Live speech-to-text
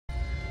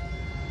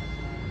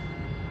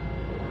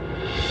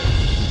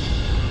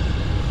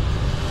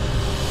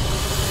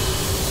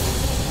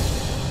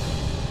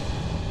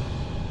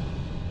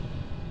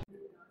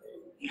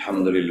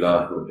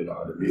Alhamdulillah Rabbil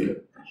Alamin.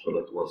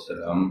 Wassalatu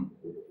wassalam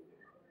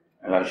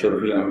ala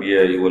asyrafil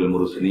anbiya'i wal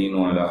mursalin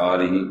wa ala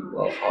alihi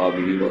wa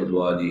ashabihi wa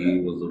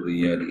azwajihi wa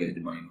zurriyyatihi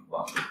ajma'in.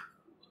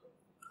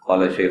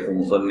 Qala Syekh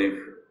Musannif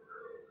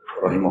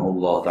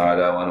rahimahullah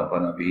ta'ala wa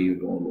nafa'ana bihi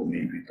wa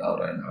ulumihi fi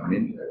ta'arain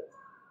amin.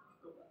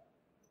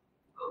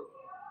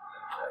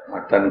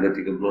 Matan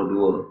ke-32.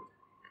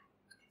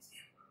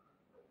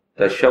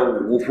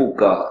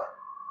 Tashawwufuka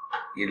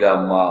ila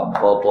ma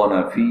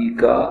batana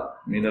fika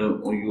minal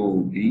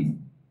uyubi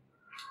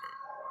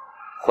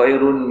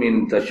khairun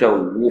min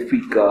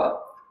tashawwufika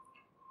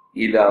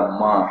ila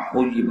ma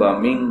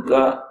hujiba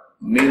minka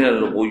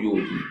minal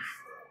uyubi.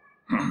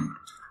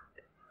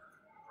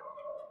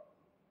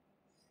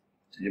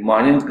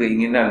 Terjemahnya,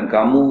 keinginan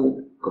kamu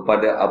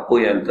kepada apa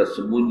yang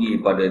tersembunyi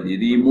pada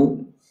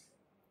dirimu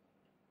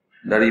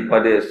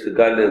daripada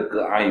segala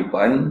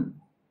keaiban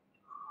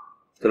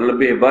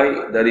terlebih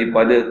baik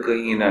daripada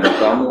keinginan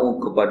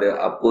kamu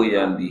kepada apa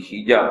yang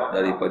dihijab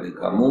daripada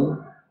kamu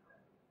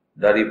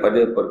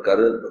daripada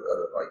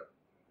perkara-perkara baik.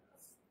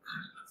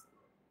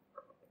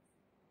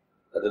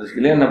 Kata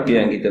sekalian, apa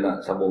yang kita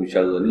nak sambung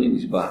bicara ni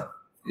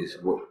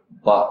disebut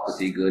bab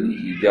ketiga ni,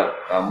 hijab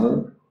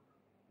kamu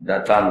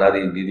datang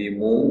dari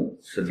dirimu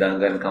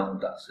sedangkan kamu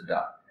tak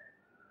sedar.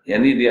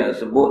 Yang ni dia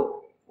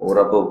sebut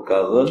beberapa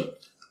perkara.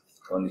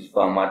 Kalau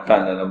nisbah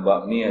matan dalam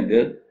bab ni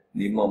ada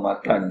 5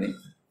 matan ni.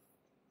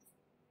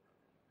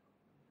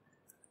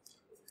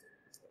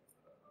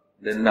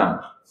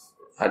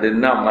 Ada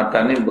 6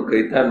 matan ni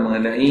berkaitan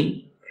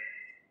mengenai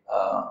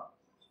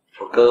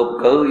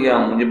perkara-perkara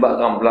yang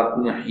menyebabkan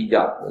berlakunya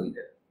hijab.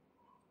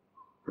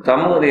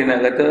 Pertama dia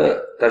nak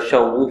kata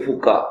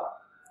tashawwufuka,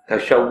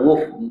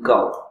 tashawwuf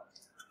engkau,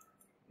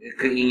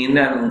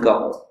 keinginan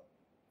engkau,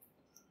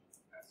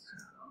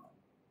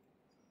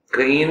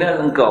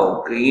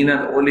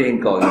 keinginan oleh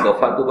engkau,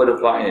 idafat tu pada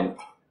fa'il,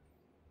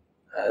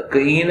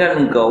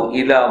 keinginan engkau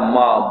ila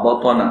ma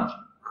batana,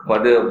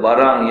 kepada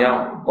barang yang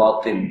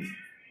batin.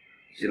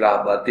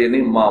 Istilah batin ni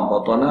ma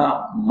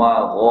batana,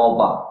 ma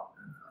ghaba,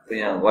 apa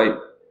yang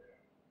ghaib.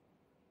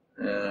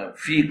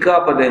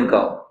 Fika pada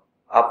engkau,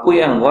 apa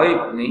yang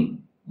ghaib ni,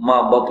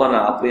 ma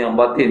batana, apa yang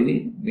batin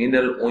ni,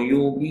 minal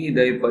uyubi,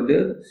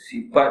 daripada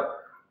sifat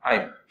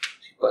aib,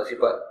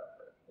 sifat-sifat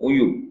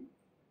uyub,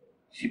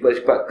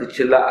 sifat-sifat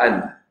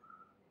kecelaan.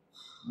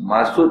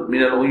 Maksud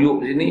minal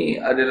uyub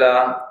sini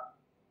adalah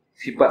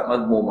sifat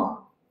mazmumah.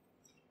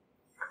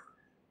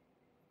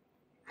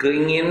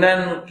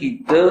 Keinginan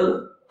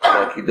kita,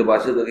 kalau kita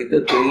bahasa kat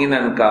kita,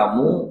 keinginan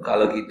kamu,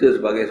 kalau kita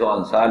sebagai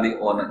seorang salik,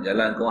 orang nak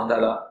jalan ke Allah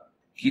Ta'ala,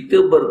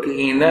 kita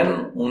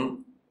berkeinginan,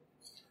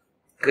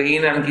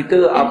 keinginan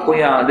kita apa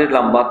yang ada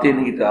dalam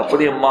batin kita. Apa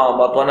dia ma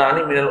batana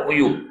ni, minal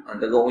uyub.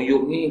 Antara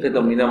uyub ni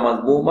kata minal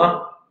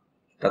mazmumah,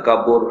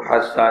 takabur,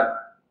 hasad,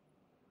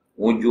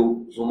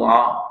 ujub,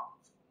 sum'ah,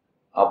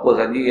 apa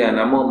saja yang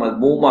nama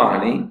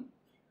mazmumah ni,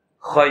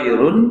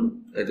 khairun,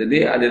 kata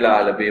dia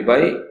adalah lebih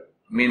baik,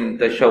 min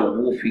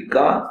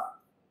tashawwufika,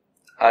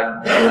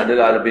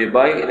 adalah lebih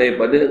baik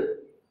daripada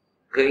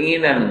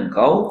keinginan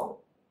engkau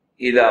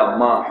ila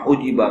ma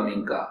hujiba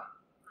minka,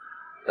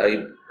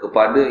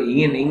 kepada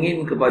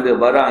ingin kepada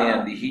barang yang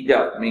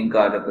dihijab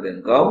minka daripada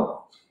engkau.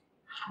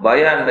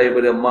 Bayan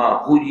daripada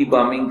ma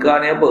hujiba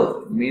minka ni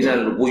apa?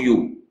 Minal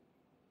ghuyub.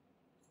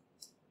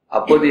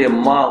 Apa dia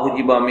ma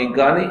hujiba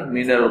minka ni?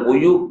 Minal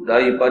ghuyub,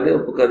 daripada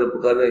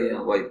perkara-perkara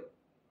yang ghaib.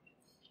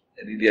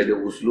 Jadi dia ada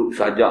uslub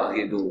sajak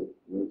gitu.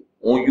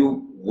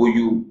 Uyub,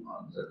 ghuyub,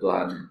 satu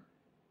hal.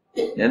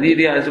 Jadi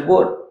dia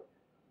sebut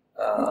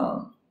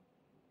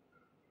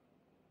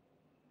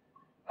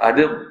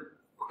ada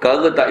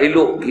perkara tak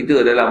elok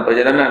kita dalam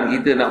perjalanan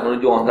kita nak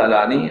menuju Allah Ta'ala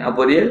ni.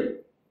 Apa dia?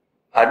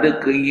 Ada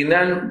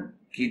keinginan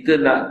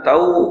kita nak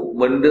tahu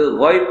benda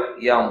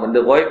ghaib, yang benda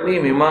ghaib ni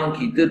memang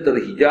kita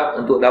terhijab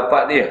untuk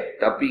dapat dia,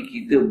 tapi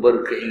kita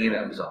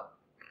berkeinginan besar.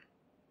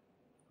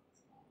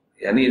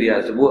 Yang ni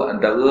dia sebut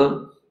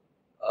antara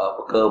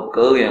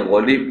perkara-perkara yang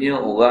ghalibnya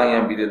orang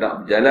yang bila nak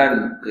berjalan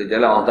ke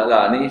jalan Allah Ta'ala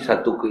ni,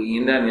 satu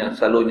keinginan yang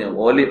selalunya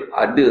ghalib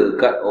ada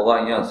kat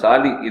orang yang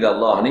salik ila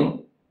Allah ni,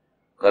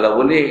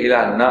 kalau boleh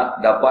ialah nak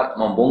dapat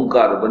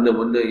membongkar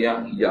benda-benda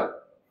yang hijab.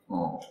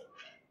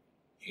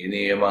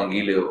 Ini memang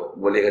gila.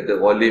 Boleh kata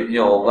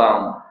ghalibnya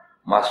orang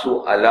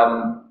masuk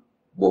alam,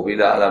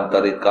 bila alam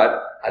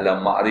tarikat,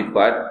 alam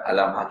ma'rifat,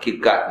 alam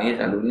hakikat ni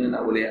selalunya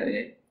nak boleh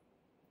ni.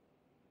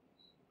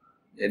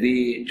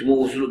 Jadi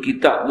cuma usul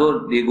kitab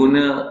tu dia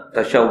guna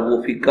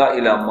tashawwufika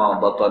ila ma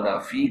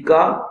batana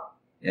fika,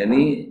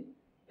 yakni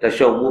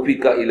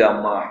tashawwufika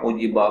ila ma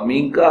hujiba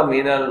minka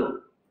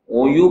minal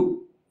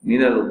uyub,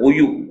 minal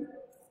ghuyub.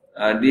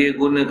 Dia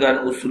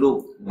gunakan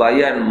uslub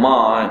bayan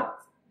ma,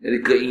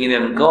 jadi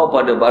keinginan kau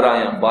pada barang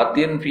yang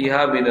batin,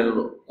 fiha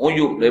minal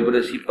uyub,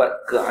 daripada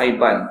sifat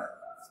keaiban.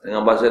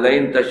 Dengan bahasa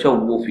lain,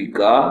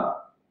 tashawwufika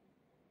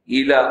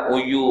ila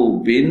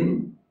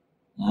uyubin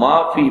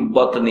ma fi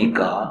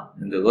batnika,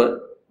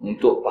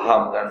 untuk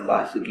fahamkan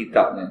bahasa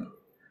kitabnya.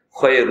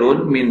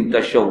 Khairun min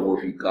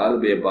tashawwufika,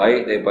 lebih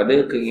baik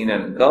daripada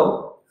keinginan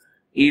kau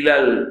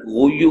ilal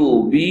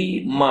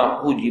ghuyubi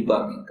ma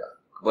hujiba minka,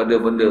 kepada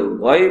benda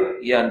ghaib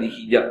yang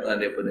dihijabkan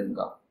daripada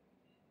engkau.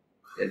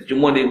 Jadi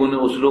cuma dia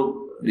guna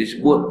uslub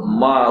disebut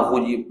ma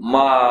hujib,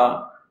 ma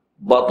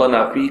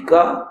batana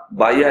fika,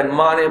 bayan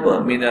ma ni apa?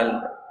 Minal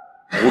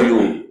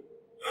ghuyub,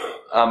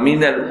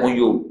 minal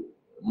ghuyub,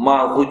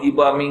 ma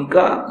hujiba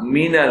minka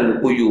minal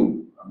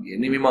ghuyub.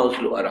 Ini memang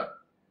uslub Arab.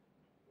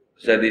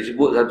 Saya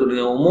disebut satu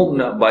dengan umum,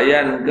 nak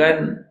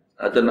bayankan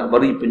atau nak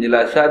beri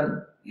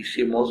penjelasan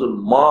isim mausul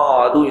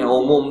ma tu yang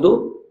umum tu,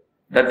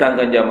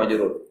 datangkan jar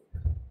majrur.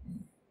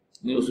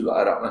 Ini usul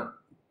Arab lah.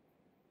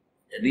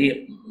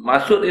 Jadi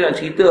maksud dia nak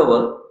cerita apa?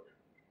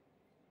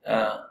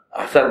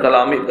 Asal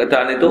kalau ambil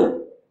perkataan itu,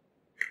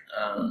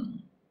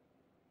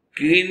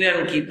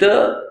 keinginan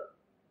kita,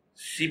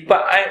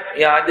 sifat aib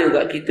yang ada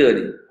kat kita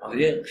ni.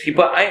 Maksudnya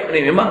sifat aib ni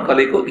memang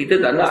kalau ikut kita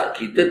tak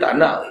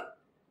nak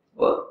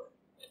apa?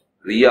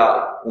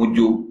 Riak,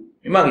 ujub.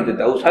 Memang kita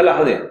tahu salah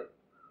dia.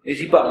 Ini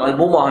sifat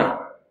mazmumah ni.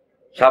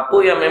 Siapa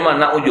yang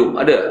memang nak ujub?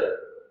 Ada?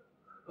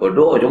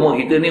 Bodoh, cuma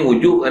kita ni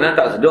ujub kerana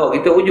tak sedar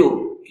kita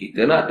ujub.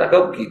 Kita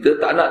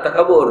tak nak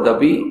takabur,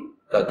 tapi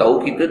tak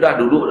tahu kita dah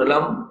duduk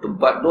dalam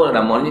tempat tu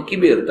namanya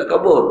kibir,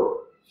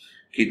 takabur.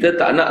 Kita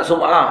tak nak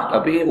sum'ah,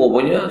 tapi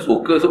rupanya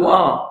suka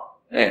sum'ah.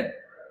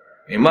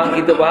 Memang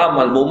kita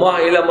faham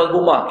mazmumah ialah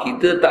mazmumah.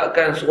 Kita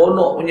takkan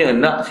seronok punya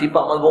nak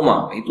sifat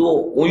mazmumah. Itu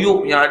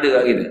uyub yang ada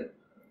kat kita.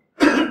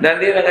 Dan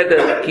dia nak kata,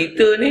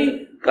 kita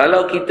ni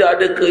kalau kita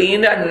ada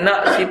keinginan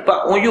nak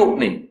sifat uyub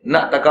ni,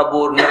 nak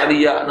takabur, nak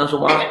riak, nak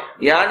sum'ah,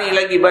 yang ni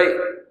lagi baik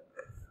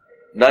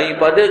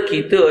daripada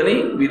kita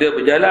ni bila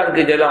berjalan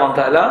ke jalan Allah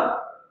Ta'ala,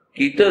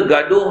 kita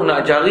gaduh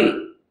nak cari,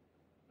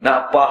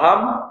 nak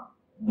faham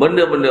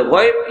benda-benda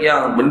ghaib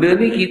yang benda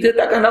ni kita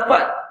takkan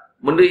dapat.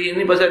 Benda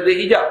ini pasal dia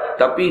hijab,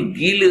 tapi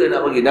gila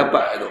nak bagi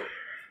dapat tu.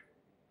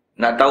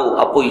 Nak tahu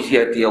apa isi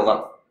hati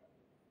orang,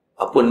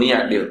 apa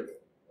niat dia.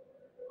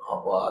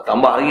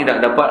 Tambah lagi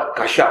nak dapat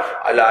kasyaf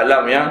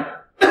alam-alam yang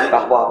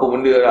tak apa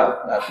benda lah.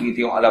 Nak pergi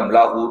tengok alam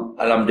lahud,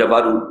 alam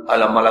jabarut,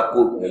 alam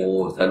malakut.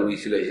 Oh, selalu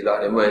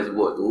istilah-istilah dia main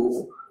sebut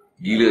tu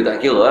gila tak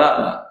kira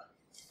lah.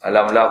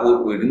 Alam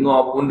lahud,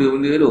 dengar apa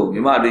benda-benda tu.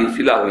 Memang ada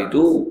istilah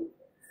itu.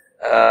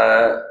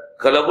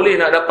 Kalau boleh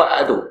nak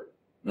dapat tu,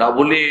 nak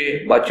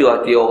boleh baca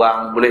hati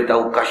orang, boleh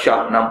tahu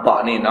kasyaf,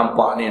 nampak ni,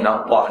 nampak ni,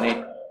 nampak ni,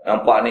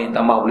 nampak ni,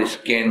 tambah boleh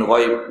scan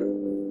ghaib.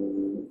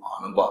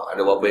 Nampak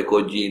ada berapa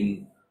ekor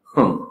jin.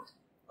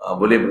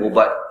 Boleh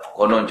berubat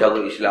konon cara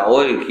Islam.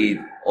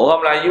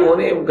 Orang Melayu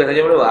ni bukan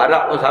saja Melayu,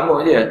 Arab pun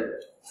sama je.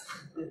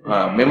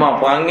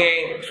 Memang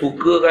perangai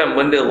suka kan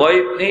benda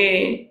ghaib ni,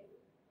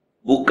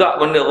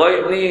 buka benda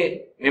ghaib ni.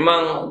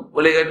 Memang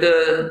boleh kata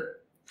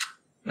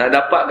nak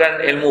dapatkan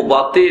ilmu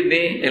batin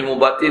ni,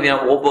 ilmu batin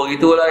yang berubah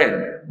gitulah kan.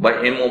 Baik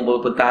ilmu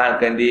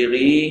mempertahankan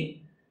diri,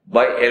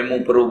 baik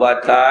ilmu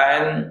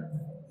perubatan,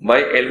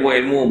 baik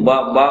ilmu-ilmu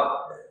bab-bab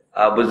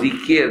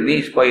berzikir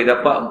ni supaya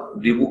dapat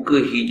dibuka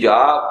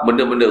hijab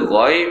benda-benda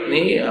ghaib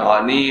ni.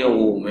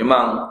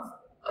 Memang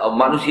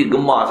manusia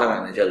gemar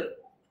sangat nak cari.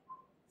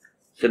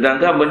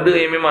 Sedangkan benda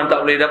yang memang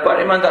tak boleh dapat,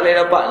 memang tak boleh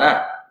dapat lah.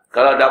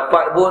 Kalau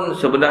dapat pun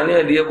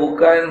sebenarnya dia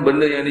bukan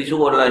benda yang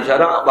disuruh dalam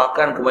syarak,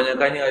 bahkan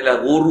kebanyakannya adalah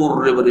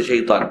gurur daripada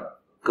syaitan.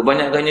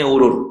 Kebanyakannya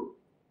gurur.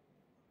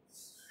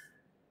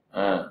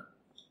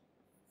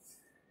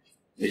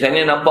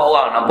 Misalnya nampak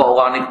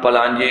orang ni kepala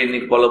anjing, ni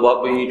kepala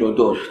babi,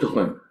 contoh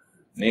kan.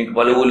 Ni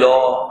kepala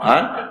ular,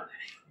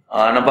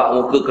 nampak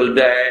muka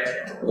keledai.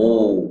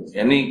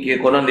 Yang ni kira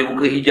konon dia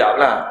buka hijab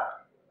lah.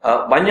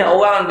 Banyak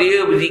orang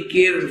dia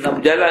berzikir, nak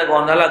berjalan ke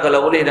orang Ta'ala,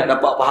 kalau boleh nak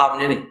dapat faham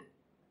macam ni.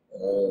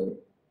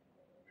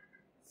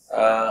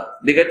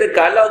 Dia kata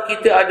kalau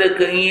kita ada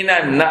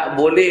keinginan nak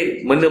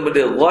boleh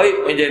benda-benda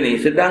ghaib macam ni,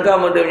 sedangkan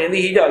benda macam ni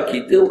hijab,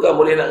 kita bukan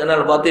boleh nak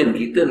kenal batin.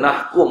 Kita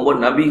nahkum pun,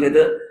 Nabi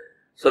kata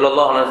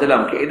sallallahu alaihi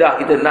wasallam, kaedah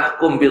kita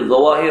nahkum bil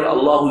zawahir,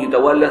 Allahu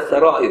yatawalla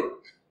sarair.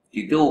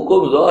 Kita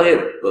hukum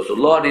zahir.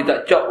 Rasulullah dia tak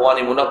cap orang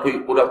ni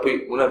munafik.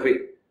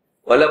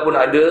 Walaupun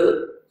ada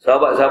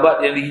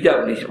sahabat-sahabat yang dihijab,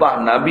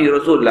 nisbah Nabi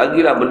Rasul,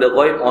 lagilah benda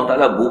ghaib Allah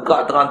Ta'ala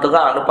buka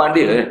terang-terang depan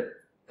dia.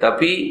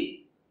 Tapi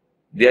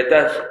di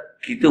atas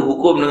kita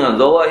hukum dengan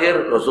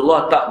zawahir,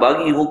 Rasulullah tak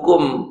bagi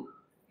hukum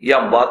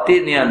yang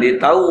batin yang dia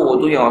tahu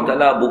tu, yang Allah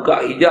Ta'ala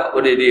buka hijab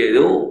pada dia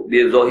tu,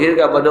 dia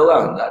zahirkan pada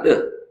orang. Tak ada.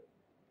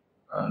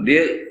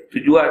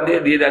 Tujuan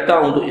dia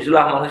datang untuk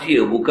islah manusia,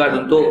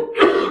 bukan untuk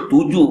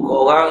tuju ke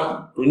orang,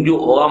 tunjuk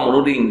orang,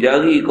 menuding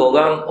jari ke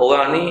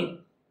orang ni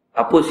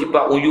apa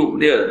sifat uyub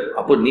dia,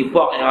 apa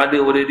nifak yang ada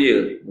pada dia.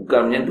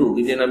 Bukan macam tu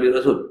kerja Nabi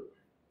Rasul.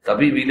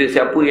 Tapi bila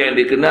siapa yang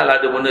dia kenal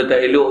ada benda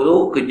tak elok tu,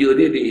 kerja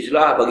dia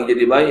islah, bagi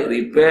jadi baik,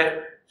 repair,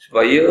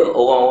 supaya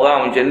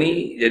orang-orang macam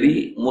ni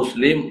jadi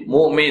muslim,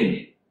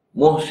 mukmin,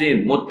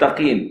 muhsin,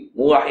 muttaqin,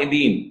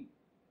 muwahhidin.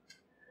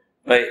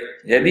 Baik,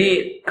 jadi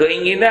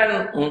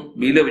keinginan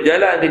bila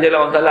berjalan ke jalan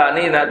Allah Ta'ala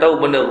ni, nak tahu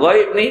benda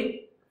ghaib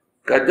ni,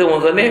 kata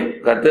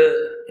musannif, kata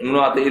Ibn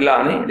Athaillah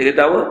ni, dia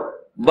kata apa?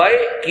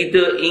 Baik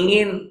kita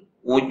ingin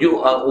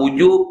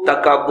ujub,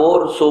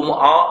 takabur,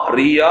 sum'ah,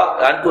 riak,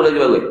 dan tu lagi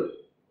bagus.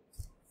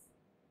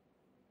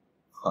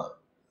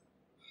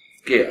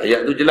 Okey,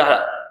 ayat tu jelas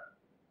tak?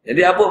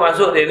 Jadi apa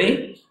maksud dia ni?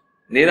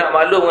 Dia nak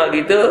maklum dengan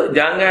kita,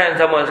 jangan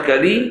sama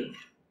sekali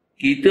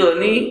kita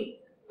ni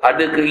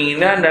ada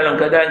keinginan dalam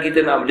keadaan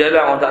kita nak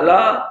berjalan Allah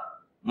Ta'ala,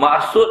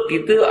 maksud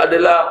kita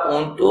adalah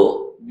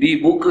untuk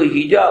dibuka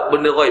hijab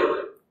benda ghaib.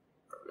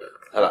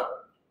 Salah.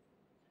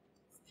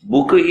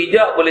 Buka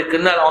hijab boleh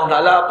kenal Allah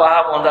Ta'ala,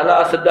 faham Allah Ta'ala,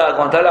 sedar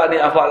Allah Ta'ala, ni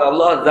afal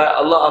Allah, zat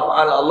Allah,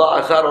 afal Allah,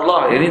 asar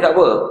Allah. Yang ni tak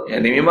apa.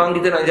 Yang ni memang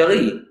kita nak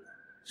cari.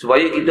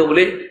 Supaya kita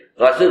boleh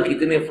rasa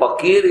kita ni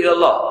fakir ila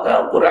Allah.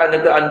 Al-Quran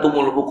kata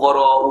antumul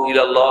fuqara'u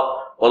ila Allah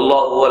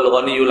wallahu wal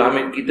ghaniyul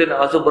hamid. Kita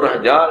nak rasa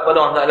berhajat pada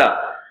Allah Ta'ala.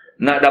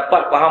 Nak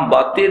dapat faham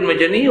batin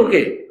macam ni,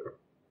 okey.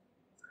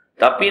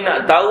 Tapi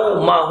nak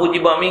tahu ma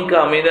hujiba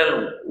minka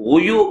minal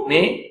ghuyub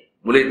ni,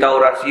 boleh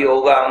tahu rahsia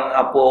orang,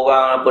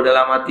 apa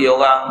dalam hati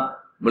orang,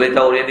 boleh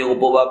tahu dia ni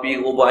rupa babi,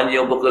 rupa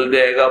anjing, rupa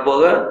keledai ke apa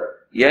ke.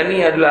 Yang ni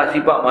adalah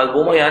sifat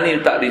mazmumah, yang ni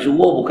tak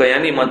disuruh, bukan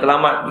yang ni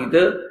matlamat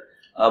kita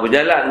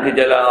berjalan ke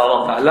jalan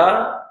Allah Ta'ala.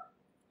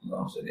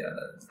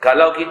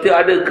 Kalau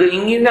kita ada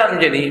keinginan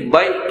macam ni,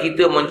 baik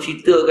kita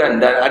menceritakan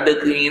dan ada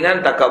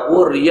keinginan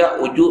takabur, riak,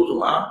 ujub,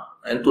 sum'ah,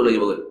 itu lagi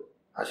bagus.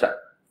 Hasad.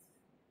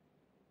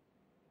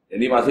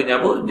 Jadi maksudnya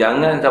apa?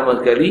 Jangan sama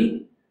sekali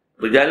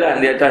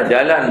berjalan di atas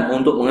jalan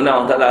untuk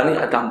mengenal Allah Ta'ala ni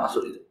atas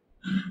maksud itu.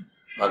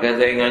 Bahkan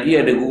saya ngaji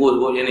ada guru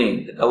sebut macam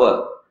ni. Kata apa?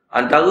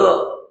 Antara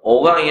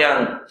orang yang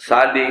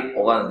salik,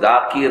 orang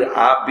zakir,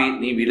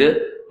 abid ni bila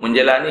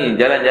menjalani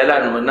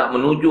jalan-jalan nak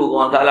menuju ke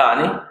Allah Ta'ala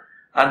ni,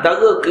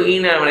 antara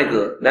keinginan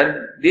mereka, dan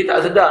dia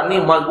tak sedar ni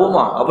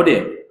mazmumah. Apa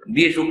dia?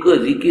 Dia suka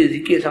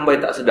zikir-zikir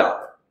sampai tak sedar.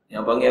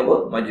 Yang panggil apa?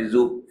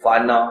 Majzub,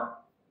 fana.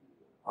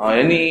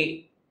 Yang ni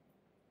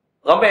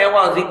ramai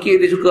orang zikir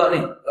dia suka ni.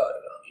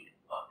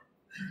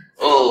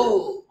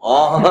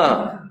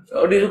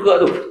 Dia suka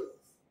tu.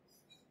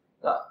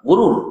 Tak,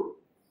 gurur.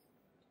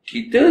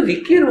 Kita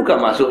zikir bukan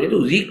maksudnya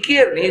tu.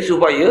 Zikir ni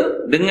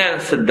supaya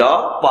dengan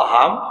sedar,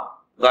 faham,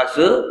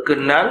 rasa,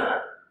 kenal,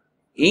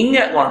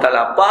 ingat Allah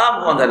Ta'ala, faham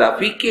Allah Ta'ala,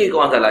 fikir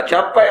Allah Ta'ala,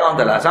 capai Allah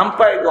Ta'ala,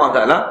 sampai Allah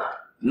Ta'ala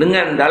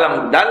dengan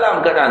dalam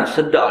keadaan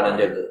sedar dan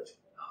jaga.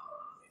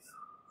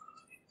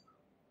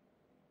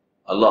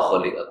 Allah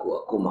khalik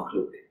aku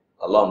makhluk.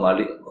 Allah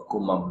malik aku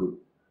mamluk.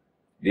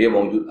 Dia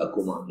mawjud, aku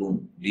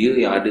makhluk. Dia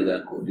yang ada dengan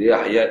aku. Dia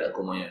hayat,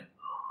 aku mayat.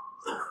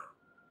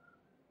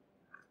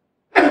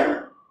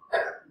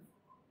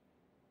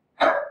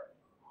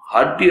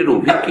 Hadir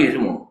tu, fikir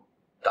semua.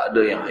 Tak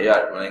ada yang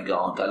hayat melainkan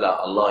Allah Ta'ala.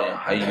 Allah yang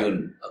hayyun.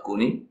 Aku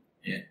ni.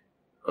 Ya.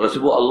 Kalau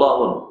sebut Allah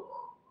pun,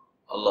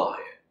 Allah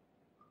hayat.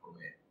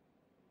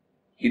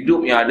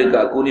 Hidup yang ada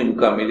kat aku ni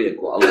bukan milik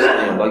aku.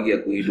 Allah yang bagi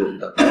aku hidup.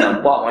 Tapi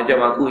nampak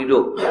macam aku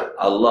hidup.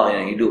 Allah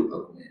yang hidup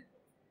aku ni.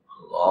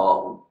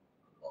 Allah.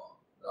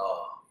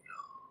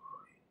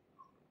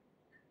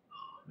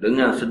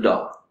 Dengan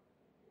sedar.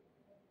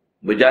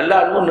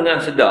 Berjalan pun dengan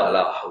sedar.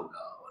 La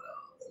haula wala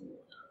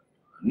quwwata.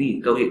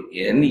 Ni tauhid.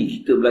 Yang ni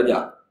kita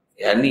belajar.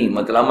 Yang ni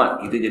matlamat.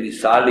 Kita jadi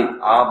salik,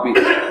 abid.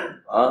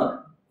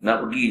 Nak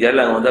pergi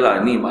jalan orang Ta'ala.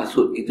 Ni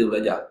maksud kita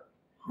belajar.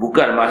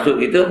 Bukan maksud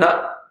kita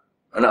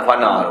nak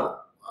fana tu.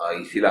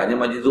 Istilahnya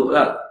majzub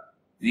lah.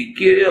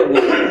 Zikir je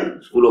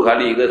 10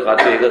 kali ke,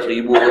 100 ke,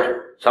 1000 ke.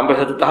 Sampai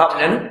satu tahap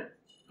macam ni.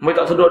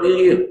 Mereka tak sedar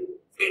diri je.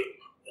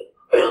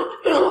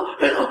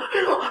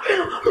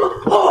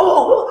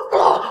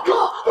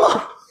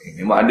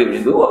 Memang ada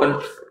macam tu kan.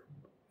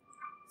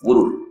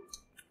 Gurur.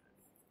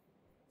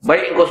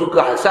 Baik kau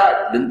suka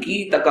hasad,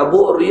 dengki,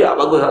 takabur, riak,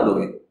 bagus tak tu.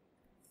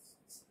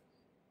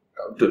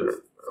 Tak betul.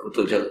 Tak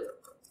betul cara.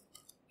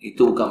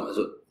 Itu bukan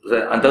maksud.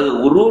 Antara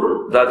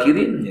gurur,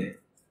 zakirin.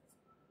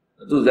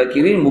 Itu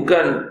zakirin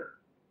bukan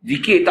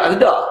zikir tak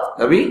sedar.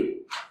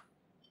 Tapi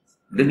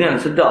dengan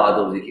sedar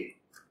tu zikir.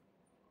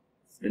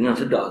 Dengan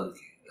sedar tu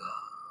zikir.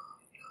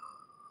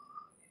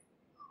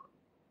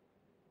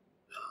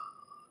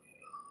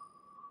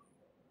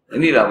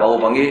 Inilah baru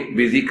panggil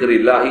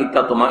bizikrillahi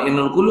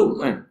tatma'innul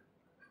qulub kan.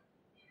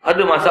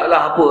 Ada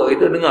masalah apa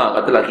kita dengar,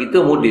 katalah kita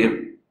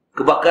mudir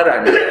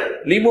kebakaran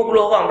 50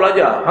 orang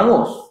pelajar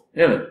hangus.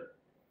 Ya.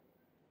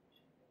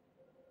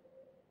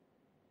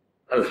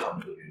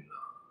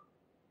 Alhamdulillah.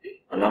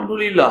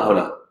 Alhamdulillah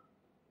lah.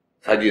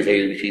 Saja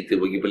saya cerita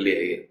bagi pelik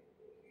je.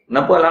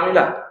 Kenapa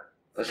alhamdulillah?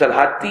 Pasal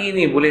hati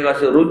ni boleh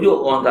rasa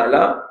rujuk Allah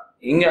Ta'ala,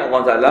 ingat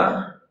Allah Ta'ala,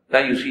 la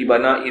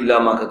yusibana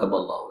illa ma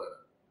kataballahu.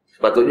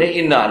 Sepatutnya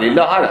inna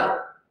lillah lah.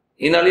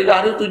 Inna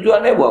lillah ni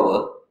tujuan dia buat apa?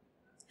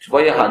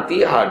 Supaya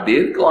hati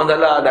hadir ke Allah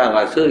Ta'ala dan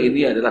rasa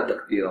ini adalah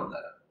takdir Allah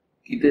Ta'ala.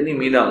 Kita ni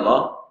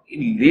minallah,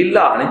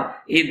 lillah ni,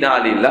 inna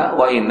lillah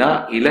wa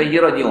inna ilaihi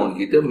raji'un.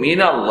 Kita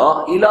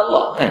minallah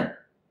ilallah kan.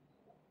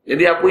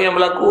 Jadi apa yang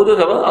berlaku tu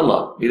siapa?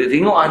 Allah. Bila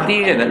tengok hati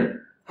kan,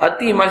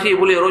 hati masih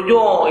boleh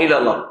rujuk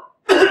ilallah.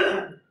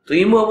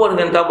 Terima pun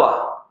dengan tabah.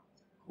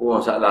 Oh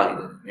masalah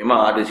kita.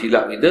 Memang ada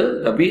silap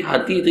kita, tapi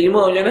hati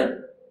terima macam mana?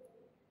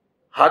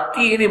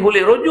 Hati ni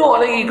boleh rujuk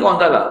lagi ke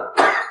Allah Ta'ala.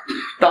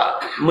 Tak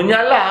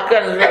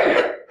menyalahkan sesuatu.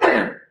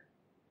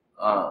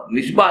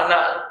 Nisbah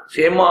nak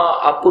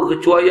sema apa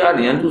kecuaian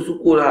ni, yang tu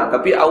syukurlah.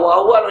 Tapi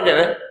awal-awal macam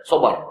mana?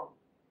 Sabar.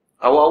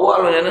 Awal-awal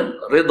macam mana?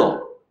 Redha.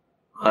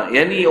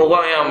 Yang ni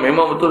orang yang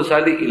memang betul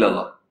salik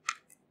ilallah.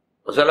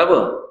 Pasal apa?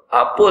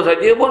 Apa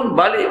saja pun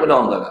balik pada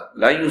Allah Ta'ala.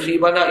 La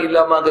yusibana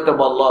illa ma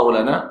kataballahu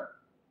lana.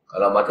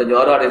 Kalau mata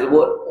juara dia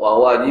sebut,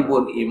 wa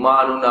wajibun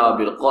imanuna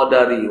bil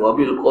qadari wa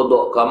bil qada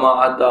kama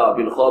ata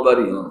bil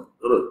khabari.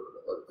 Terus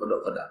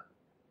qada.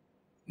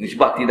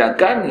 Nisbah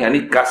tindakan yang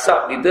ni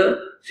kasab kita,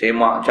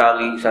 semak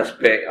cari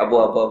suspek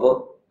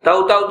apa-apa.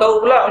 Tahu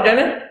pula macam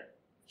mana?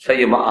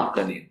 Saya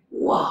maafkan dia.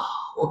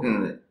 Wow.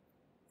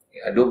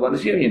 Ada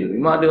manusia macam tu.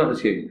 Memang ada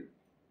manusia macam tu.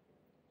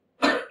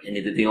 Yang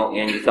kita tengok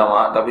yang kita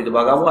maaf, tapi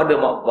tempat kamu ada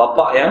mak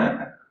bapak yang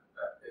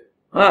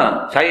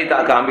saya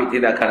tak akan ambil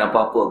tindakan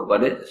apa-apa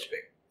kepada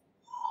suspek.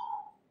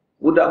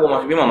 Budak pun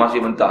memang masih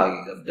mentah lagi.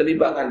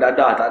 Terlibatkan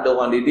dadah, tak ada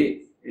orang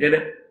didik. Macam mana?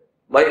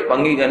 Baik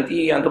panggil ganti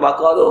yang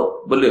terbakar tu,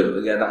 bela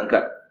bagi anak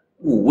angkat.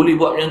 Boleh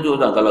buat macam tu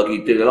tak? Kalau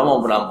kita, kalau mau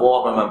penampar,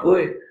 memang apa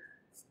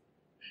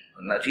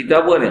nak cerita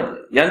apa ni?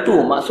 Yang tu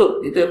maksud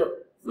kita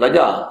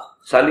belajar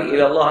salik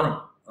ilallah ni.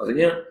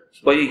 Maksudnya,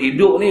 supaya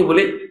hidup ni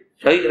boleh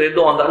cari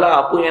redha Allah Ta'ala.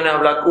 Apa yang nak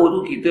berlaku tu,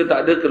 kita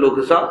tak ada keluh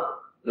kesah.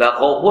 La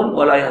khaufun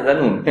wa la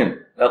yahzanun.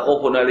 La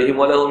khaufun alaihim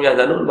wa lahum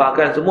yahzanun.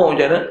 Bahkan semua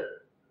macam mana?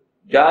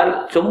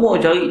 Semua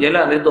cari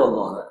jalan redha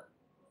Allah.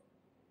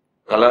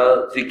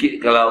 Kalau sikit,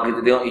 kalau kita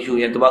tengok isu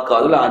yang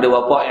terbakar tu lah, ada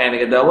bapak yang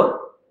dia kata apa?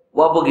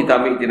 Buat apa kita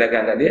ambil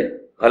tindakan kat dia?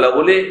 Kalau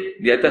boleh,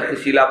 di atas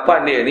kesilapan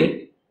dia ni,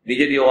 dia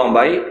jadi orang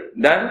baik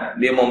dan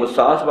dia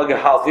membesar sebagai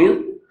hafiz.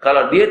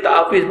 Kalau dia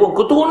tak hafiz pun,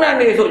 keturunan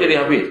dia esok jadi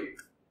hafiz.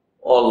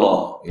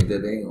 Allah, kita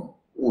tengok.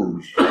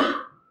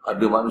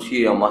 Ada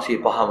manusia yang masih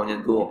faham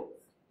macam tu.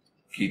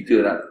 Kita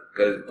nak,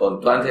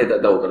 tuan-tuan saya tak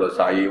tahu, kalau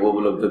saya pun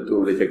belum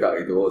tentu boleh cakap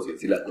itu. Saya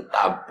silap aku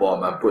tanpa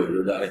mampu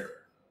budak ni.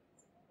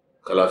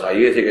 Kalau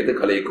saya kata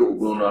kalau ikut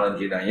undang-undang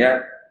jinayat,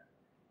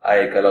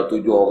 kalau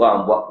 7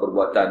 orang buat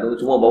perbuatan tu,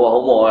 semua bawah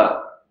umur lah.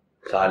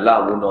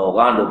 Salah bunuh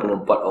orang,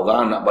 24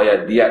 orang, nak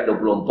bayar diat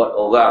 24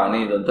 orang ni,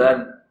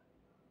 tuan-tuan.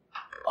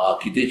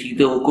 Kita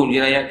cerita hukum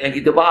jinayat yang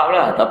kita faham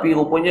lah. Tapi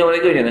rupanya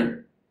mereka macam mana?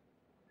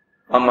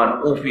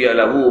 Aman ufiya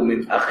lahu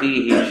min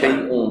akhihi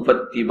syai'un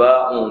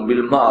fattiba'un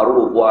bil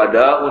ma'ruf wa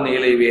ada'un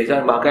ilaihi bi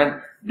ihsan.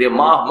 Bahkan dia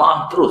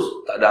maaf terus,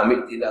 tak ada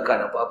ambil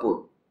tindakan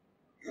apa-apa.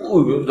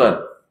 Tuan.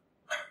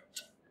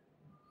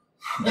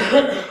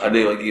 Ada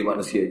bagi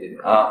manusia je.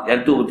 Yang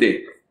tu betul.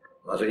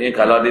 Maksudnya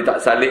kalau dia tak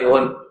salik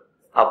pun,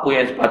 apa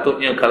yang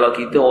sepatutnya kalau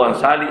kita orang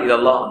salik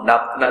ilallah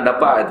nak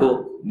dapat itu,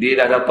 dia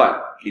dah dapat,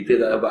 kita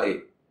tak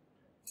dapat.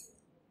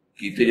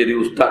 Kita jadi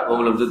ustaz pun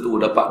belum tentu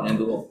dapat macam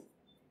tu.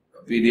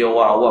 Tapi dia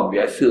orang awam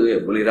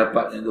biasa boleh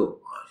dapat macam tu.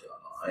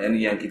 Masya-Allah. Yang ni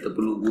yang kita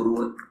perlu guru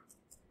ni.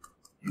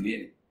 Jadi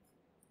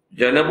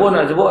macam mana pun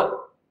nak sebut.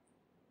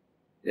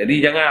 Jadi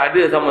jangan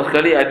ada sama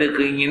sekali ada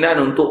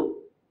keinginan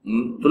untuk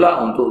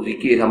itulah, untuk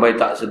zikir sampai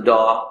tak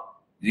sedar.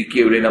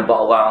 Zikir boleh nampak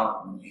orang.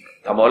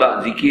 Tak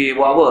maulah zikir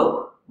buat apa?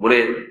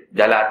 Boleh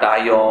jalan atas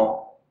air,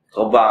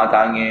 terbang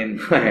atas angin.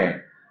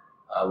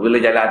 Boleh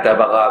jalan atas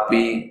bara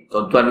api.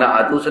 Tuan-tuan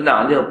nak tu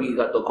senang je pergi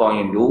kat toko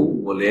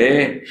Hindu,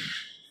 boleh.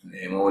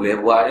 Memang boleh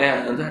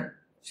buatnya, tuan-tuan.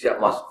 Siap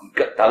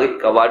ikat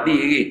tarik kawadi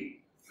lagi.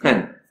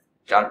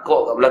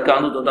 Cangkok kat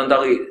belakang tu tuan-tuan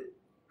tarik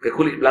ke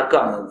kulit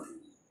belakang.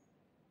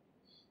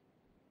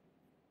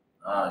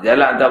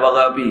 Jalan atas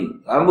bara api.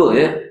 Hamba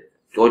je.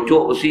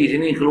 Cocok besi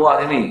sini,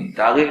 keluar sini.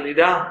 Tarik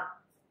lidah.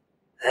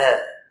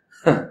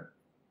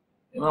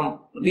 Memang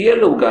dia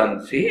tu bukan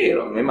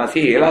sihir. Memang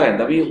sihir lah kan.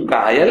 Tapi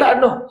bukan hayalan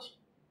tu.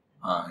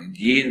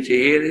 Jin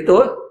sihir itu.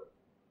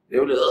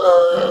 Dia boleh.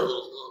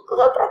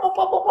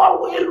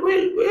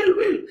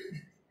 Will.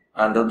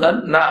 Tuan-tuan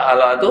nak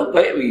ala tu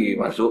baik pergi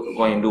masuk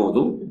ke Hindu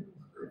tu.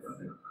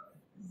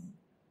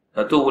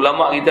 Satu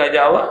ulama kita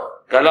ajar apa?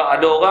 Kalau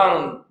ada orang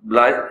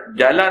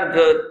jalan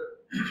ke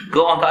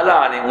Allah Ta'ala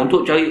ni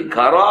untuk cari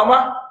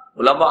karamah,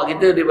 ulama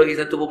kita dia bagi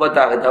satu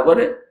pepatah, kata apa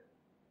dia?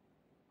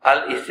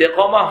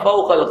 Al-istiqamah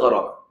fawqal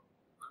karamah.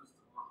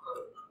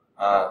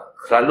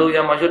 Selalu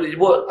yang masyhur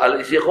disebut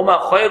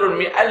al-istiqamah khairun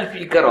min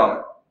alfi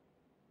karamah.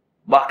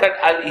 Bahkan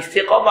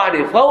al-istiqamah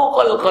dia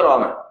fawqal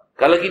karamah.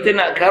 Kalau kita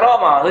nak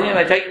karamah, maksudnya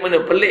nak cari benda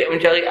pelik,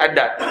 mencari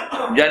adat.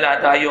 Jalan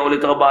atas air boleh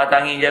terbang atas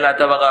angin, jalan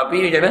atas bara api,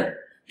 macam mana?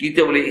 Kita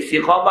boleh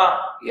istiqamah,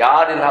 ya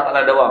adil haq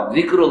ala dawam.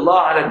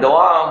 Zikrullah ala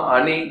dawam.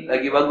 Ni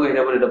lagi bagus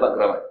daripada dapat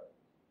keramat.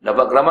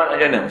 Dapat keramat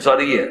macam mana? Besar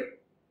dia.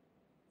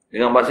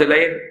 Dengan bahasa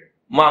lain,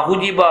 ma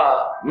hujiba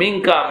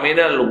minka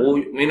minal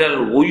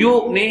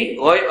ghuyub ni,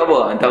 ghaib apa?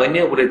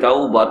 Antaranya boleh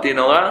tahu batin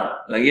orang,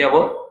 lagi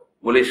apa?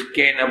 Boleh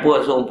scan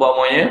apa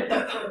seumpamanya,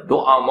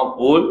 doa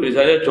makbul,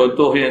 misalnya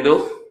contohnya tu.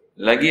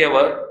 Lagi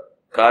apa?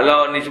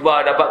 Kalau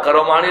nisbah dapat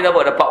karamah ni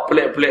dapat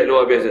pelik-pelik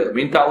luar biasa.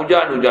 Minta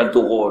hujan, hujan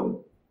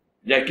turun.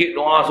 Penyakit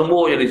doa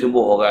sembuh, jadi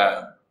sembuh orang.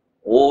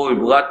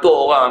 Beratus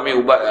orang ambil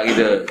ubat kat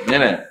kita. Macam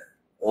mana?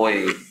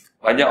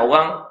 Banyak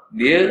orang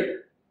dia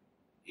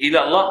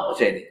ilallah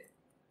macam ni.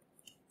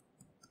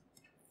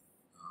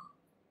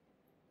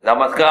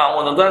 Zaman sekarang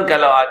tuan-tuan,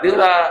 kalau ada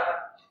lah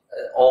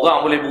orang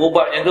boleh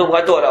berubat macam tu,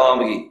 beratus ada orang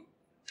pergi.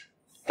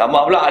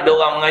 Tambah pula ada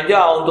orang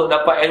mengajar untuk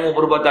dapat ilmu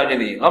perubatan macam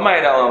ni. Ramai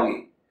ada orang pergi.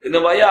 Kena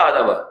bayar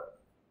tak apa.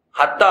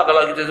 Hatta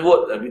kalau kita sebut,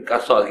 tapi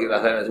kasar sikit lah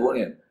saya nak sebut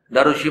ni.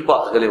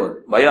 Darussyifa sekali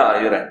pun.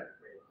 Bayar yuran.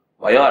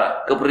 Bayar lah.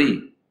 Ke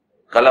peri.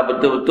 Kalau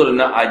betul-betul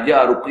nak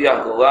ajar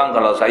ruqyah ke orang,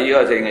 kalau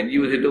saya ngaji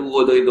situ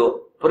itu,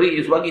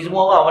 peri bagi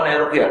semua orang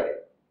mana ruqyah.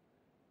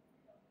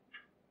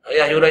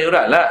 Ya,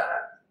 yuran-yuran lah.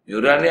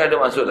 Yuran ni ada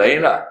maksud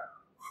lain lah.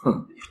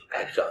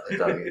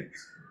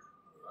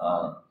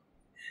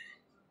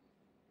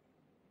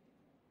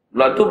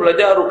 Lepas tu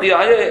belajar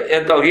ruqyah je,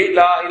 yang tauhid,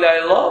 la ilaha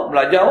illallah,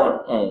 belajar pun.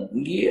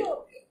 Pergi lah.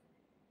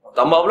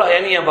 Tambah pula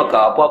yang ni yang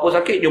pakar.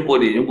 Apa-apa sakit, jumpa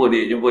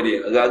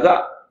dia.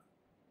 Agak-agak,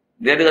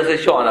 dia ada rasa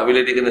syok nak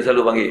bila dia kena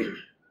selalu panggil.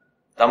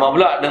 Tambah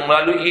pula, dengan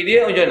melalui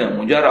dia macam mana?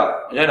 Mujarab.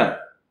 Macam mana?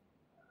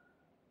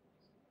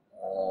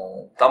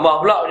 Tambah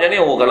pula macam ni,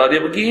 kalau dia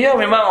pergi je,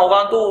 memang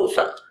orang tu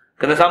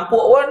kena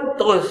sampuk pun,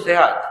 terus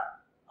sihat.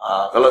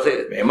 Kalau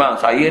memang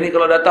saya ni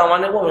kalau datang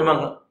mana pun,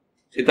 memang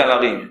setan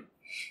lari.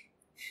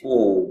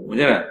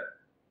 Macam mana?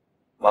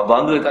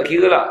 Bangga tak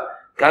kira lah.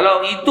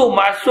 Kalau itu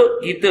maksud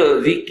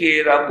kita,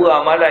 zikir,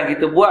 apa amalan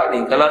kita buat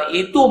ni, kalau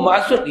itu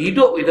maksud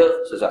hidup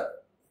kita, sesat.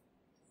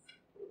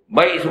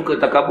 Baik suka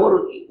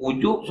takabur,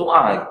 ujub,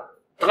 sum'ah.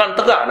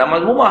 Terang-terang, nama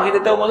rumah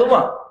kita tahu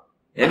rumah.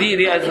 Jadi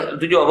dia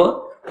tujuh apa?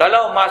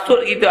 Kalau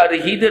maksud kita ada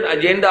hidden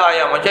agenda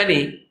yang macam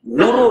ni,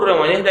 gurur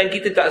namanya, dan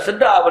kita tak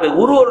sedar pada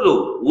gurur tu,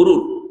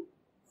 gurur.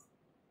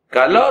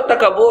 Kalau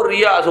takabur,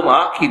 riak,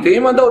 sum'ah, kita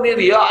memang tahu ni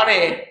riak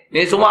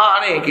ni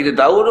sum'ah ni, kita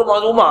tahu tu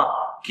maksud rumah.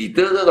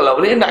 Kita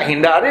kalau boleh nak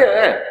hindar dia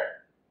kan.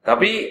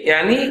 Tapi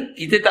yang ni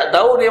kita tak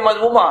tahu dia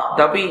masuk rumah,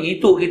 tapi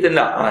itu kita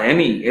nak. Yang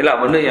ni ialah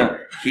benda yang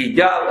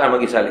hijab dan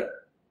bagi salik.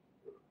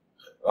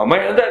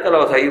 Ramai tak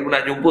kalau saya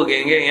pernah jumpa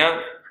geng-geng yang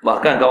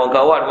bahkan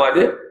kawan-kawan pun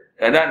ada,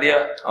 kadang dia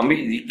ambil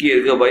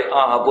zikir ke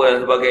bai'ah apa dan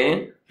sebagainya.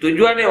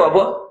 Tujuan dia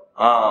apa?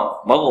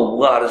 Baru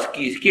murah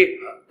rezeki sikit.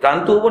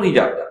 Tentu pun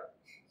hijab tak.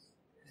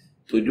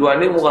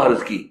 Tujuan dia murah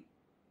rezeki.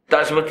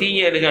 Tak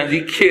semestinya dengan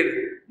zikir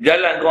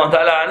jalan ke Allah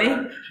Ta'ala ni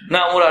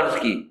nak murah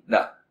rezeki.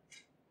 Tak.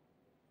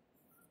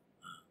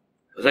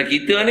 Pasal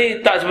kita ni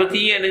tak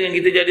sepertinya dengan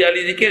kita jadi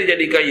ahli zikir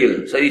jadi kaya.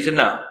 Jadi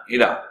senang.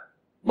 Hilang.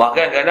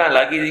 Bahkan kadang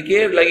lagi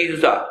zikir lagi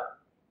susah.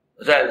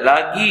 Pasal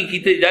lagi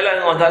kita jalan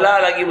ke Allah Ta'ala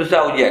lagi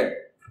besar ujian.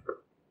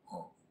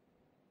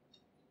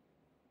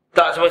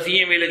 Tak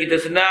semestinya bila kita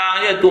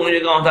senang je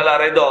tunjuk Allah Ta'ala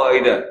reda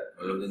kita.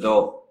 Belum tentu.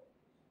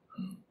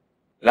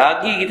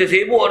 Lagi kita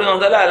sibuk dengan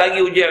Allah Ta'ala, lagi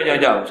ujian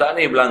macam-macam. Saat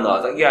ni belanggar,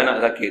 saat ni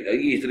anak sakit,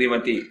 lagi isteri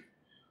mati.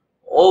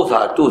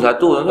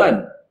 Satu-satu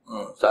kan.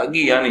 Saat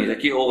ni yang ni,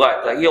 sakit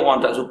urat, saat ni orang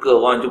tak suka,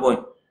 orang cuma.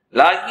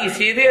 Lagi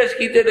serius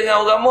kita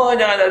dengan agama,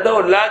 jangan tak tahu,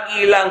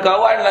 lagi hilang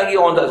kawan, lagi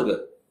orang tak suka.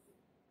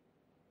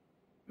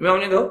 Memang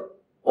macam tu.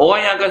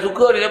 Orang yang akan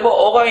suka dia dapat,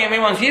 orang yang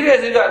memang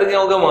serius juga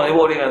dengan agama, dia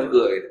baru dia akan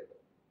suka.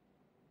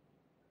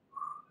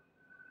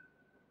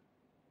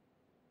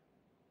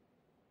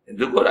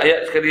 Itu kot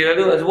ayat sekali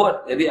lalu nak sebut.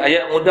 Jadi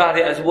ayat mudah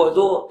dia nak sebut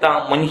tu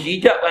tentang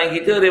menghijabkan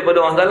kita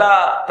daripada Allah Ta'ala.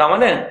 Tentang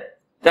mana?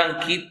 Tentang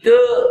kita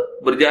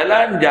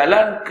berjalan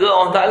ke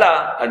Allah Ta'ala.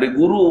 Ada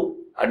guru,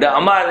 ada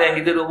amal yang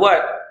kita nak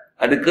buat,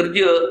 ada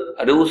kerja,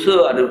 ada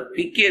usaha, ada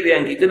fikir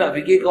yang kita nak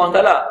fikir ke Allah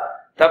Ta'ala.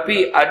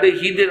 Tapi ada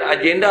hidden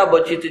agenda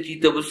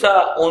bercita-cita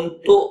besar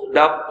untuk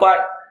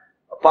dapat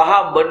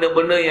faham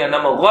benda-benda yang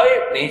nama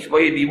ghaib ni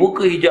supaya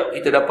dibuka hijab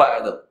kita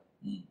dapat tu.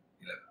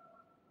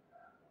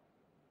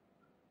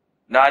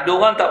 Nah, ada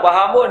orang tak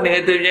faham pun,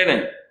 dia kata macam mana?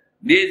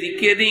 Dia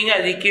zikir ni, ingat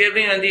zikir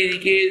ni, nanti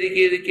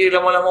zikir,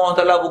 lama-lama orang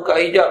Ta'ala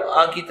buka hijab,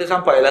 kita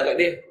sampailah kat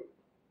dia.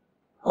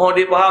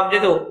 Dia faham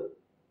macam tu.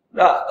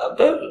 Tak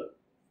betul.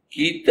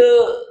 Kita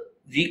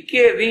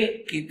zikir ni,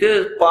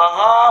 kita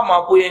faham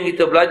apa yang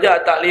kita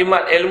belajar,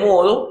 taklimat ilmu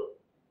tu.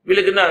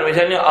 Bila kenal,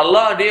 misalnya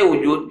Allah dia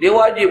wujud, dia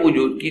wajib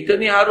wujud. Kita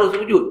ni harus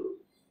wujud.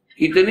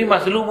 Kita ni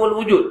maslubul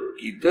wujud.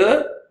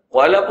 Kita,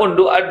 walaupun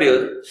duk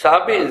ada,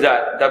 sabit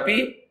zat,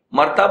 tapi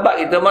martabat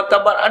kita,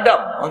 martabat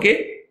Adam.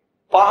 Okey?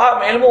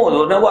 Faham ilmu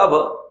tu, nak buat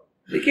apa?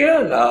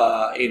 Zikir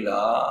la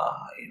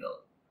ilaha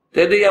illallah.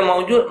 Tiada yang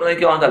mawujud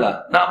melainkan Allah Ta'ala.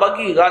 Nak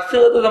bagi rasa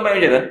tu sampai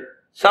macam mana?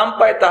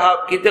 Sampai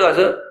tahap kita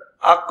rasa,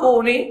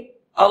 aku ni,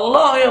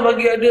 Allah yang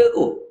bagi ada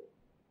aku.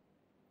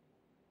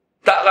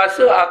 Tak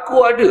rasa aku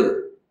ada.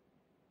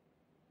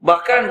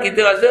 Bahkan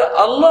kita rasa,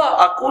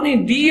 Allah, aku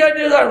ni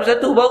diadakan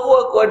satu,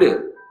 baru aku ada.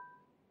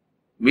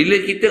 Bila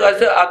kita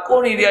rasa aku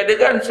ni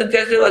diadakan,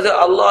 sentiasa rasa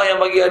Allah yang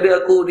bagi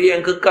ada aku, dia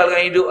yang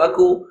kekalkan hidup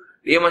aku,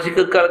 dia masih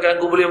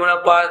kekalkan aku boleh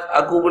menafas,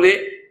 aku boleh,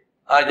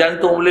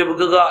 jantung boleh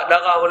bergerak,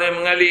 darah boleh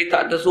mengalir,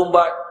 tak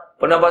tersumbat,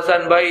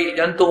 pernafasan baik,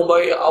 jantung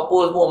baik, apa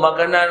semua,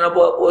 makanan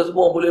apa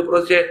semua boleh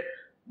proses,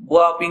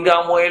 buah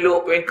pinggang semua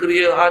elok,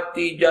 pankreas,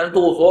 hati,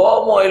 jantung,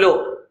 semua elok.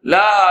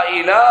 La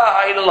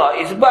ilaha illallah,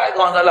 isbat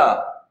Allah Ta'ala.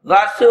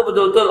 Rasa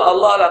betul-betul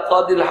Allah lah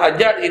qadil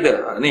hajat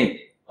kita. Ni,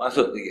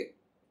 maksud sikit.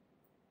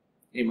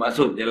 Ini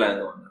maksud jalan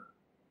tu.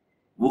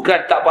 Bukan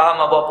tak faham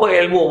apa-apa,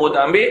 ilmu pun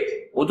tak ambil.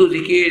 Untuk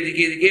zikir.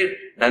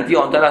 Nanti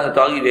orang Ta'ala satu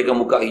hari dia akan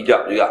buka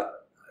hijab juga.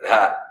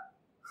 Tak.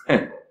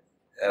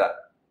 Tak.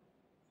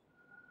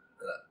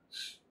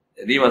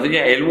 Jadi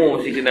maksudnya ilmu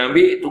mesti kena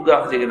ambil, tugas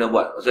mesti kena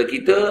buat. Pasal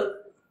kita,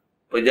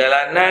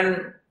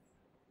 perjalanan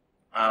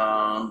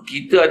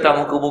kita atas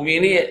muka bumi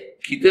ni,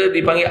 kita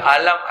dipanggil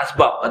alam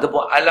asbab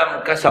ataupun alam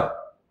kasab.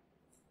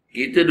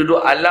 Kita duduk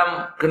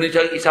alam kena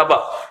cari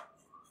sabab.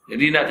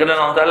 Jadi nak kenal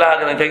Allah Ta'ala,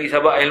 kena cari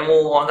sabab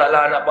ilmu Allah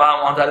Ta'ala, nak faham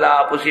Allah Ta'ala,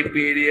 apa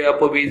sifat dia,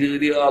 apa beza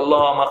dia,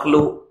 Allah,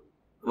 makhluk.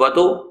 Lepas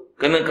tu,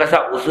 kena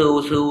kasab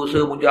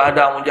usaha,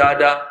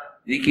 mujahadah,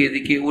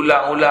 zikir,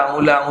 ulang.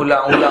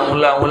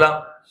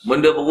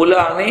 Benda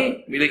berulang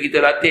ni, bila kita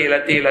latih,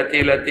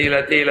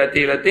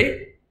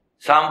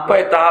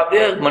 sampai tahap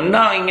dia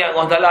menang ingat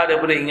Allah Ta'ala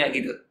daripada ingat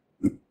kita.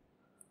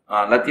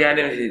 Latihan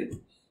dia mesti.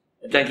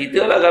 Macam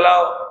kita lah kalau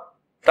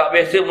tak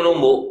biasa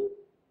menumbuk,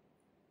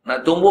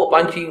 nak tumbuk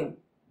pancing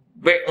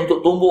beg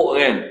untuk tumbuk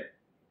kan.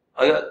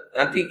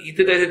 Nanti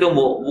kita dah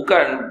tumbuk,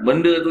 bukan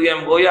benda tu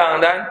yang bergoyang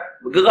dan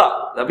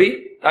bergerak,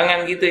 tapi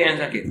tangan kita yang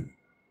sakit.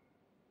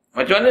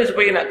 Macam mana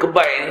supaya nak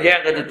kebaik,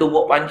 jangan kata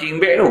tumbuk pancing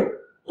beg tu.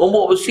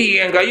 Tumbuk besi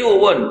yang kayu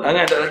pun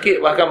tangan tak sakit,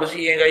 bahkan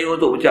besi yang kayu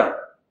tu pecah.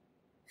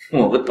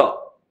 Getak.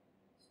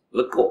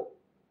 Lekuk.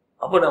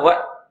 Apa nak buat?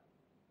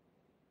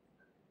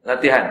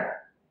 Latihan.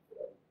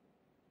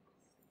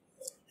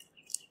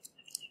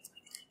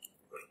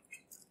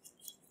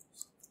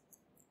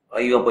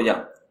 Bagi berapa jam?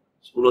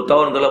 10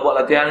 tahun kalau buat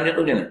latihan macam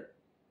tu macam mana?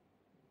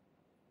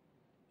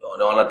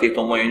 Ada orang latih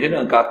tomoy macam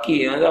mana? Kaki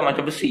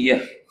macam besi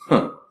lah.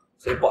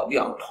 Sepak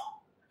tiang.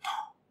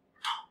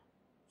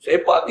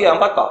 Sepak tiang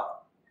patah.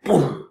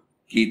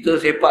 Kita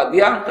sepak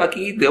tiang,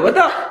 kaki kita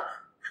patah.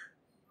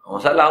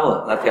 Masalah apa?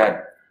 Latihan.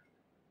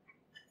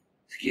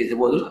 Sikit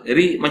sebut tu lah.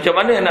 Jadi macam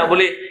mana nak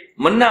boleh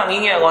menang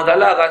ingat Allah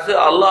Ta'ala, rasa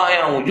Allah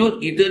yang wujud,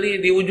 kita ni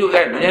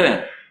diwujudkan. Macam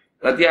mana?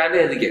 Latihan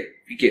dia sikit.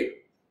 Fikir.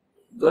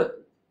 Betul?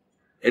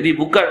 Jadi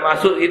bukan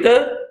maksud kita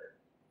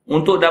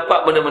untuk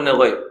dapat benda-benda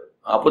ghaib.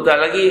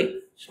 Apatah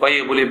lagi supaya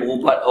boleh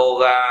berubat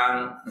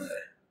orang.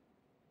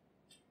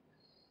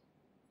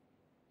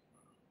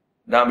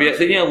 Dan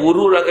biasanya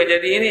gurur akan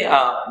jadi ini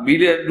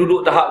bila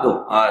duduk tahap tu.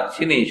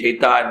 Sini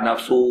syaitan,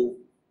 nafsu,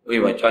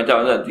 macam-macam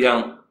kan.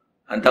 Yang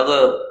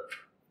antara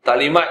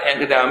taklimat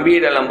yang kena ambil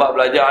dalam bab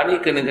belajar ni,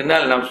 kena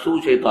kenal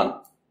nafsu syaitan.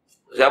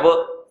 Siapa?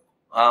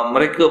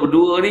 Mereka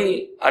berdua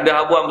ni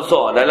ada habuan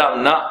besar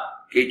dalam nak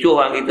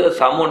kecohan kita,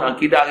 samun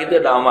akidah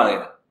kita dan amal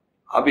kita.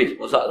 Habis,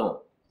 rosak semua.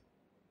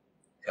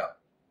 Ya.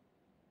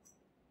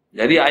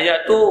 Jadi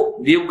ayat tu,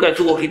 dia bukan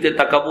suruh kita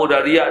takabur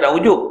dan riak dan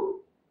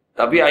ujub.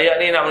 Tapi ayat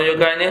ni nak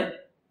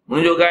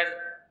menunjukkan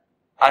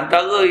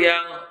antara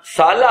yang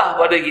salah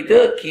pada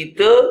kita,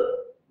 kita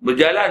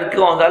berjalan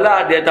ke Allah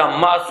Ta'ala, dia atas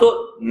maksud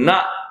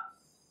nak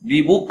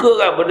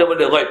dibukakan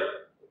benda-benda ghaib.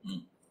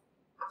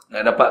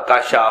 Nak dapat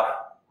kasyaf,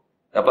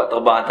 dapat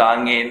terbang atas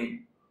angin,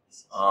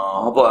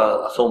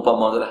 apa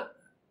seumpama tu lah.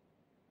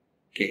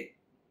 Okey.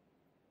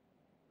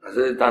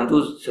 Rasa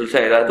tentu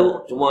selesai dah tu.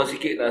 Cuma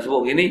sikit nak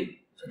sebut begini.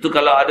 Satu,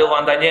 kalau ada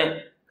orang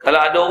tanya, kalau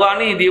ada orang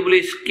ni dia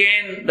boleh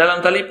scan dalam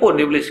telefon,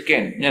 dia boleh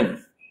scan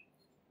kan?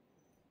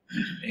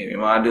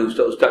 Memang ada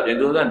ustaz-ustaz macam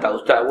tu kan. Tak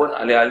ustaz pun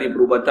ahli-ahli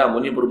perubatan,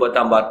 bunyi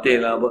perubatan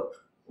batin lah apa.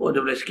 Oh,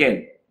 dia boleh scan.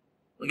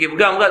 Okey,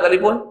 pegang pula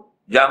telefon.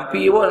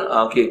 Jampi pun.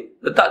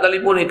 Okey. Letak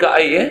telefon ni ke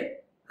air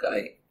ke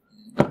air.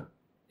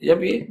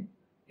 Jampi.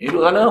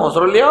 Hidup sana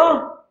Australia.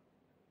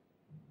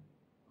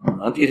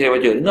 Nanti saya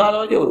baca.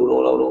 Dengarlah baca.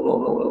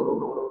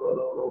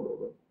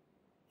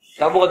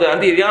 Siapa kata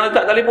nanti jangan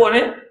letak telefon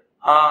ni.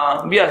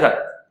 Biasa.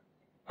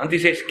 Nanti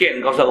saya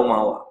scan kawasan rumah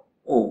awak.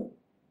 Oh.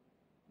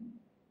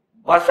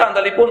 Pasang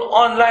telefon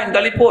online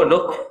telefon tu.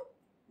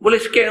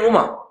 Boleh scan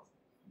rumah.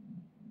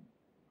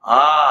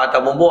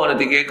 Tak membuang ada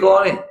 3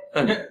 ekor ni.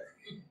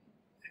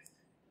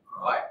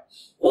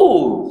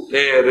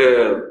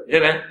 Terror.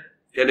 Jangan.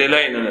 Tiada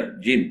lain lah.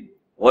 Jin.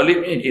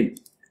 Walidnya jin.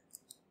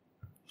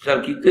 Misal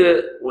kita,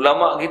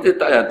 ulama kita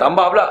tak payah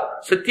tambah pula.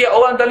 Setiap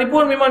orang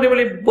telefon memang dia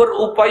boleh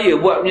berupaya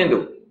buat macam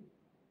tu.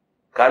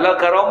 Kalau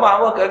karamah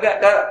pun,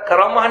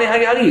 karamah ni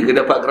hari-hari ke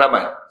dapat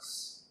keramat.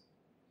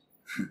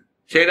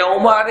 Sayyidina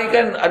Umar ni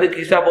kan ada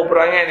kisah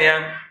peperangan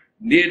yang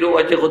dia duduk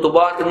baca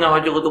khutbah, tengah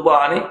baca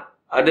khutbah ni,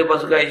 ada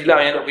pasukan Islam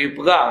yang nak pergi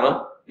perang tu,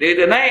 dia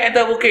kata naik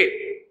atas bukit.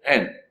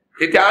 Kan?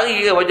 Setiap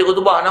hari ke baca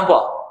khutbah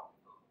nampak.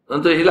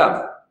 Tuan-tuan Islam.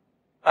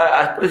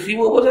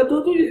 Peristiwa pun satu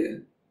tu je.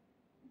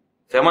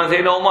 Zaman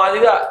Sayyidina Umar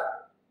juga.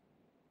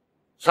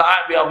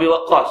 Sa'ad bin Abi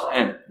Waqqas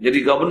kan.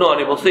 Jadi gubernur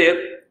di Mesir.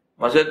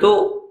 Masa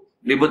tu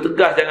dia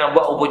bertegas jangan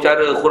buat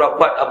upacara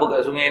khurafat apa kat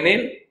Sungai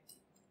Nil.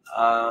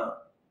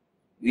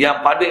 Yang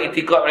pada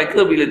itikad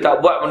mereka bila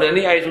tak buat benda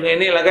ni, air Sungai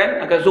Nil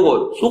akan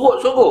surut.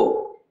 Surut sungguh.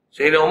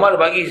 Sayyidina Umar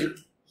bagi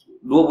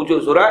 2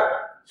 pucuk surat.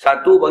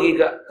 Satu bagi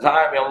kat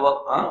Sa'ad bin Abi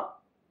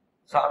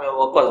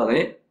Waqqas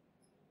katanya.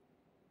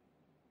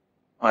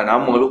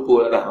 Nama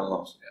lupa dah Allah.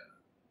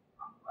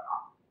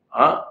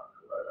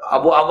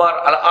 Abu Amr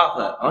Al-As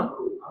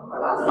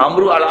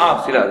Amru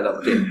Al-As sila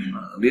betul.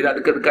 Dia nak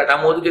dekat-dekat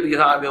nama tu jadi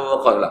Sa'ad bin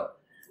Waqqas lah.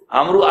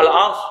 Amru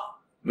Al-As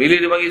bila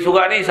dia bagi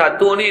surat ni,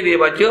 satu ni dia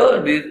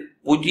baca, dia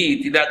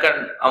puji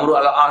tindakan Amru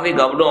Al-As ni,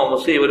 gubernur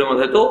Mesir pada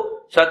masa tu.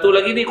 Satu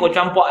lagi ni kau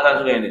campak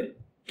dalam sungai ni.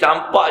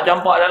 Campak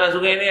dalam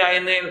sungai ni,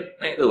 air ni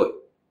naik terus.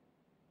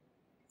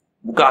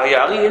 Bukan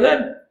hari-hari kan.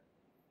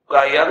 Bukan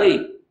hari-hari.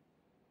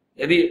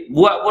 Jadi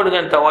buat pun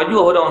dengan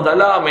tawajuh pada orang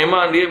Ta'ala,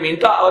 memang dia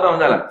minta pada orang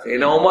Ta'ala.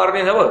 Sayyidina Umar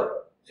ni siapa?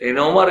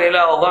 Sayyidina Umar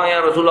ialah orang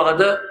yang Rasulullah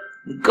kata,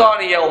 engkau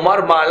ni ya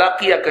Umar,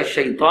 ma'laki akas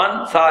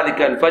syaitan,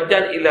 salikan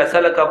fajjan illa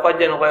salaka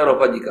fajjan ghayra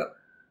fajjika.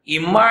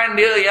 Iman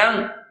dia yang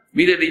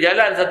bila di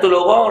jalan satu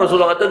lorong,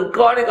 Rasulullah kata,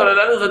 engkau ni kalau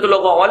lalu satu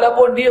lorong,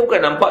 walaupun dia bukan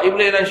nampak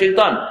iblis dan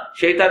syaitan,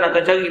 syaitan akan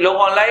cari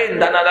lorong lain,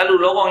 tak nak lalu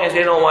lorong yang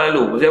Sayyidina Umar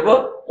lalu. Sebab apa?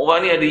 Orang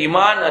ni ada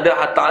iman, ada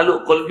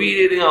ta'alluq qalbi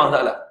dia dengan Allah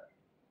Ta'ala.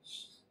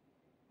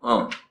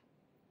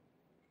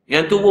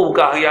 Yang tu pun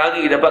bukan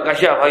hari-hari dapat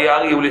kasyaf,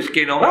 hari-hari boleh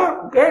scan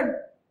orang, kan?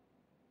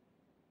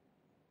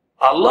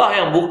 Allah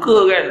yang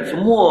bukakan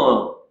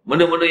semua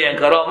benda-benda yang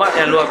karamat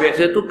yang luar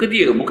biasa tu ke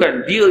dia,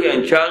 bukan dia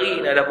yang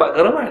cari nak dapat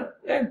karamat,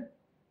 kan?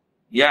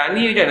 Yang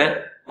ni macam mana?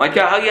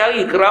 Macam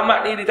hari-hari keramat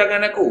ni di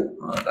tangan aku.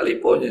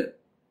 Telefon je.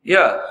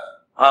 Ya.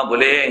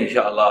 Boleh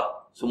insya-Allah.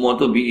 Semua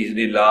tu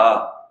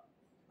biiznillah.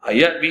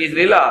 Ayat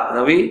biiznillah,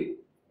 Nabi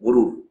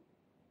guru.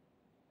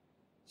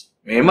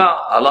 Memang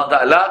Allah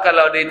Ta'ala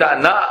kalau dia tak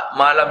nak,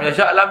 malam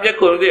yasya' lam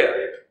yakun dia.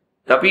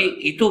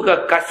 Tapi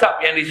itukah kasab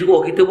yang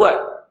disuruh kita buat?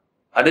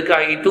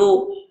 Adakah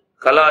itu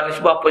kalau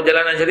nisbah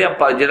perjalanan syariat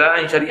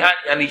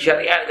yang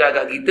disyariatkan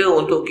agak kita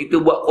untuk kita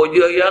buat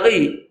kerja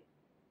hari-hari?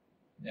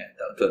 Ya,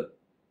 tak betul.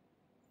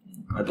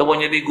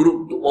 Ataupun jadi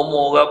grup untuk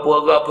umur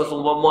ke apa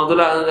seumpama tu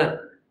lah kan.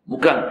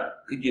 Bukan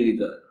kerja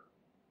kita.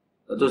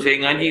 Atau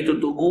saya ngaji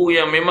tutup guru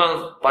yang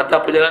memang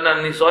patah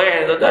perjalanan ni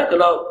sahih tuan-tuan.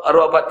 Kalau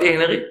arwah patih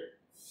ni,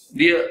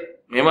 dia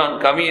memang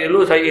kami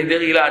dulu, saya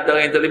sendirilah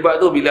antara yang terlibat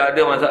tu. Bila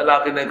ada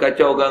masalah kena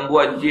kacau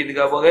gangguan jin ke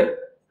apa kan,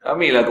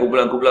 kamilah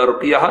kumpulan-kumpulan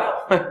ruqyah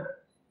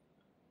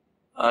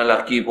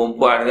laki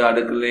perempuan ke ada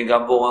keliling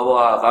kampung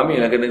apa,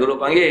 kamilah kena grup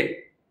panggil.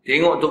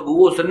 Tengok tu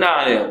guru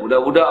senang je.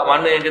 Budak-budak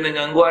mana yang kena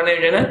gangguan ni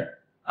macam mana,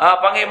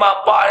 panggil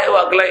bapak dia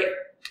buat kelai.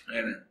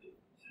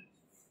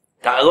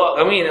 Tak agak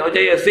kami nak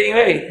baca Yasin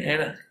ni.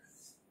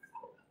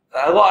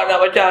 Tak agak nak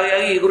baca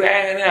hari-hari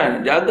Quran kan.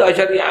 Jaga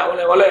syariat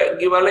balik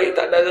pergi balik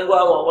tak ada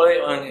gangguan apa balik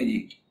ngaji.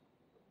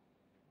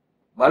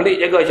 Balik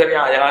jaga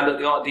syariat, jangan duk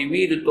tengok TV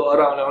tutup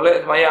orang balik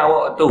sembahyang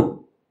awak tu.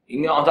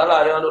 Ingat orang salah,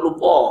 jangan duk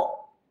lupa.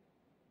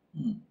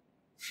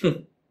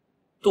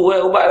 Tu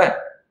ubat lah.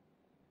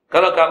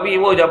 Kalau kami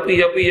pun japi,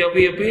 dia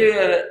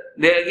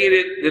lagi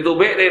dia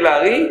tubik, dia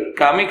lari,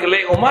 kami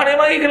kelik rumah, dia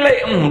mari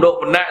kelik. Duk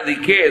penat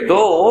zikir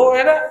tu,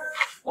 kan tak?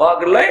 Wah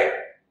kelik,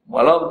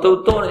 walau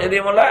betul-betul nak jadi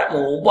melek,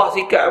 ubah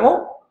sikapmu,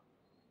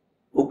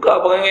 buka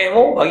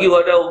perangaimu, bagi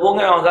ada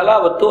hubungan orang salah,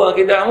 betul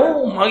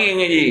akidahmu, mari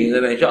ngaji.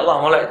 InsyaAllah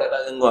melek tak ada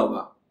gangguan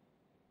apa.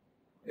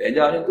 Dia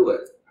ajar macam tu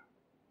kan.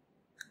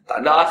 Tak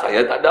ada,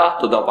 saya tak ada,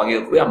 tu tak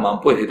panggil kuliah,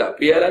 mampu saya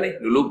tak pergi lah ni,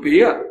 dulu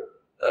pergi lah.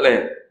 Tak boleh.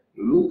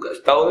 Dulu kat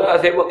setahun lah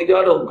saya buat kerja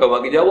tu, bukan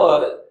bagi Jawa.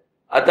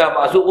 Atas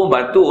masuk pun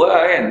bantu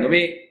lah kan.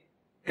 Tapi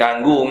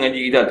ganggu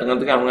mengaji kita,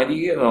 tengah-tengah mengaji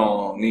kan.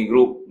 Ni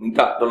grup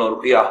minta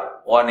tolong ruqyah.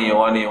 Wani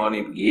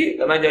pergi.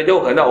 Kerana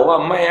jauh-jauh, kerana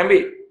orang main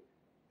ambil.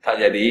 Tak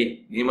jadi.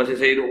 Ni masa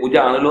saya duduk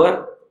bujang dulu kan.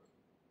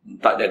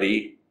 Tak jadi.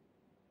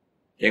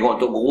 Tengok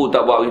Tok Guru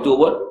tak buat begitu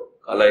pun.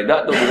 Kalau tak,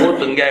 Tok Guru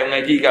tenggai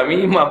mengaji kami,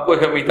 mampu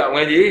kami tak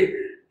mengaji.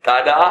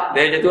 Tak ada.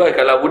 Dia macam tu kan.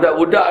 Kalau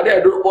budak-budak dia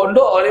duduk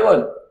pondok dia pun.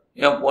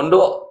 Yang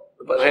pondok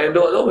tempat saya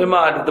duduk tu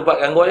memang ada tempat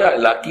gangguan je.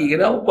 Lelaki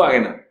kena, perempuan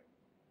kena.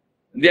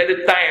 Dia ada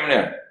time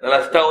dia.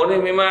 Dalam setahun ni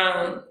memang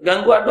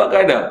gangguan tu akan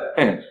ada.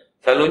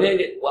 Selalunya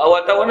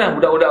awal tahun lah,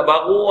 budak-budak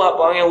baru, apa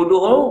orang yang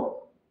uduh tu,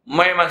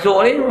 main masuk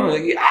ni,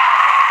 lagi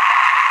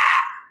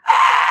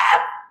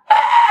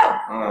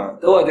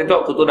tu lah,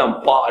 tengok aku tu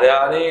nampak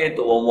dia ni,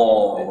 Tok Romo.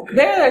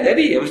 Kena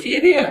jadi, mesti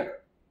jadi lah.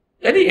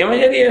 Jadi, memang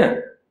jadi lah.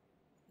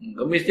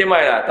 Kami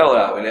Ismail lah, tahu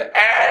lah.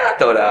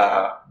 Tahu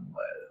lah.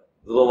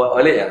 Guru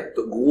buat balik lah.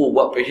 Tok Guru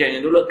buat passion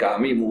yang dulu,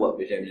 kami pun buat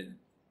passion macam tu.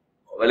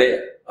 Buat balik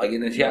lah. Bagi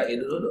nasihat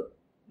kita dulu.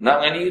 Nak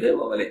ngaji kita,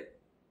 buat balik.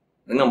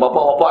 Dengan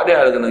bapak-bapak dia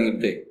lah kena pergi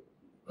betul.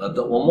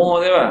 Tok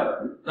Romo dia kan.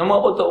 Nama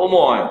apa Tok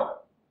Romo kan?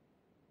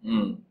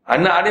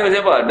 Anak dia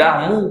siapa?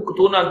 Dah mu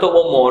keturunan Tok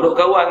Romo. Duk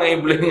kawan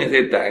dengan iblis dengan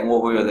setan.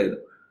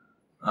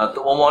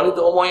 Tok Romo ni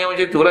Tok Romo yang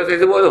macam tu lah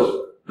saya sebut tu.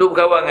 Duk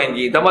berkawan dengan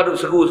jin. Tambah duk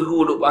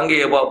seru-seru, duk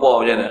panggil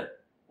apa-apa macam mana.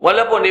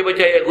 Walaupun dia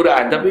baca ayat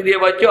Quran. Tapi dia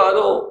baca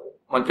tu,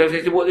 macam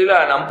saya sebut je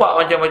lah, nampak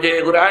macam baca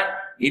ayat Quran.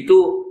 Itu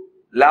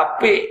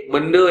lapik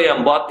benda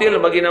yang batil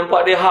bagi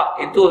nampak dia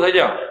hak. Itu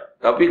saja.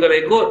 Tapi kalau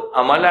ikut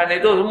amalan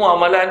itu, semua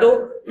amalan tu,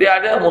 dia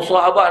ada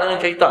musahabah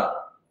dengan syaitan.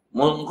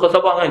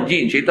 Musahabah dengan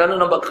jin. Syaitan tu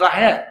nampak keras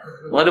kan.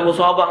 Ada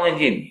musahabah dengan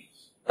jin.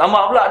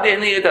 Tambah pula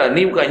dia ni kata,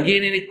 ni bukan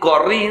jin ni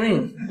kori ni.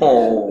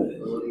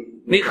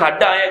 Ni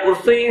khadang ayat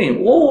kursi ni.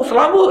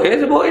 Selama dia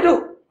sebut itu.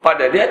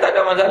 Pada dia tak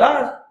ada masalah.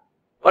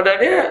 Pada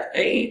dia,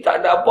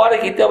 tak ada apa dah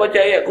kita baca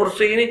ayat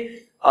kursi ni.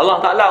 Allah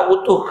Ta'ala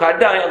utuh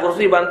khadang ayat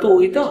kursi bantu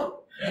kita.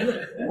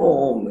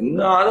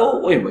 Dengar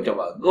tu. Macam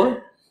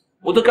bagus.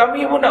 Untuk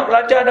kami pun nak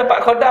belajar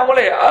dapat khadang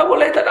boleh?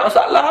 Boleh, tak ada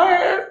masalah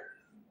kan.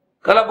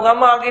 Kalau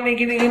beramal gini,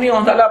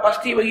 orang Ta'ala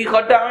pasti bagi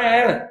khadang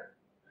kan.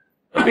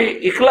 Tapi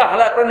ikhlas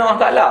lah kerana Allah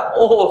Ta'ala.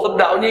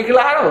 Sedap punya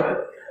ikhlas tu.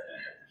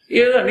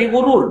 Ya lah, ni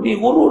gurur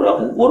lah.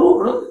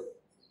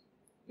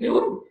 Ni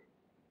gurur.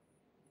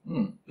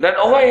 Dan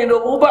orang yang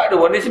duk berubat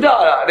tu, dia sedar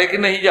tak dia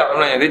kena hijab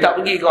sebenarnya. Dia tak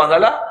pergi ke orang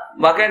salah.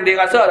 Bahkan dia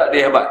rasa tak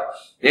dia hebat.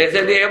 Dia rasa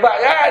dia hebat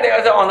kan, dia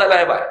rasa orang salah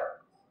hebat.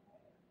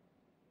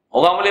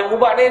 Orang boleh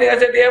berubat ni, dia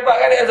rasa dia hebat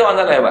kan, dia rasa orang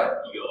salah hebat.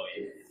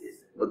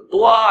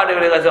 Betul dia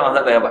boleh rasa orang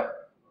salah hebat.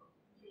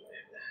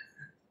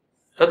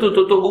 Satu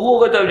tutup guru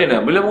kata macam mana?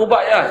 Bila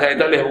berubat ya, saya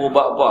tak boleh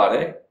berubat apa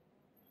ni.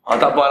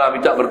 Tak apalah,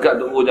 minta berkat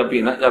tu guru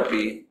jampi, nak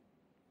jampi.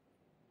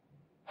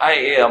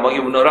 Bagi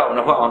menerak,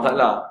 menafak orang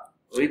salah.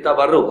 Berita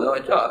baru,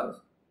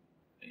 macam.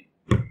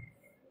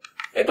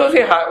 Itu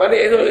sihat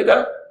balik tu kita.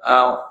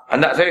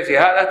 Anak saya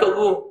sihat lah Tok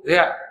Guru.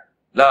 Sihat.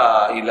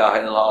 La ilaha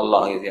illallah,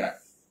 Allah yang sihat.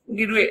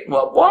 Pergi duit.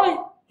 Buat apa ni?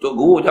 Tok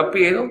Guru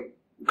capik tu.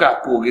 Bukan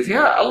aku lagi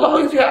sihat. Allah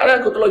yang sihat lah.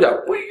 Aku tolong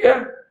capik ya.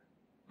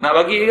 Nak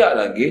bagi juga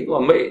lagi. Aku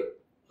ambil.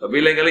 Tapi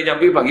lain kali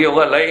jampi bagi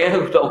orang lain ya.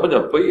 Aku tak mau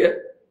capik ya.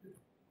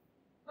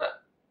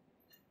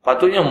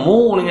 Patutnya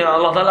mu dengan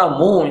Allah Ta'ala.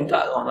 Mu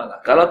minta ke Allah Ta'ala.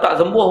 Kalau tak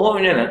sembuh pun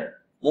macam mana?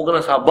 Mu kena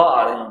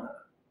sabar dengan Allah.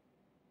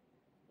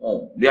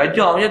 Dia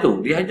ajar macam tu.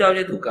 Dia ajar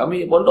macam tu.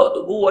 Kami pondok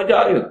tu guru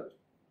ajar je.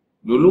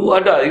 Dulu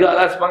ada juga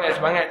lah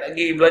semangat-semangat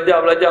lagi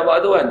belajar-belajar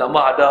buat tu kan.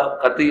 Tambah ada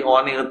kata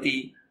orang ni reti.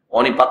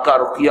 Orang ni pakar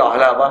ruqyah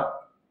lah apa.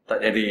 Tak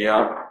jadi ya.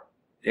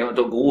 Tengok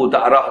tu guru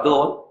tak arah tu.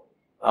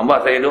 Tambah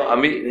saya tu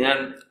ambil dengan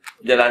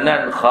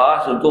perjalanan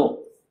khas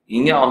untuk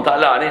ingat orang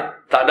Ta'ala ni.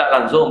 Tak ada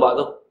langsung buat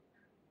tu.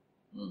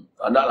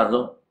 Tak ada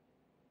langsung.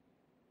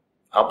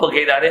 Apa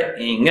kaedah dia?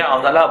 Ingat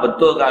orang Ta'ala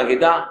betulkan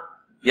kita.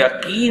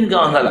 Yakinkan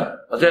orang Ta'ala.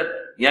 Maksud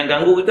yang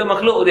ganggu kita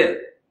makhluk dia.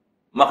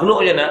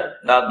 Makhluk je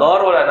nak. La dar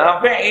wa la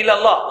nafi' illa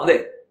Allah.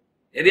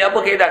 Jadi apa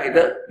kaedah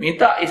kita?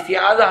 Minta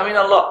isti'azah min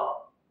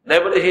Allah.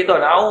 Daripada syaitan.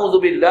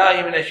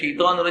 A'udzubillahi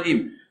minasyaitanir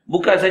rajim.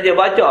 Bukan saja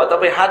baca.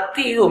 Tapi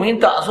hati tu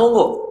minta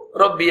sungguh.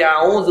 Rabbi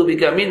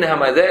a'udzubika min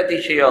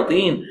hamazati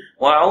syayatin.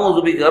 Wa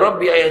a'udzubika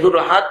Rabbi ayadur.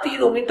 Hati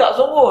tu minta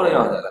sungguh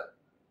dengan Allah.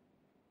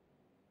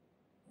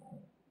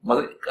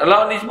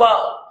 Kalau ni sebab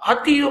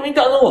hati tu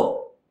minta sungguh.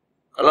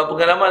 Kalau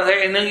pengalaman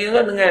saya ni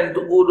kan dengan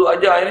Tok Guru duk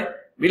ajar ni.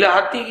 Bila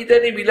hati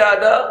kita ni, bila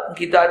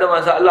kita ada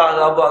masalah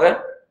ke apa kan.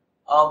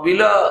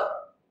 Bila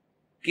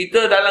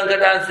kita dalam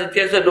keadaan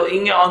sentiasa duk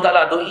ingat orang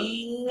Ta'ala, duk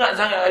ingat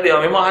sangat dia.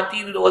 Memang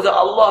hati tu duk rasa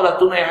Allah lah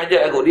tunai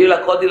hajat aku. Dia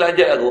lah qadil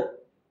hajat aku.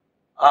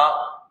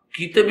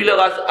 Kita bila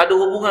rasa ada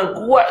hubungan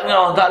kuat dengan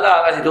orang Ta'ala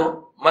kat situ.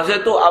 Masa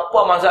tu apa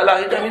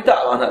masalah kita minta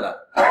orang Ta'ala.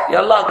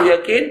 Ya Allah aku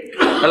yakin.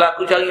 Kalau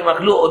aku cari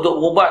makhluk untuk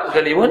berubat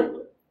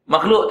sekalipun.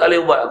 Makhluk tak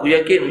boleh ubat. Aku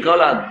yakin engkau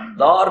lah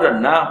dar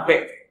dan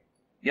nafi'.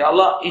 Ya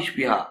Allah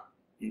isfiha.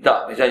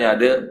 Minta. Misalnya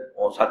ada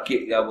orang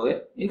sakit ke apa ya.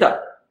 Minta.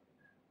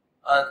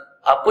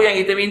 Apa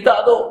yang kita minta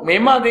tu.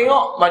 Memang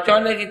tengok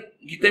macam mana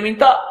kita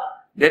minta.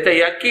 Dia tak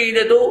yakin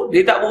dia tu.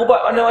 Dia tak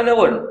berubat mana-mana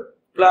pun.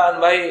 Pelan,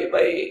 baik.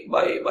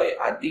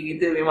 Hati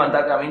kita memang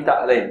tak akan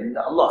minta lain.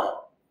 Minta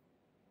Allah.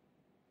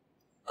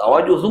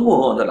 Tawajuh sungguh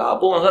orang Ta'ala.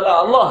 Apa masalah?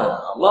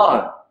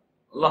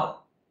 Allah.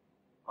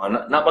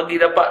 Nak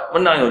bagi dapat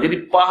menang tu. Jadi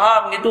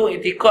faham itu,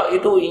 itikad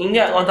itu,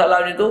 ingat orang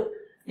Ta'ala macam tu.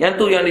 Yang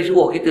tu yang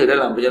disuruh kita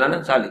dalam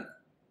perjalanan salik.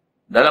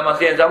 Dalam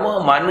masa yang sama,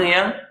 mana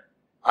yang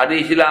ada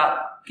istilah,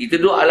 kita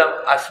duduk alam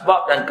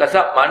asbab dan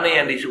kasab, mana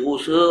yang disuruh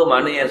usaha,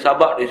 mana yang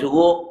sabab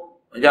disuruh.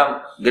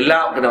 Macam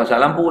gelap, kena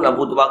pasang lampu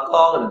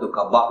terbakar, kena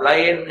tukar bab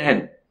lain kan.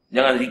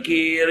 Jangan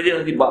zikir je,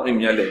 nanti bab ni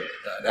menyala.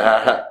 Tak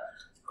ada.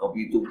 Kau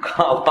pergi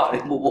tukar bab ni,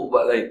 bubuk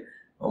bab lain.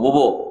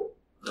 Bubuk.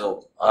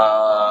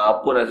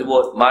 Apa nak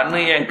sebut, mana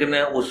yang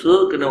kena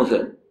usaha.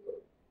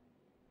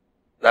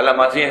 Dalam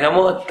masa yang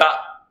sama, tak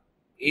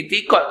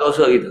itikad ke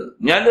usaha kita.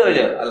 Nyala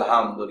je.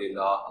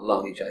 Alhamdulillah. Allah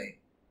percaya.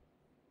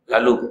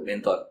 Lalu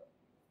mental.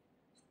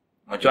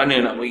 Macam mana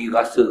nak bagi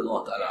rasa ke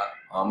Allah Ta'ala.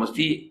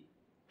 Mesti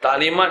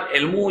taklimat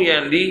ilmu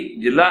yang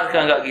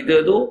dijelaskan kat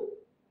kita tu,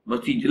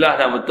 mesti jelas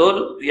dan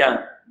betul.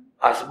 Yang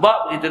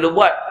asbab kita dah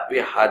buat. Tapi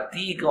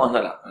hati ke Allah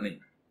Ta'ala. Ni.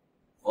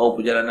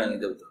 Perjalanan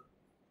kita betul.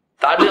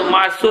 Tak ada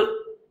maksud.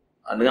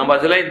 Dengan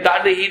bahasa lain,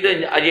 tak ada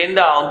hidden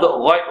agenda untuk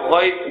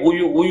ghaib,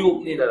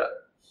 huyuk ni tak ada.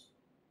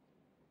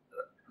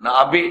 Nak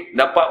ambil,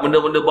 dapat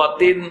benda-benda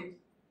batin,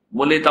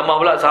 boleh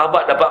tambah pula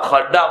sahabat, dapat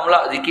khadam pula,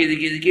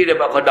 zikir,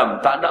 dapat khadam.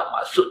 Tak ada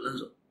maksud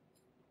langsung.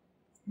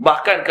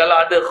 Bahkan kalau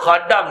ada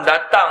khadam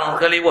datang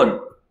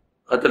sekalipun,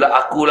 katalah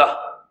akulah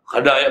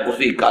khadam ayat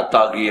kursi,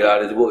 kata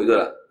gila dia sebut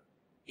itulah.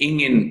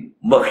 Ingin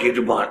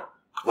berkhidmat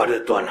kepada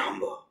Tuhan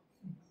hamba.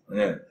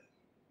 Ya.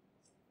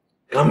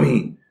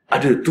 Kami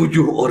ada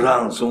 7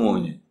 orang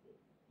semuanya.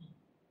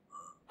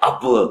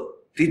 Apa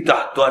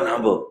titah Tuhan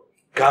hamba,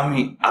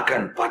 kami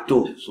akan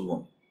patuh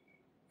semua.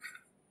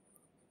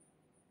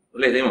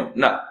 Boleh tengok?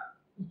 Nak.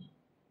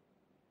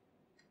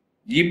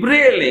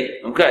 Jibril ni,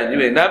 bukan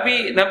Jibril.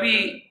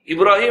 Nabi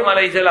Ibrahim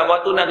AS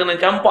waktu nak kena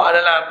campak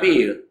dalam api.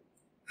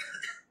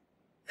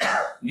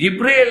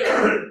 Jibril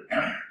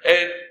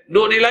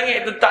duduk di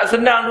langit tu tak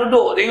senang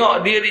duduk.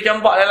 Tengok dia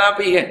dicampak dalam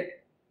api kan.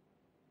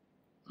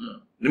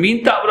 Dia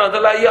minta pada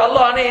Allah, ya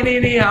Allah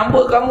ni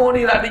hamba kamu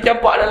ni nak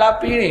dicampak dalam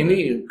api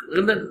ni.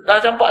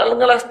 Dah campak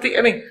dengan lastik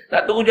ni.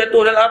 Nak tunggu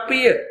jatuh dalam api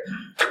je.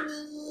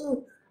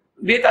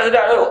 Dia tak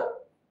sedar tu.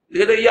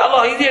 Dia kata, ya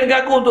Allah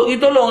izinkan aku untuk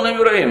pergi tolong Nabi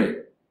Ibrahim.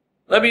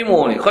 Nabi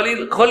Mu ni,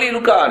 Khalil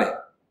Luka ni.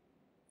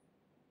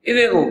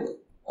 Ini aku.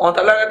 Orang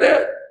Ta'ala kata,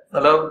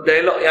 kalau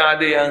dialog yang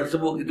ada yang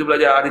sebut kita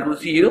belajar hari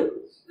kursi tu,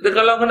 kita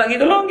kalau kena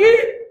kita tolong, pergi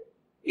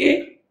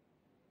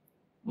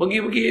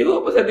tu,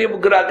 pasal dia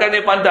bergerakan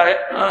dia pandai.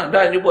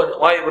 Dan jumpa,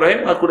 wahai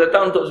Ibrahim, aku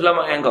datang untuk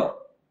selamatkan kau.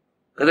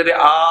 Kata dia,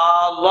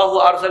 Allahu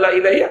arsala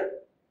ilayya.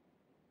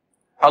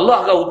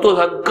 Allah kau utus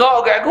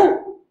kau kat aku.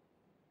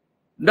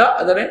 Tak,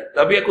 kata dia.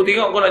 Tapi aku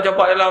tengok kau nak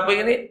campak dalam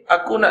api ni,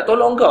 aku nak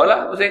tolong kau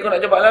lah, pasal kau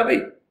nak campak dalam api.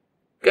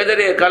 Kata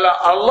dia, kalau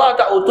Allah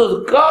tak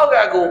utus kau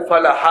kat aku,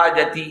 fala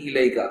hajati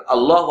ilaika.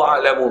 Allahu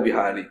a'lamu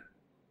bihali.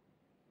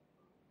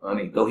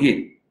 Ni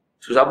tauhid.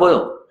 So siapa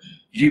tu?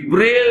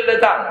 Jibril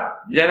datang.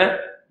 Macam mana?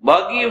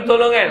 Bagi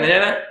pertolongan.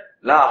 Macam mana?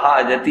 La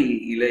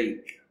hajati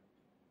ilaik.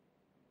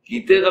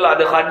 Kita kalau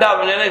ada khadam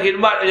macam mana?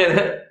 Khidmat macam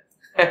mana?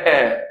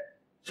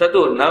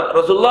 Satu,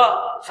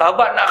 Rasulullah,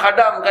 sahabat nak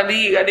khadamkan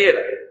diri kat dia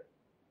tak?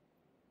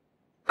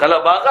 Kalau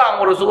barang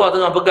Rasulullah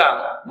tengah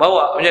pegang,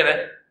 bawa macam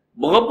mana?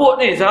 Berebut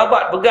ni,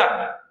 sahabat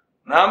pegang.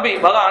 Nak ambil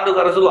barang tu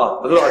kat Rasulullah.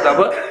 Rasulullah kata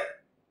apa?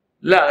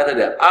 La, kata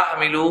dia,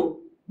 ahmilu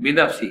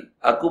binafsi.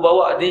 Aku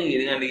bawa diri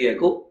dengan diri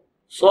aku.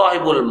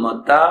 Sahibul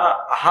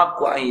mata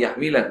haqqu an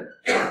yahmilan.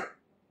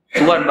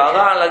 Tuan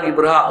barang lagi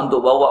berhak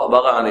untuk bawa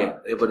barang ni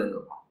daripada tu.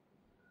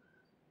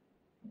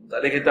 Tak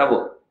boleh kata apa?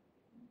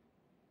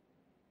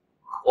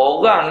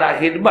 Orang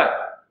nak khidmat,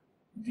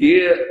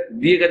 dia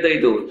kata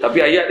itu. Tapi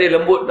ayat dia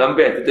lembut dan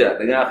best. Betul tak?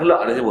 Dengan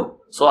akhlak dia sebut.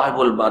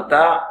 Sahibul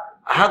mata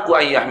haqqu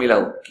an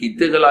yahmilahu.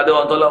 Kita kalau ada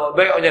orang tolak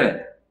baik macam mana?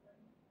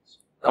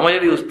 Nama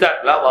jadi ustaz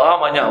lah, barang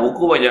banyak,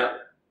 buku banyak.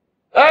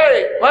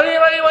 Mari.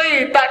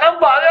 Tak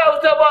nampak ke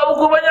ustaz bawa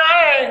buku banyak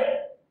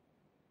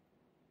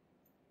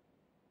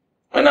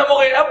Anak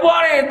murid apa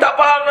ni? Tak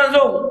faham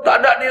langsung.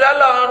 Tak ada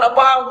dilalang nak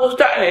faham ke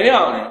ustaz ni.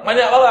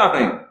 Banyak barang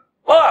ni.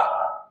 Bawa.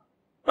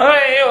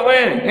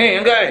 Mari.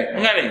 Ni,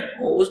 angkat ni.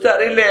 Ustaz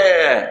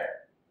relax.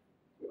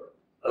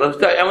 Kalau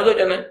ustaz yang betul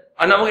macam mana?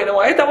 Anak murid nak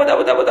buat,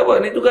 tak apa.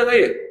 Ni tugas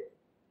saya.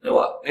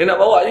 Dia nak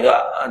bawa juga.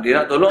 Dia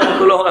nak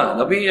tolong lah.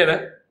 Tapi macam mana?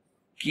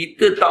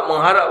 Kita tak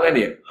mengharapkan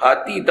dia.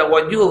 Hati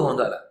tawajuh orang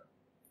tak ada.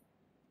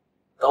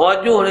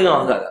 Tawajuh dengan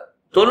orang tak ada.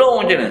 Tolong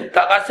macam mana?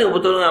 Tak rasa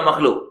pertolongan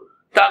makhluk.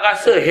 Tak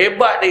rasa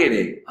hebat dia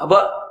ni.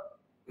 Apa?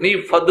 Ni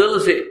fadl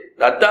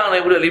datang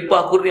daripada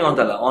limpah kurnia orang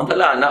Ta'ala. Orang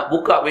Ta'ala nak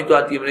buka pintu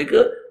hati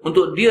mereka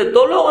untuk dia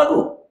tolong aku.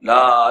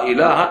 La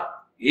ilaha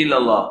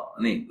illallah.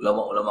 Ni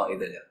ulama-ulama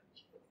kita je.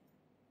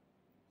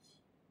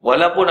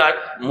 Walaupun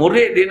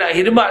murid dia nak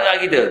khidmat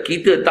dengan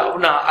kita tak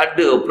pernah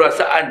ada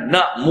perasaan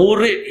nak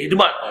murid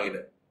khidmat dengan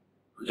kita.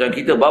 Macam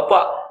kita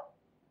bapa,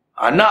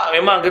 anak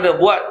memang kena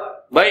buat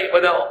baik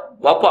pada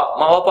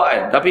bapa, mak bapa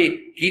kan.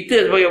 Tapi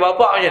kita sebagai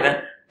bapa macam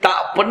mana?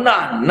 Tak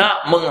pernah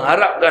nak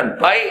mengharapkan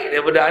baik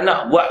daripada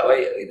anak buat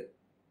baik kita.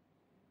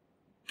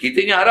 Kita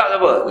ni harap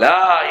apa?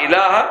 La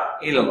ilaha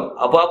illallah.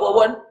 Apa-apa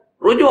pun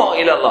rujuk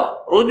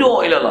ilallah.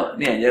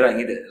 Ni ajaran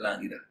kita dalam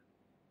kita.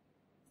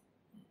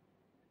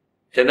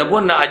 Macam mana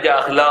pun nak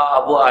ajar akhlak,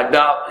 apa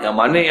adab, yang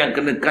mana yang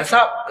kena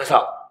kasap.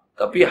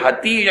 Tapi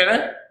hati macam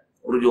mana?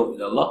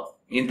 Rujuk ilallah.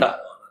 Minta.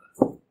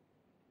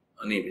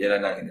 Ni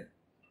perjalanan kita.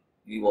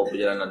 Ini bawa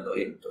perjalanan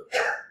tauhid betul.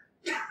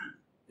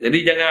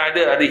 Jadi jangan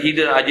ada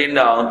hidden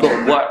agenda untuk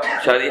buat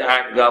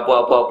syariat ke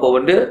apa-apa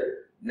benda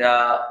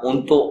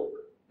untuk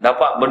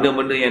dapat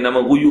benda-benda yang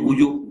nama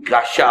gujuk-gujuk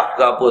kasyaf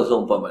ke apa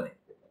seumpama ni.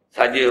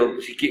 Saja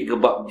sikit ke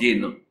bab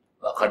jin tu,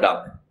 bab khadam.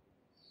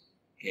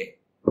 Okey.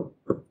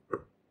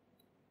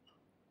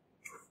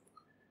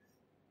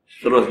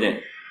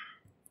 Seterusnya.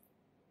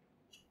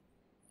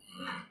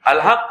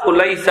 Al-haqqu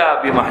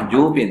laisa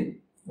bimahjubin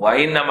wa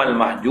innamal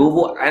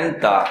mahjubu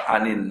anta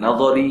 'anil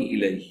nadhari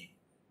ilaihi.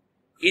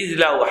 Iz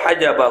law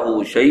hajabahu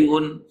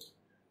syai'un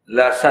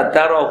la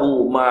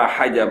satarahu ma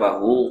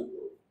hajabahu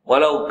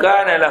walau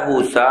kana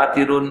lahu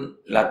satirun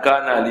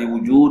lakana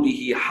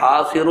liwujudihi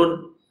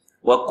hasirun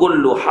wa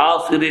kullu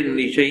hasirin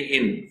li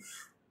syai'in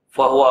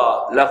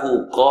fahuwa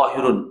lahu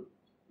qahirun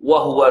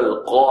wa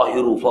huwal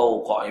qahiru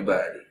fawqa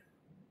ibadi.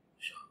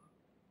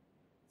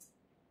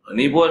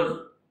 Ini pun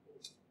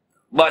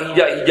bab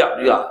hijab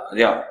juga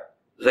dia.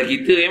 Sebab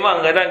kita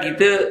memang kadang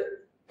kita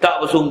tak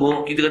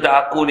bersungguh, kita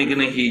kata aku ni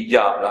kena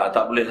hijab lah,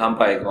 tak boleh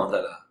sampai ke orang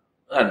salah.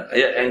 Kan?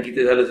 Ayat yang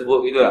kita selalu sebut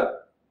gitu lah.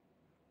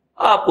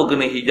 Apa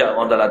kena hijab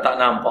orang salah, tak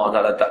nampak orang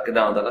salah, tak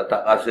kenal orang salah,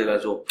 tak rasa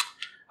langsung.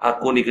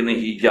 Aku ni kena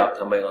hijab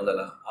sampai orang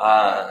salah.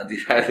 Nanti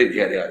saya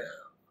dia.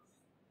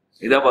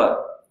 Itu apa?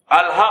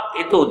 Al-haq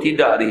itu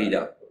tidak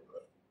dihijab.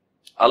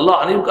 Allah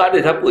ni bukan ada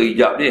siapa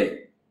hijab dia.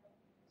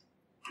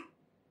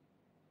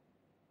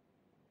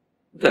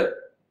 Betul?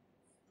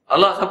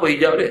 Allah siapa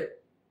hijab dia?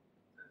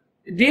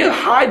 Dia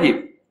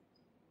hajib.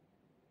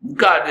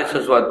 Bukan ada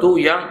sesuatu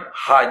yang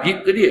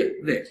hajib ke dia.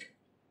 Betul?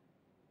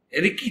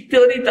 Jadi kita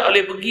ni tak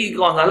boleh pergi ke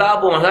orang salah,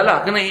 apa masalah?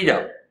 Kena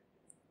hijab.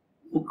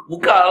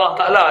 Bukan Allah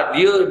Ta'ala,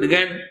 dia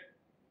dengan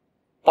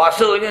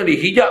paksanya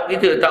dihijab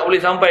kita, tak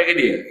boleh sampai ke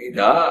dia.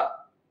 Tak.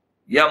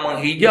 Yang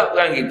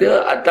menghijabkan kita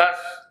atas,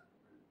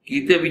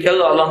 kita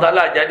bicara Allah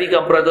Ta'ala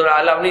jadikan peraturan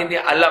alam ni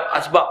alam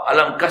asbab,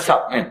 alam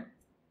kasab kan.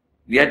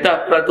 Di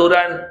atas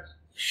peraturan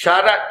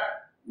syarat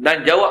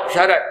dan jawab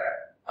syarat.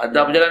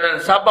 Ada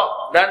perjalanan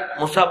sabab dan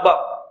musabab.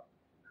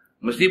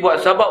 Mesti buat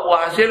sabab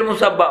buat hasil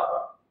musabab.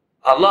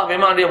 Allah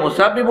memang dia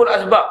musabibul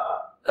asbab.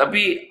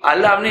 Tapi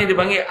alam ni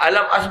dipanggil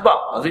alam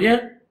asbab. Maksudnya,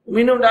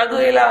 minum dahaga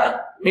ialah,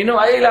 minum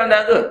air dalam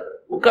dahaga.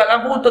 Buka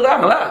lampu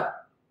terang lah.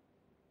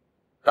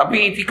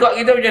 Tapi itikad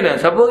kita macam mana?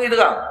 Siapa lagi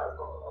terang?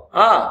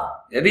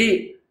 Jadi,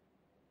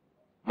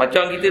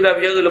 macam kita dah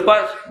bicara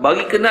lepas,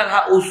 bagi kenal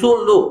hak usul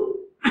tu.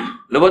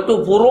 Lepas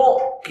tu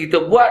furuk kita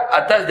buat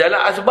atas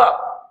jalan asbab.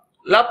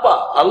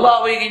 Lapar,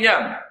 Allah bagi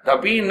kenyang.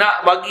 Tapi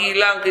nak bagi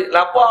hilang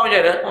lapar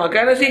macam mana?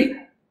 Makan nasi.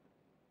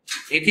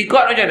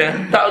 Itikad macam mana?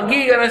 Tak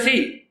bagikan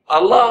nasi.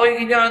 Allah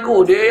bagi kenyang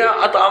aku. Dia yang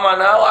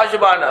at'amana wa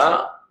ashbana.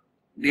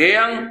 Dia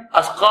yang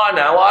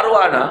asqana wa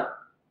arwana.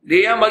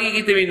 Dia yang bagi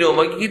kita minum,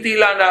 bagi kita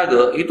hilang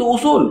dahaga. Itu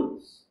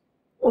usul.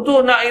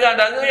 Untuk nak hilang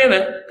dahaga macam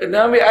mana? Kena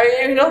ambil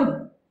air minum.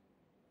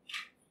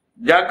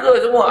 Jaga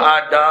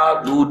semua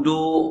adab,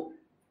 duduk,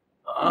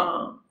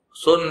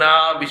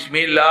 sunnah,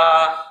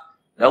 bismillah.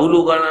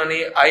 Dahulu kalau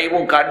ni air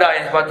pun kadar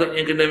yang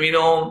sepatutnya kena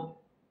minum.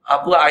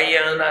 Apa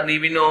air yang nak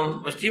diminum,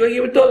 mesti bagi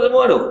betul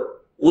semua tu.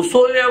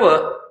 Usulnya apa?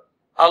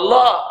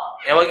 Allah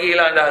yang bagi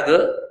hilang dahaga.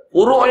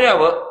 Furuknya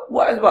apa?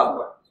 Buat sebab.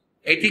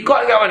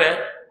 Etikad kat mana?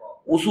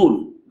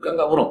 Usul, bukan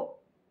kat furuk.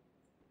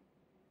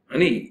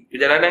 Ini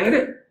perjalanan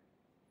kita.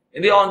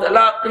 Jadi orang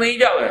taklah kena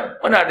hijab kan?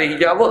 Mana ada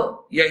hijab apa?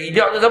 Yang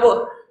hijab tu siapa?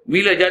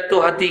 Bila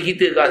jatuh hati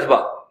kita ke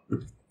asbab.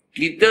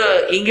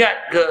 Kita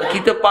ingat ke,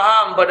 kita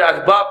faham pada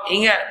asbab,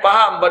 ingat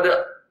faham pada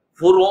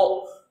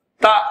furuk,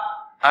 tak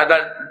ada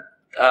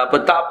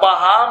tak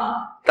faham,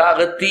 tak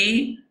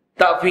reti,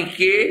 tak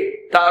fikir,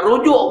 tak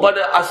rujuk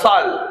pada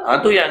asal.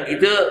 Tu yang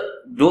kita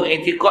duk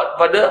i'tikad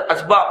pada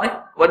asbab ni,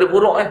 pada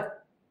furuk ni.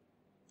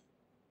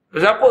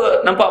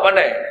 Siapa nampak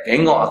pandai?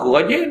 Tengok aku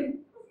rajin.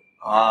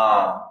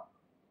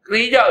 Kena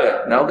hijab ke?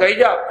 Nak bukan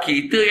hijab.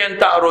 Kita yang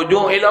tak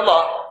rujuk ila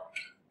Allah.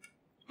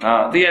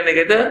 Tu yang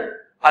dia kata,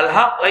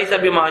 al-haq laisa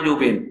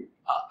bimahjubin.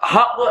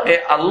 Hak tu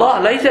Allah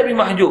laisa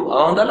bimahjub.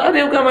 Allah Taala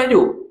dia bukan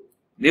mahjub.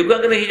 Dia bukan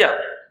kena hijab.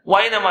 Wa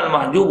inamal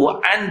mahjubu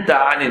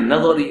anta 'anil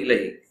nadhari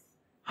ilaihi.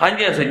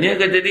 Hanya saja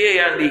kata dia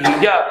yang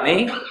dihijab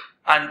ni,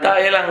 anta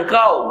ialah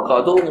engkau. Engkau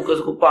tu muka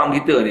sekupang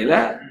kita ni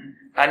lah.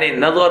 'Anil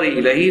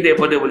nadhari ilaihi,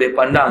 daripada boleh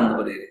pandang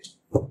kepada dia.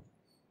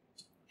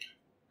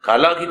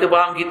 Kalau kita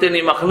faham kita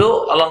ni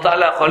makhluk, Allah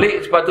Taala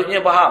Khalik,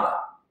 sepatutnya faham.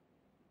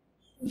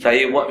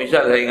 Saya buat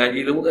misal, saya ngaji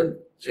dulu kan.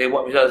 Saya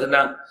buat misal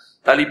senang.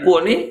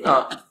 Telefon ni,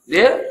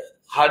 dia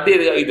hadir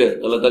dekat kita.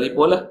 Kalau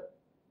telefon lah.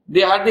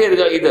 Dia hadir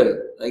dekat kita.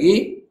 Lagi,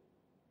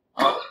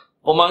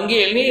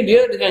 pemanggil ni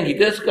dia dengan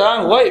kita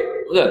sekarang ghaib.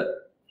 Betul?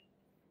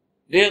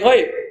 Dia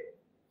ghaib.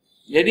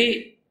 Jadi,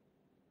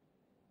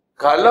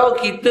 kalau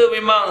kita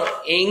memang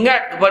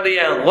ingat kepada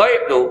yang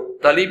ghaib tu,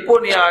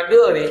 telefon yang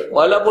ada ni,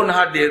 walaupun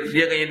hadir,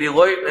 dia akan jadi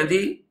ghaib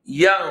nanti.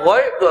 Yang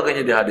ghaib tu akan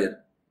jadi hadir.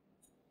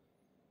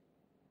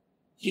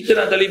 Kita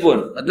nak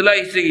telefon. Adalah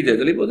isteri kita.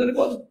 Telefon.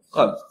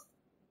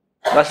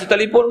 Rasa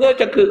telefon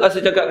ke rasa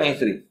cakap dengan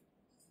isteri?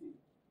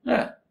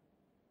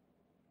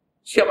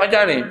 Siap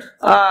macam ni.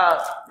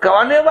 Kat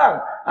mana bang?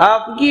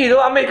 Pergi tu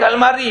ambil kat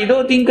almari tu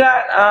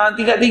tingkat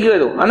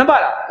 3 tu. Nampak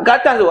tak? Kat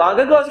atas tu.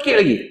 Gagal sikit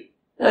lagi.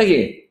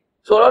 Okey.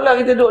 Seolah-olah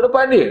kita duduk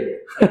depan dia.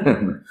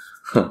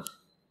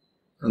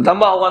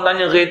 Tambah orang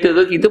tanya kereta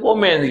ke, kita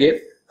komen sikit.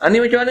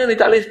 Ni macam mana ni?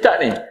 Tak boleh start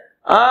ni.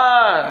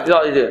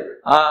 Jawab je.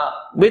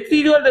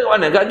 Bateri tu ada kat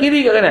mana? Kat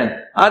kiri kat kanan?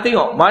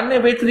 Tengok. Mana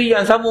bateri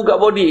yang sambung kat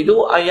body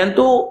tu, yang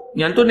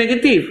tu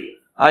negatif.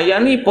 Yang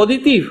ni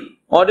positif.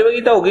 Dia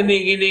bagi tahu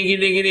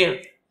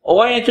gini.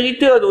 Orang yang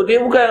cerita tu,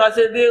 dia bukan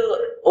rasa dia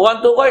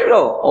orang tu ghaib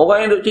tau. Orang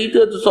yang duk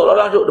cerita tu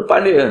seolah-olah duduk depan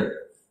dia.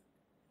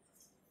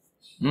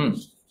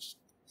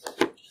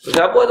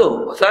 Siapa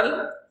tu?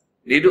 Pasal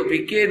dia duk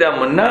fikir dan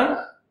menang,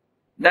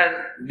 dan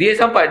dia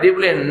sampai dia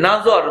boleh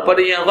nazar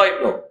pada yang ghaib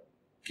tu.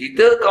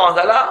 Kita kawan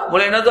salah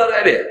boleh nazar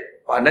kat dia.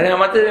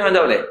 Pandangan mata memang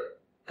tak boleh.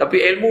 Tapi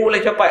ilmu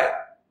boleh capai.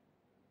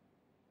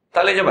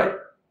 Tak boleh capai.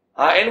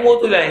 Ilmu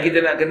tu lah yang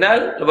kita nak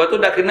kenal. Lepas tu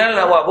dah kenal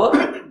nak buat apa?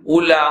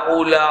 Ulang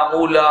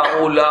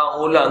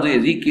tu je.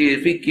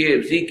 Zikir,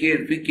 fikir.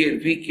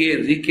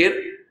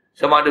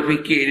 Sama ada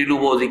fikir dulu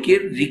baru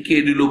zikir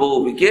dulu baru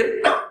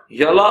fikir.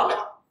 InsyaAllah,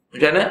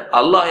 macam mana?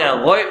 Allah yang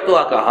ghaib tu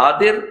akan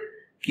hadir.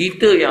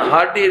 Kita yang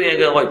hadir yang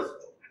akan ghaib.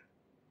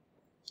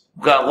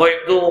 Bukan ghaib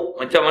tu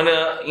macam mana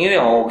ini,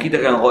 kita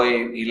kan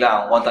ghaib,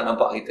 hilang, orang tak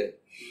nampak kita.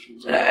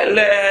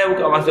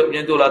 Bukan maksud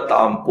macam tu lah,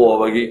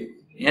 tampur bagi.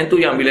 Yang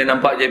tu yang bila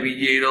nampak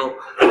JPJ tu,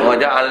 wa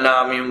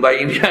ja'alna min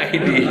baini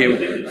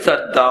aydihim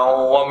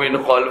saddan wa min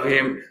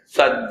khalfihim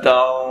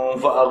saddan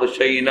fa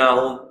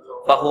aghshaynahum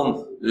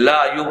fahum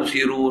la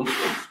yubsirun.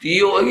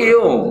 Tiuk lagi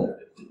tu.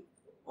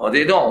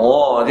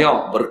 Tengok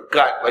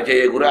berkat baca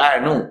Al-Quran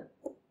tu.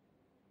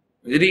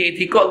 Jadi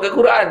itikad ke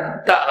Quran,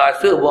 tak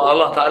rasa bahawa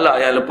Allah Ta'ala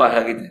yang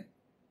lepaskan kita.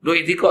 Duk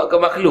itikad ke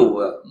makhluk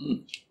ke.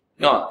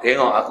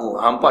 Tengok aku,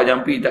 hampa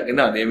jampi tak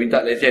kenal, dia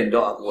minta lesen,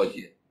 dok aku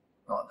baca.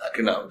 Tak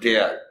kenal, betul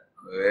lah.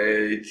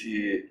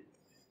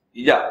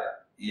 Hijab.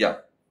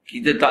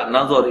 Kita tak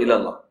nazar ila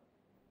Allah.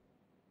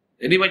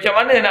 Jadi macam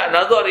mana nak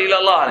nazar ila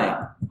Allah ni?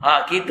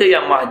 Kita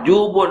yang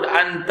mahjubun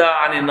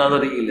anta anin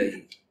nazari ilahi.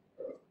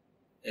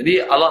 Jadi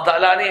Allah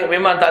Ta'ala ni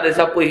memang tak ada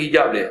siapa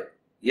hijab dia.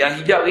 Yang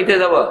hijab kita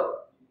siapa?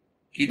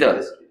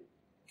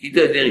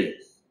 Kita sendiri.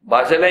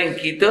 Bahasa lain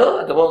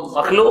kita ataupun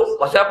makhluk,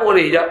 pasal apa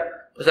boleh hijab?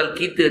 Pasal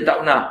kita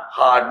tak pernah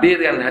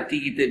hadirkan hati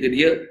kita ke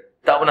dia,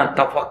 tak pernah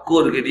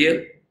tafakur ke dia,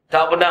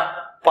 tak pernah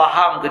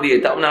faham ke dia,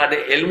 tak pernah ada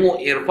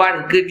ilmu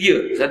irfan ke dia.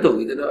 Satu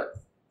kita dapat.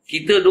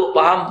 Kita duk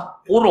faham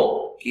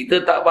furuk,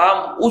 kita tak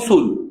faham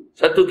usul.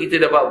 Satu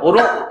kita dapat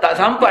furuk, tak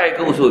sampai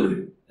ke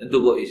usul. Itu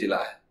kok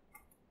istilah.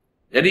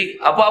 Jadi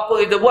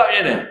apa-apa kita buat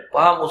macam mana?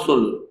 Faham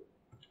usul.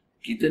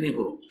 Kita ni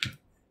furuk.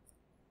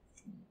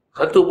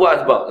 Satu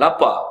buat sebab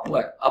lapar,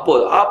 buat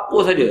apa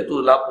saja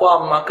tu,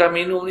 lapar makan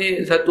minum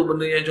ni satu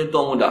benda yang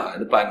contoh mudah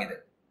depan kita.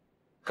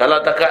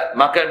 Kalau takat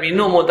makan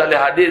minum pun tak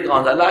boleh hadir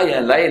orang salah,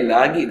 yang lain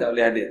lagi tak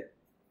boleh hadir.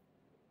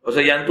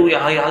 Pasal yang tu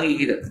yang hari-hari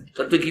kita.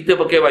 Satu kita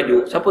pakai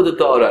baju, siapa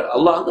tutup aurat?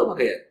 Allah ke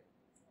pakaian?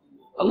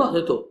 Allah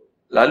tutup.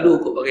 Lalu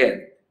kot pakaian.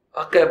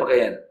 Pakai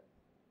pakaian.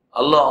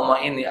 Allahumma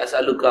inni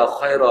as'aluka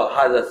khaira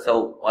hadzal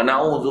thawb wa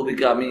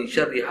na'udzubika min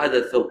syarri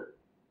hadzal thawb.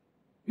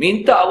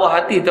 Minta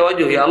Allah hati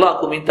tawajuh, ya Allah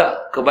aku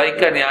minta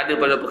kebaikan yang ada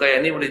pada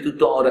pakaian ni boleh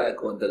tutup aurat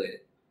aku antaranya.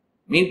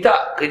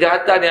 Minta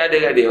kejahatan yang ada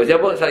kat dia. Macam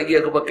apa? Selagi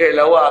aku pakai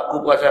lawa, aku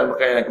perasan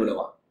pakaian aku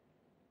lawa.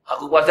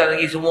 Aku perasan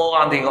lagi semua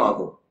orang tengok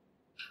aku.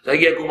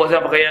 Selagi aku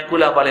perasan pakaian aku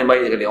lah paling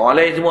baik sekali. Orang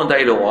lain semua tak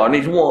elok. Ni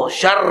semua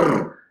syarr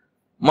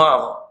ma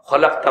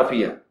khalaqta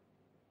fiyah.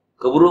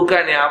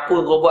 Keburukan yang apa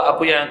kau buat,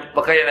 apa yang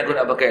pakaian aku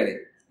nak pakai ni.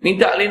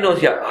 Minta lindung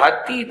siap.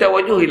 Hati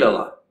tawajuh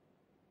ilallah.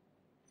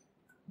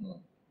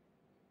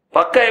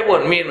 Pakai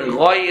pun min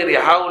ghairi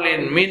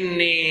haulin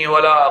minni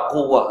wala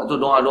quwwah. Itu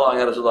doa-doa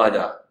yang Rasulullah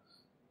ajar.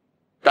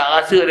 Tak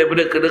rasa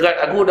daripada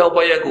kedekat aku dan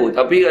upaya aku.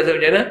 Tapi rasa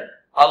macam mana?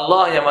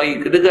 Allah yang bagi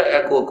kedekat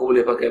aku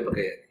boleh pakai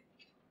pakaian.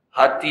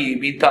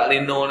 Hati minta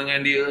lindung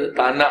dengan dia.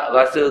 Tak nak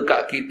rasa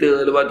kat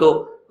kita. Lepas tu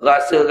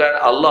rasakan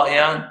Allah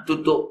yang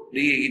tutup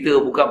diri kita.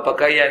 Bukan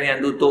pakaian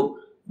yang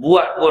tutup.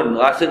 Buat pun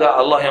rasakan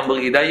Allah yang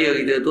beri daya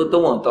kita. Tu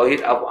semua.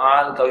 Tauhid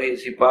af'al, tauhid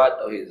sifat,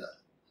 tauhid zat.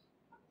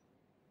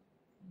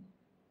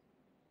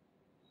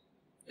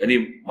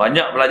 Jadi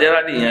banyak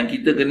pelajaran ni yang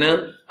kita kena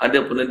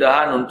ada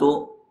pendedahan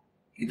untuk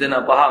kita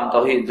nak faham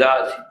tauhid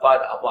zat,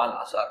 sifat,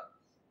 af'al, asar.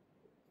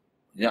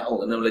 Banyak orang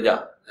kena belajar.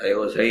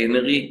 Saya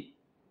negeri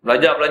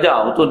belajar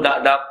betul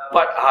nak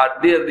dapat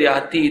hadir di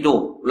hati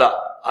tu pula.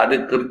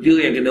 Ada kerja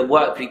yang kena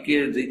buat,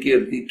 fikir.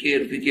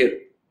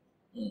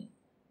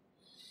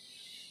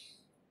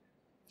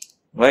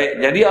 Baik,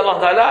 jadi Allah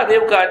Ta'ala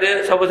dia bukan ada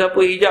siapa-siapa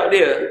hijab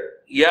dia.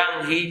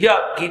 Yang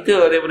hijab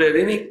kita daripada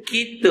dia ni,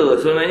 kita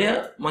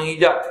sebenarnya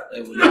menghijab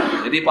daripada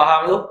dia. Jadi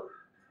faham tu?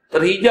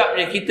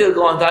 Terhijabnya kita ke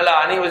Allah Ta'ala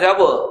ni pasal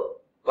apa?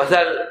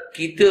 Pasal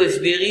kita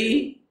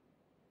sendiri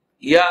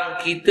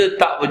yang kita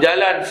tak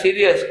berjalan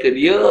serius ke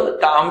dia,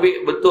 tak ambil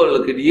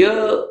betul ke dia,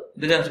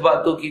 dengan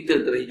sebab tu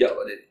kita terhijab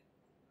pada dia.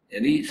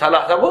 Jadi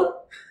salah siapa?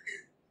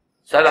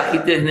 Salah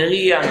kita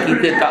sendiri yang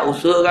kita tak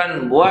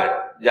usahakan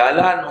buat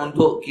jalan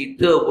untuk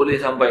kita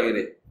boleh sampai ke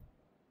dia.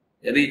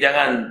 Jadi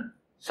jangan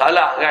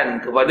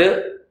salahkan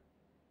kepada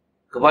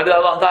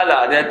Allah Ta'ala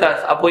di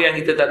atas apa yang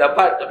kita tak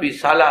dapat, tapi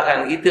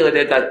salahkan kita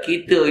di atas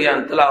kita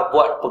yang telah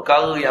buat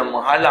perkara yang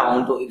menghalang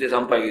untuk kita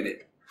sampai ke dia.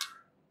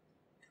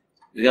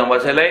 Dengan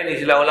bahasa lain,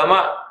 istilah ulama,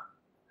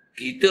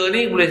 kita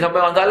ni boleh sampai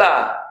ke Allah Ta'ala.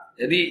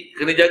 Jadi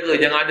kena jaga,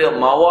 jangan ada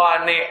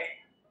mawanik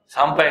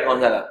sampai ke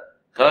Allah Ta'ala.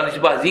 Kalau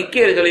disebut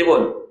zikir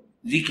sekalipun,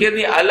 zikir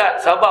ni alat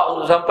sabab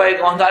untuk sampai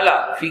ke Allah Ta'ala.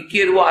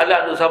 Fikir pun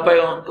alat untuk sampai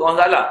ke Allah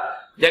Ta'ala.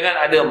 Jangan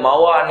ada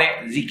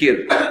mawanik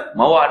zikir,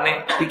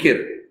 mawanik fikir.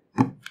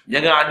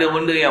 Jangan ada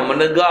benda yang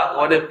menegah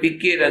kepada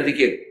fikir dan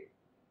zikir.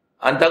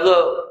 Antara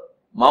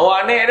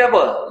mawanik dia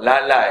apa?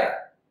 Lalai.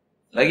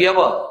 Lagi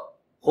apa?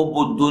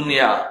 Hubud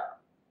dunia.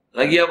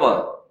 Lagi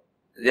apa?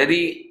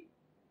 Jadi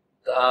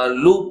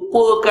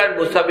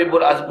lupakan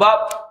musabibul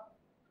asbab,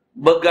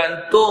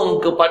 bergantung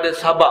kepada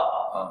sabab.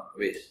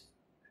 Habis.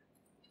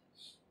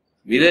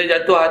 Bila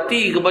jatuh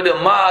hati kepada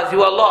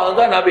ma'asiwa Allah,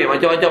 kan habis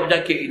macam-macam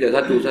penyakit kita.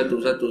 Satu.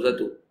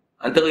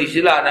 Antara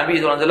istilah Nabi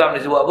SAW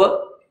disebut apa?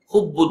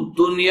 Hubbud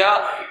dunya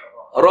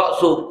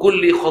ra'su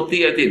kulli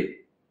khutiyatin.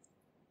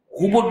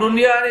 Hubbud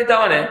dunya ni tak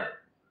mana?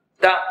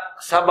 Tak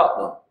sabab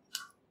tu.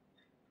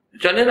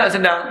 Macam mana nak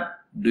senang?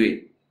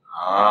 Duit.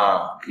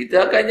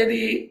 Kita akan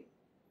jadi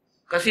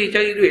kasih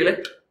cari duit lah.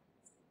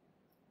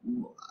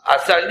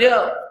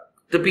 Asalnya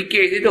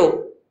terfikir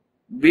situ.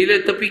 Bila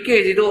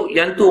terfikir situ,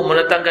 yang tu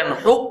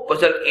mendatangkan hub,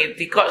 pasal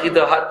i'tikad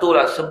kita hak tu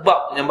lah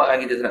sebab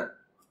menyebabkan kita senang.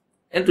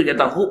 Yang tu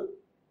datang hub.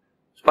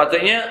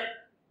 Sepatutnya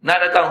nak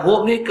datang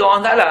hub ni ke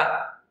orang Ta'ala.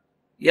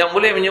 Yang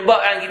boleh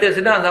menyebabkan kita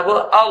senang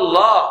siapa?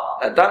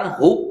 Allah. Datang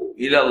hub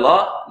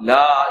ilallah,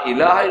 la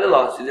ilaha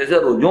illallah.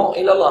 Sentiasa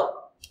rujuk ilallah.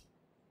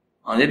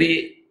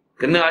 Jadi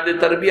kena ada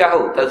tarbiyah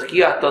tu,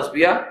 tazkiyah,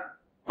 tasbiyah.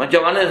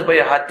 Macam mana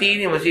supaya hati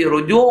ni mesti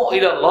rujuk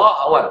ilallah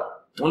awal.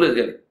 Mula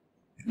sekali.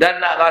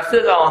 Dan nak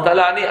rasakan Allah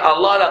Ta'ala ni,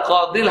 Allah lah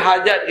qadil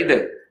hajat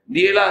kita.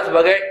 Dialah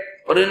sebagai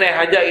penunai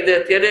hajat kita,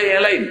 tiada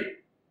yang lain.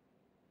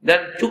 Dan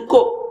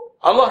cukup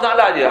Allah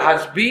Ta'ala je,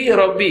 hasbi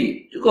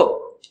rabbi,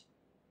 cukup.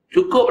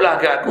 Cukuplah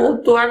ke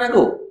aku Tuhan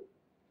aku.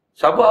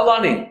 Siapa Allah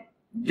ni?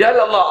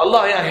 Jalallah,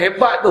 Allah yang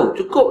hebat tu.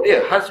 Cukup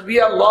dia. Hasbi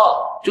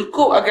Allah.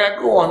 Cukup akan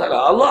aku orang Ta'ala.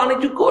 Allah ni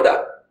cukup dah.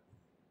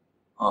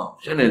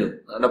 Macam mana tu?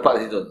 Nak dapat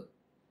situ tu?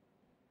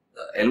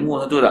 Ilmu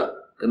satu tak?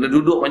 Kena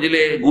duduk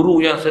majlis guru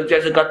yang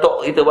sentiasa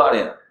katok kita buat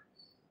ni.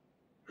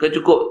 Ke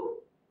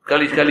cukup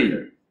sekali-sekali?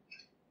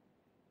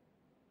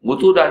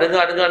 Betul dah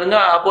dengar,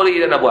 apa lagi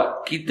dah nak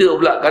buat? Kita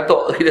pula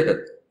katok kita.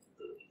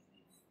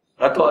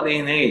 Katok ni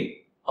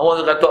sendiri. Awak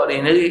tu katok ni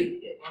sendiri.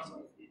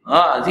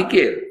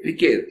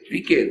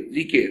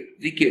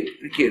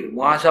 Zikir.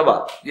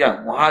 Muhasabah.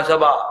 Yang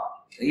muhasabah.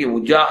 Lagi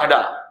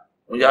mujahadah.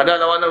 Mujahadah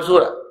lawan nafsu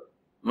tak?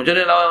 Macam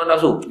mana lawan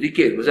nafsu?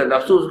 Zikir. Pasal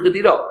nafsu suka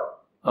tidur.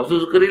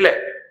 Nafsu suka relax.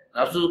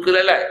 Nafsu suka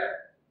lalai.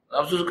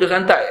 Nafsu suka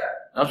santai.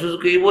 Nafsu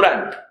suka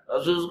hiburan.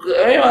 Nafsu suka,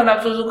 memang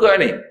nafsu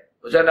suka ni.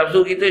 Pasal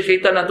nafsu kita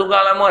syaitan dah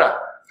tunggang lama dah.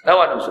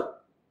 Lawan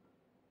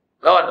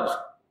nafsu.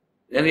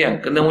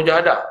 Yang kena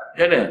mujahadah.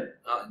 Macam mana?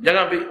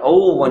 Jangan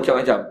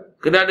macam-macam.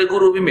 Kena ada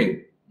guru bimbing.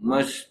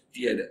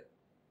 Mesti ada.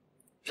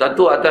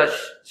 Satu atas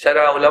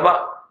syarah ulama,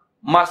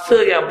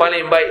 masa yang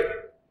paling baik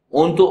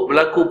untuk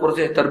berlaku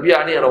proses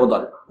tarbiyah ni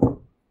Ramadan.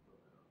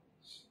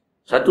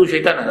 Satu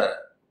syaitan ada.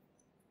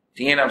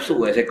 Tinggal nafsu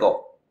yang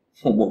sekok.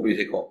 Mobil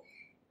sekok.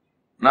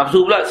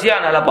 Nafsu pula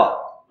siang dah lapar.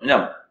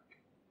 Macam?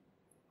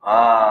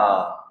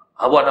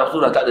 Abang nafsu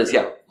dah tak ada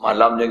siang.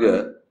 Malam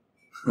jaga.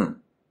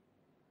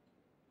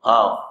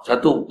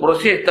 Satu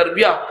proses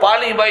tarbiyah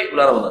paling baik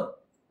bulan Ramadan.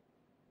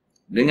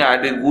 Dengan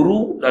ada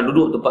guru dan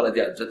duduk tempat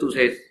latihan. Satu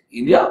saya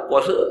India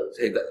puasa,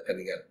 saya tak akan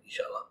tinggal.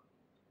 InsyaAllah.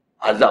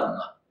 Azam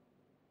lah.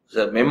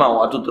 Memang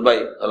waktu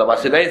terbaik. Kalau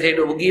masa lain saya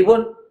duduk pergi pun,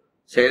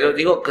 saya duduk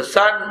tengok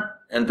kesan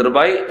yang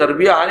terbaik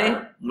tarbiyah ni,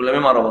 bulan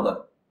memang Ramadan.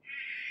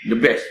 The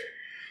best.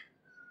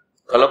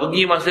 Kalau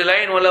pergi masa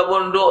lain,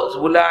 walaupun duduk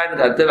sebulan,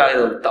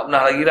 katalah tak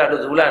pernah lagi dah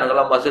duduk sebulan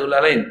kalau masa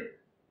bulan lain.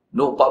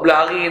 Duduk 14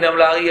 hari, 16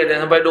 hari, ada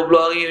sampai 20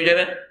 hari macam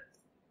mana.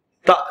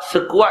 Tak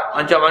sekuat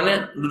macam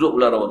mana duduk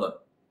bulan Ramadan.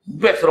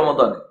 Best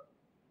Ramadan ni.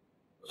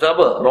 Sebab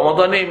apa?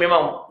 Ramadan ni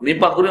memang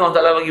limpah kurnia Allah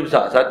Ta'ala bagi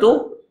besar.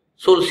 Satu,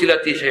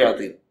 sulsilati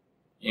syayatin.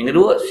 Yang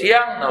kedua,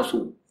 siang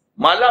nafsu.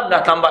 Malam dah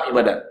tambah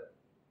ibadat.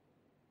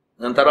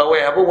 Dengan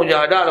tarawih apa,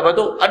 mujahadah, lepas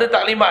tu ada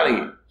taklimat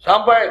lagi.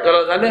 Sampai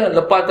kalau sana,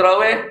 lepas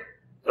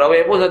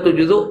tarawih pun satu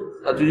juzuk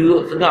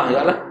setengah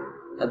juga lah.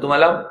 Satu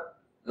malam.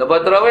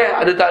 Lepas tarawih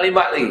ada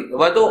taklimat lagi.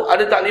 Lepas tu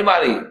ada taklimat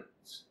lagi.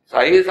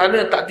 Saya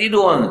sana tak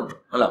tidur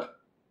malam.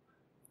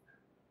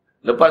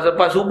 Lepas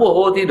subuh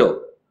baru tidur.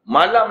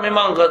 Malam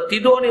memang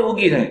tidur ni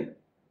rugi sangat.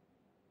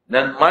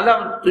 Dan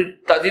malam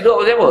tak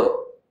tidur pasal apa?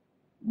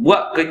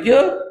 Buat kerja,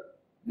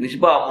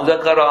 nisbah,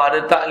 muzakarah, ada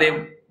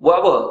taklim. Buat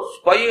apa?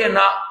 Supaya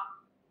nak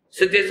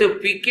sentiasa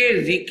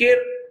fikir, zikir,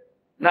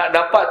 nak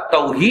dapat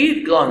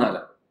tauhid ke orang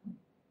Ta'ala.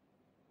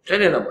 Macam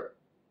mana nak buat?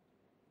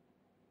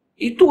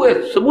 Itu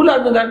sebulan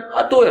tu kan.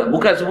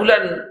 Bukan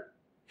sebulan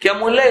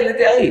qiyamul lail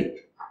setiap hari.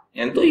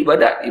 Yang tu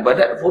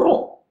ibadat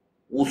furu'.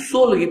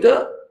 Usul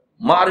kita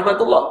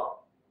ma'rifatullah.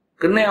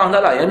 Kenal Allah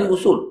Ta'ala. Yang ni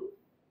usul.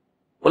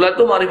 Pula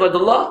tu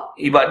ma'rifatullah,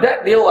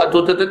 ibadat dia waktu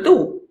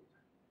tertentu.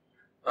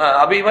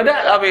 Habis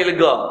ibadat, habis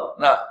lega.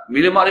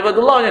 Bila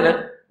ma'rifatullah macam mana?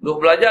 Duk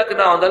belajar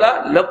kenal Allah Ta'ala,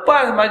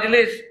 lepas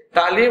majlis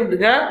taklim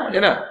dengan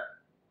macam mana?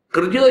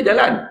 Kerja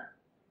jalan.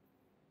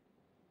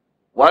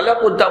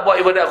 Walaupun tak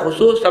buat ibadat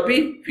khusus,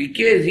 tapi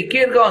fikir,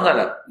 zikir ke Allah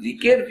Ta'ala.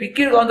 Zikir,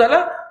 fikir ke Allah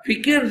Ta'ala.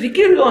 Fikir,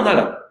 zikir ke Allah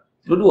Ta'ala.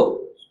 Dua-dua.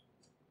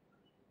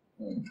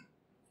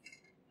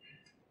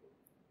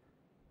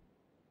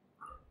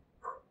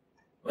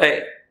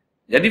 Baik.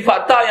 Jadi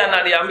fakta yang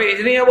nak diambil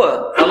sini apa?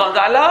 Allah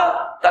Ta'ala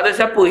tak ada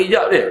siapa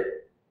hijab dia.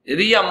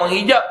 Jadi yang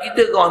menghijab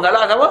kita ke Allah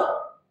Ta'ala siapa?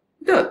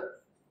 Kita.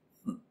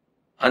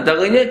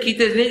 Antaranya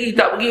kita sendiri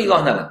tak pergi ke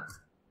Allah Ta'ala.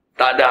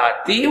 Tak ada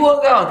hati pun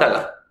ke Allah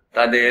Ta'ala.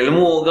 Tak ada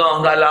ilmu ke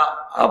Allah Ta'ala.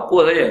 Apa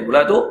saja.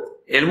 Pula tu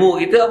ilmu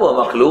kita apa?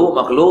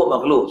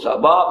 Makhluk.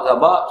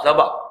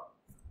 Sabab.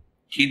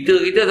 Cinta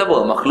kita siapa?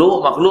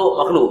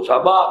 Makhluk.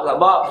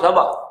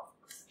 Sabab.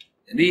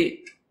 Jadi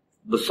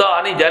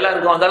besar ni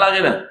jalan ke Allah Ta'ala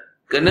macam mana?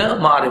 Kena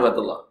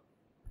ma'rifatullah.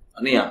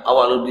 Ni yang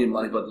awaluddin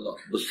ma'rifatullah.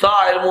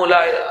 Besar ilmu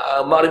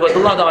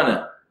ma'rifatullah tak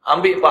mana?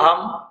 Ambil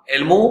faham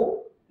ilmu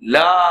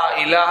la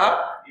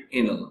ilaha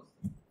illallah.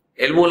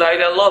 Ilmu la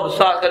ilaha illallah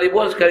besar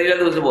sekalipun, sekali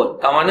lalu sebut.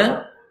 Tak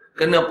mana?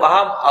 Kena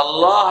faham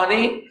Allah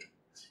ni,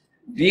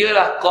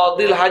 dialah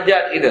qadil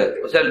hajat kita.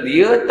 Pasal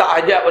dia tak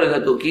hajat pada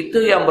satu. Kita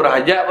yang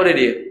berhajat pada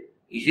dia.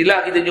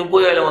 Istilah kita jumpa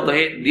dalam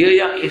tauhid, dia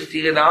yang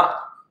istighna,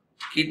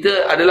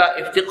 kita adalah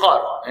iftiqar.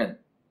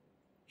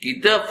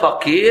 Kita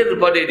fakir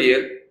pada dia.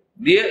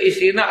 Dia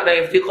istighna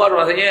dan iftiqar,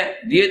 maksudnya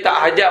dia tak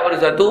hajat pada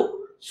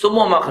satu.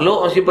 Semua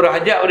makhluk mesti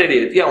berhajat pada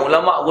dia. Itu yang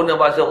ulama guna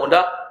bahasa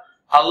mudah.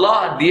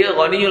 Allah dia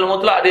ghaniyul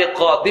mutlaq, dia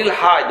qadil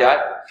hajat.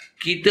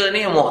 Kita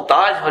ni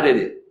muhtaj pada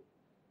dia.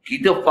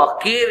 Kita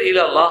fakir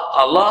ila Allah,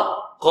 Allah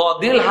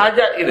qadil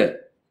hajat kita.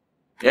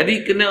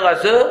 Jadi kena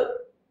rasa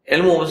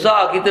ilmu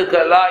besar kita ke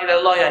la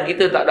ilaha illallah yang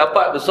kita tak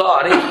dapat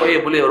besar ni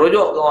supaya boleh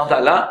rujuk ke Allah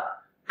Ta'ala.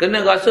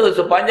 Kena rasa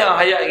sepanjang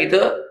hayat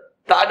kita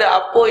Tak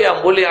ada apa yang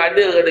boleh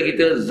ada kepada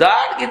kita.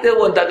 Zat kita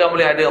pun takkan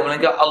boleh ada,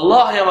 melainkan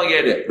Allah yang bagi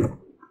ada.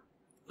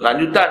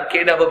 Lanjutan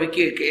kaedah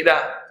berfikir,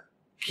 kaedah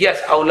kias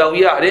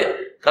aulawiyah dia,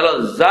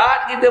 kalau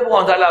zat kita pun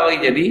Allah Ta'ala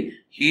bagi jadi,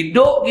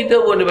 hidup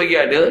kita pun dia bagi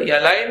ada,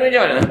 yang lain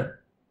macam mana?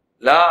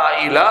 La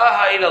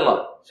ilaha illallah.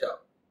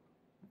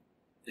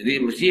 Jadi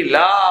mesti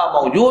la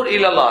mawjud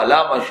illallah, la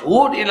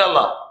masyhud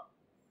illallah,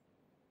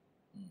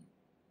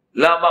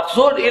 la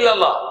maqsud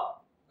illallah.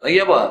 Lagi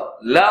apa?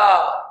 La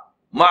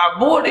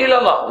ma'bud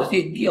illallah.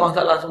 Mesti pergi Allah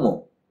Ta'ala semua.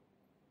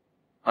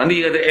 Ini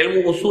kata ilmu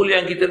usul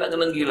yang kita nak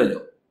kena pergi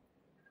belajar.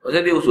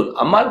 Pasal dia usul.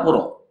 Amal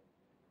pura.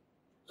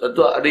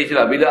 Satu ada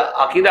istilah. Bila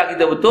akidah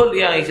kita betul,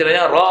 yang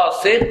istilahnya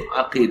rasikh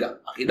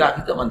akidah. Akidah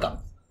kita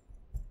mantap.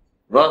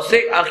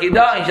 Rasikh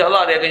akidah,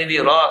 insyaAllah dia akan jadi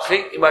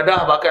rasikh ibadah,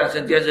 bahkan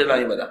sentiasa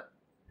dalam ibadah.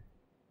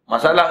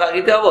 Masalah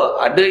kat kita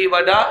apa? Ada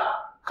ibadah,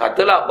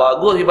 katalah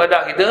bagus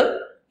ibadah kita,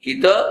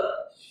 kita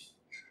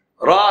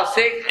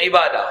rasikh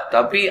ibadah.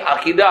 Tapi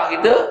akidah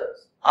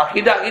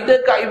kita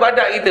kat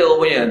ibadat kita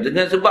rupanya.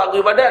 Dengan sebab ke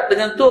ibadat,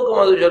 dengan tu aku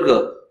masuk syurga.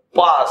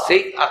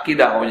 Fasik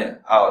akidah rupanya.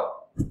 Out.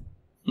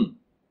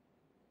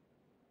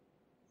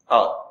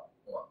 Out.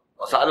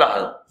 Masalah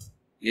tu.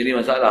 Jadi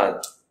masalah tu.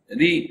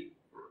 Jadi,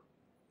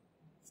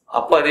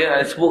 apa dia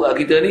nak sebut kat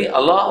kita ni,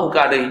 Allah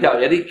bukan ada hijab.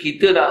 Jadi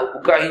kita nak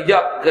buka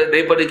hijab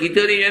daripada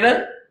kita ni macam mana?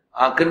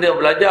 Kena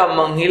belajar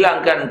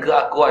menghilangkan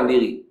keakuan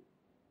diri.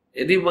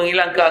 Jadi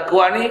menghilangkan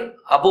keakuan ni,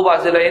 apa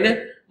bahasa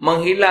lainnya?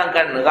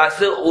 Menghilangkan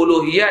rasa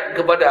uluhiyat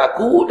kepada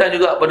aku dan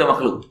juga kepada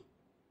makhluk.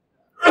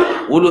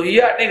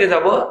 Uluhiyat ni ke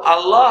siapa?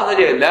 Allah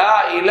saja.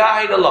 La ilaha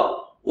illallah.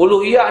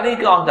 Uluhiyat ni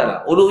ke Allah Ta'ala.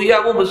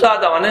 Uluhiyat pun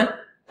besar tak mana?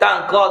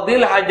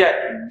 Tangqadil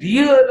hajat.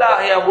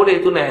 Dialah yang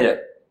boleh tunai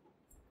hajat.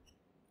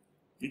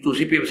 Itu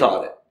sipir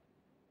besar dia.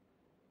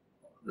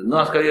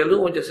 Dengar sekali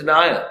dulu macam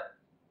senang ya.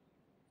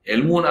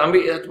 Ilmu nak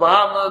ambil satu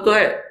faham tu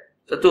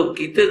Satu,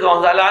 kita ke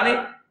Allah Ta'ala ni,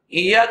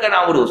 iyyaka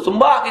na'budu.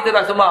 Sembah kita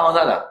dah sembah Allah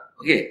Ta'ala.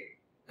 Okey.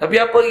 Tapi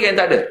apa lagi yang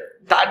tak ada?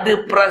 Tak ada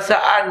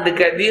perasaan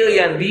dekat dia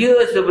yang dia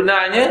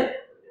sebenarnya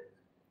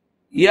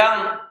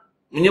yang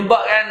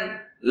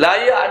menyebabkan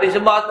layak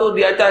disembah tu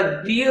di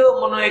atas dia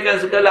menunaikan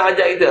segala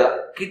hajat kita.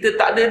 Kita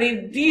tak ada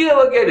ni, dia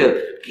bagi ada.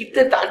 Kita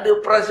tak ada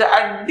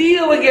perasaan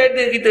dia bagi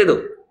ada kita tu.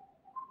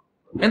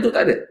 Yang tu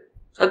tak ada.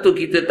 Satu,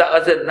 kita tak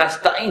rasa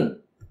nasta'in.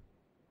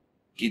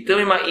 Kita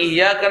memang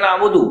iyyaka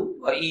na'budu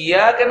wa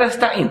iyyaka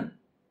nasta'in.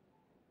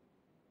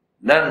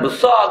 Dan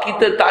besar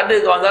kita tak ada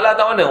kawan salah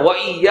tak mana. Wa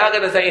iyyaka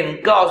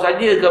nasta'in. Kau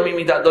saja kami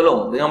minta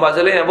tolong. Dengan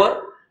bahasa lain apa?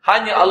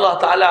 Hanya Allah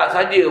Ta'ala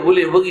saja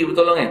boleh beri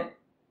pertolongan.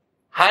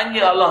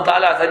 Hanya Allah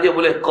Ta'ala saja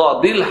boleh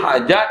qadil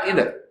hajat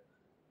kita.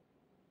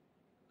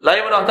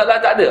 Lain Allah Ta'ala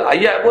tak ada.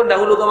 Ayat pun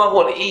dahulukan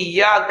makhluk.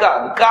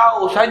 Iyyaka,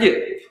 kau saja.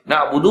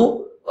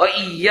 Na'budu wa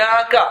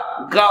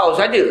iyyaka, kau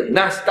saja.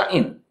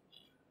 Nasta'in.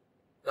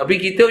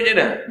 Tapi kita macam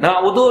mana?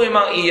 Na'budu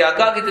memang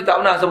iyyaka, kita tak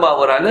pernah sembah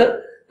berhala.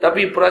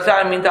 Tapi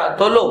perasaan minta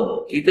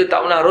tolong, kita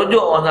tak pernah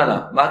rujuk orang sana.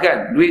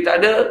 Bahkan, duit tak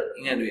ada,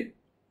 ingat duit.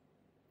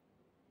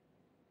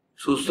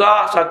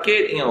 Susah,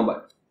 sakit, ingat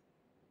ubat.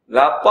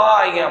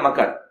 Lapar, ingat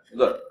makan.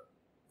 Betul.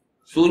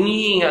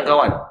 Sunyi, ingat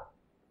kawan.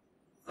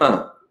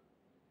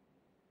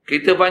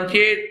 Kita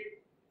pancit,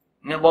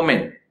 ingat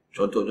pomen.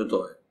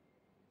 Contoh-contoh.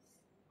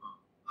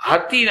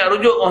 Hati nak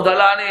rujuk orang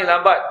salah ni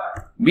lambat.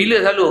 Bila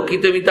selalu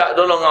kita minta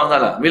tolong orang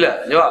salah? Bila?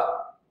 Jawab.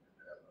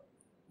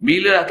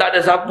 Bila dah tak ada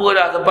siapa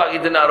dah tempat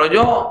kita nak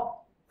rujuk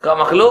ke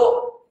makhluk,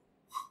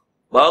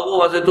 baru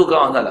masa tu ke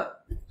orang salah.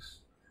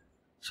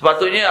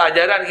 Sepatutnya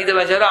ajaran kita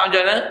dalam syarak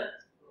macam mana?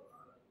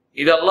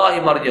 Ilallahi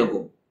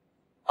marji'ukum.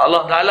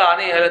 Allah Ta'ala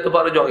ni adalah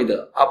tempat rujuk kita.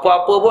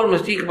 Apa-apa pun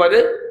mesti kepada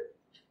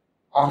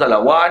Allah Ta'ala.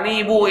 Wa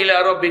anibu ila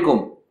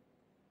rabbikum.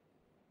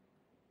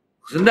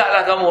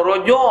 Hendaklah kamu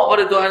rujuk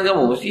pada Tuhan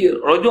kamu.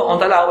 Mesti rujuk Allah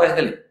Ta'ala awal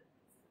sekali.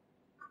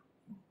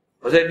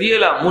 Pasal dia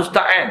lah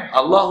musta'an.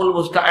 Allahul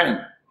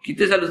musta'an.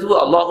 Kita selalu sebut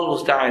Allahul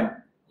musta'an.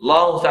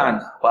 Allahul musta'an.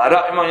 Pak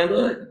Arab memang macam tu.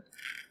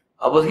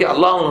 Apa sikit?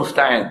 Allahul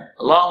musta'an.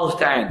 Allahul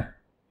musta'an.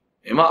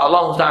 Memang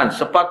Allah musta'an.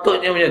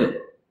 Sepatutnya macam tu.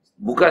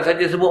 Bukan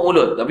saja sebut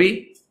mulut.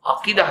 Tapi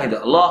akidah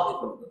kita.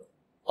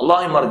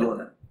 Allah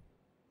marju'una.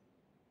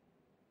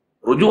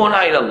 Ruju'una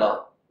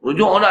ilallah.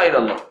 Ruju'una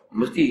ilallah.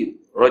 Mesti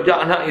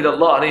raja'na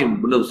ilallah ni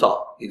benda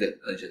besar kita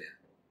dalam syariat.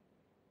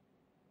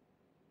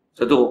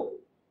 Satu,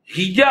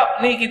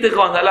 hijab ni kita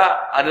kawan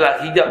salah adalah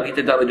hijab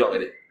kita tak rujuk ke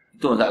dia.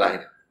 Itu masalah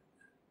kita.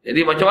 Jadi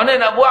macam mana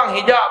nak buang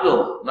hijab tu?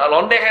 Nak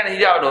londehkan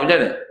hijab tu macam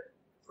mana?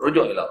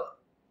 Rujuk ilallah.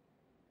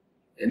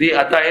 Jadi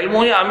atas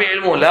ilmunya ambil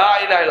ilmu la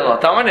ilaha illallah.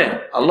 Tak mana?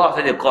 Allah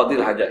saja qadir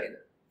hajat kita.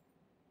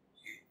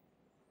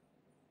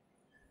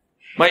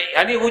 Baik,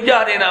 ini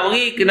hujah dia nak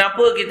beri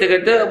kenapa kita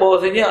kata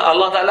bahawasanya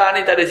Allah Ta'ala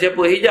ni tak ada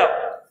siapa hijab.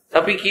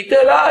 Tapi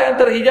kita lah yang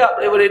terhijab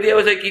daripada dia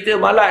pasal kita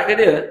malas ke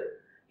dia.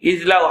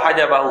 Izlau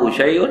hajabahu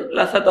syai'un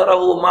la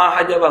satarahu ma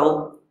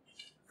hajabahu.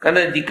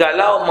 Kerana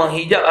jikalau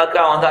menghijab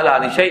akan Allah Ta'ala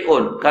ni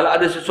syai'un, kalau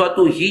ada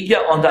sesuatu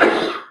hijab Allah Ta'ala,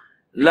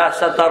 la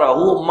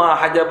satarahu ma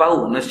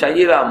hajabahu,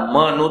 nescayalah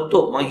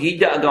menutup,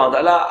 menghijab akan Allah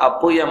Ta'ala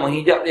apa yang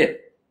menghijab dia.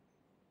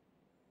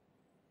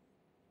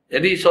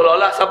 Jadi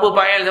seolah-olah siapa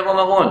fa'il siapa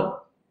maf'ul?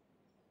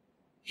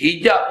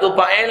 Hijab tu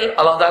fa'il,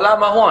 Allah Ta'ala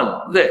maf'ul.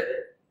 Betul?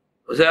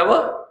 Pasal apa?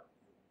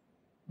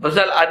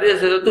 Pasal ada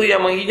sesuatu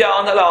yang menghijab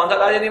Allah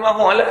Ta'ala jadi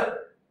maf'ul lah.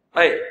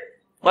 Baik.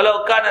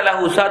 Walau kana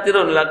lahu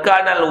satirun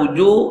lakana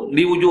al-wujuh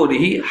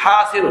liwujudihi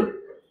hasirun.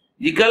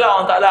 Jikalau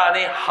Allah Ta'ala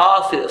ni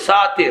hasir,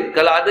 satir,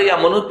 kalau ada yang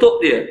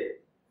menutup dia,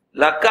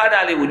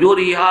 lakana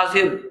liwujudihi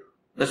hasir.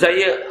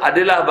 Saya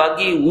adalah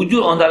bagi wujud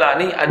Allah Ta'ala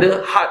ni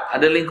ada had,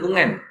 ada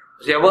lingkungan.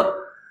 Siapa?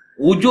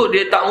 Wujud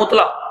dia tak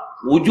mutlak.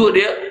 Wujud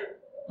dia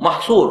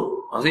mahsur.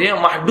 Maksudnya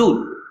mahdud.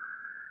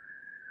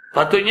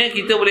 Patutnya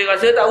kita boleh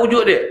rasa tak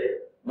wujud dia.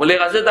 Boleh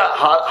rasa tak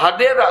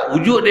hadir tak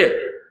wujud dia.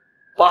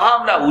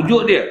 Faham tak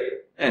wujud dia.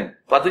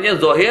 Patutnya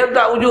zahir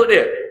tak wujud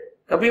dia.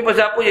 Tapi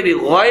pasal apa jadi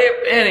ghaib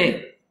ni?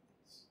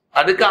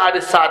 Adakah ada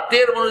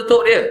satir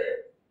menutup dia?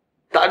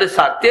 Tak ada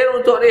satir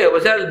untuk dia.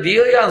 Pasal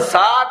dia yang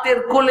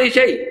satir kulli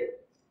syai'.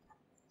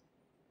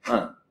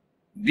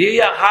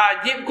 Dia yang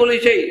hajib kulli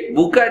syai'.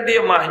 Bukan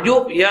dia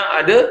mahjub yang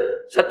ada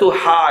satu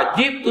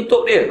hajib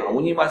tutup dia.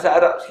 Bunyi bahasa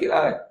Arab sikit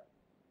lah kan.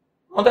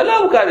 Allah Ta'ala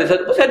bukan ada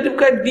satu. Pasal dia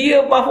bukan dia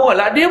maf'ul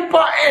lah. Dia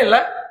fa'il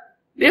lah.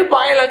 Dia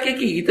fa'il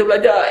hakiki. Kita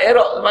belajar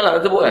Iraq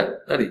semalam sebut kan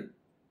tadi.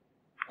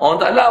 Allah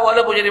Ta'ala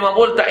walaupun jadi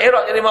maf'ul, tak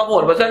Iraq jadi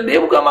maf'ul. Pasal dia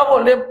bukan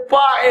maf'ul. Dia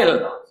fa'il.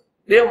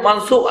 Dia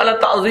mansub ala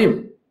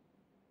ta'zim.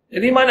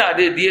 Jadi mana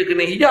ada dia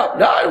kena hijab?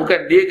 Tak, bukan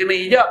dia kena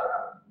hijab.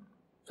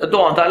 Satu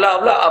Allah Ta'ala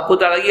pula,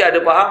 apatah lagi ada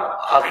faham,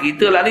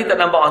 kita lah ni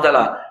tak nampak Allah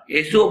Ta'ala.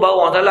 Esok baru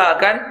Allah Ta'ala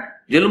akan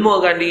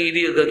jelmakan diri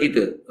dia ke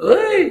kita.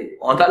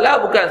 Allah Ta'ala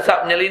bukan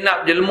sab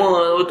menyelinap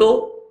jelma tu.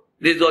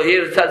 Dia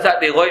zahir, sat-sat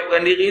dia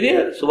ghaibkan diri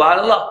dia.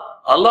 Subhanallah.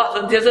 Allah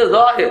sentiasa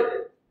zahir.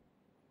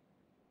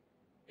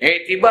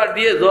 Iktibar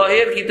dia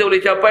zahir, kita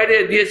boleh capai dia.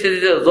 Dia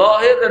sentiasa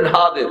zahir dan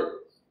hadir.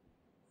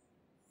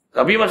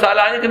 Tapi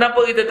masalahnya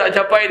kenapa kita tak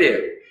capai dia?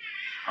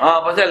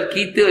 Pasal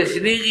kita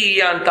sendiri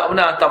yang tak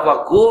pernah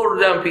tafakur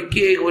dan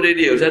fikir kepada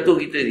dia. Satu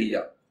kita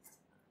hijab.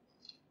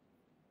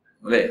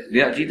 Boleh?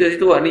 Dia nak cerita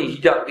situ lah. Ni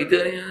hijab kita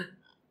ni.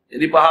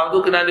 Jadi faham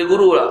tu kena ada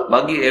guru lah.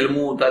 Bagi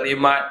ilmu,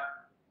 taklimat,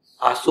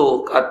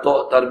 asuh,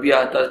 katok,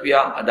 tarbiyah,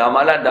 tasbiyah. Ada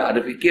amalan tak? Ada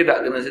fikir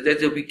tak? Kena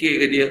sentiasa fikir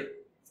ke dia.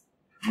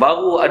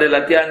 Baru ada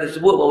latihan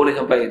tersebut baru boleh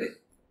sampai ke dia.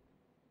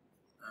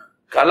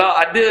 Kalau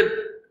ada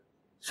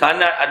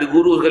sanad, ada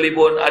guru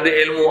sekalipun, ada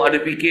ilmu, ada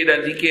fikir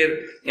dan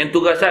zikir, yang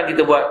tugasan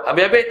kita buat,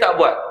 habis-habis tak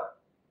buat.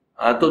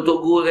 Tok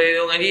guru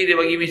saya ngaji, dia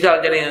bagi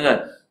misal macam ni kan.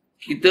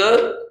 Kita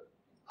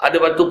ada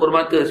batu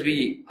permata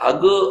sebiji,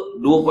 harga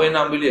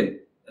 2.6 bilion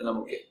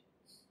dalam bukit.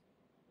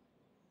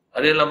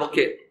 Ada dalam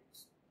bukit.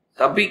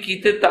 Tapi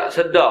kita tak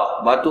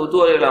sedar batu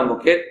tu ada dalam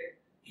bukit.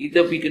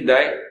 Kita pergi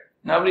kedai,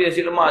 nak beli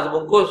nasi lemak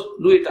sebungkus,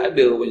 duit tak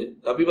ada rupanya.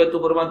 Tapi batu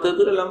permata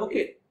tu dalam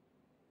bukit.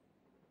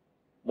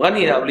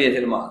 Berani nak beli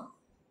nasi lemak?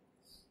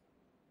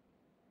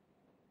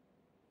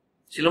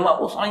 Nasi lemak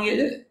pun RM1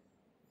 je.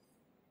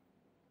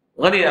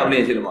 Berani nak beli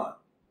nasi lemak?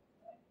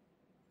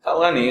 Tak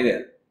berani dia.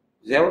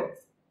 Siapa?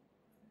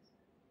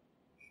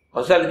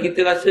 Pasal kita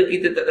rasa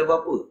kita tak ada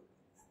apa-apa.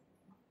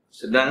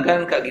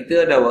 Sedangkan kat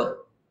kita ada apa?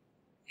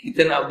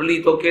 Kita nak beli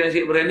token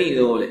nasi berani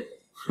tu boleh.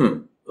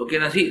 Token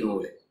nasi tu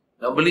boleh.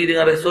 Nak beli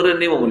dengan restoran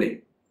ni pun boleh.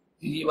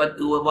 Ini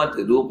batu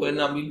bermata 2.6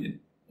 bilion.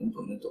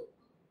 Untuk.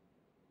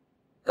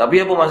 Tapi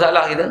apa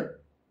masalah kita?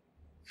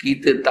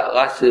 Kita tak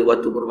rasa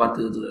batu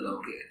permata tu dalam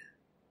bukit.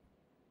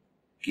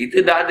 Kita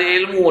dah ada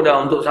ilmu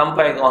dah untuk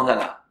sampai ke orang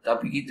sana.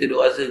 Tapi kita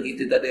duk rasa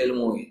kita tak ada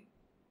ilmu ni.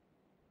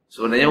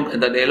 Sebenarnya bukan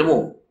tak ada ilmu.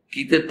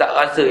 Kita tak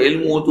rasa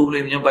ilmu tu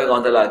boleh menyampaikan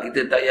orang Ta'ala.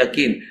 Kita tak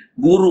yakin.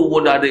 Guru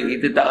pun dah ada.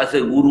 Kita tak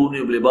rasa guru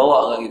ni boleh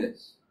bawa kat kita.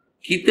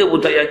 Kita pun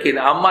tak yakin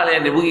amal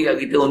yang dia beri kat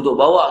kita untuk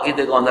bawa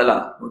kita ke orang Ta'ala.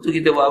 Untuk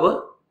kita buat apa?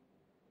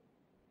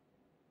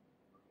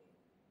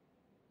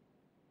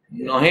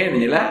 Nohen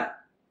je lah.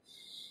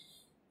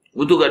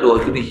 Betul gaduh.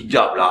 Kena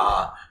hijab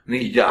lah.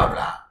 Ni hijab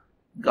lah.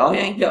 Kau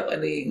yang hijab kan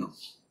dia.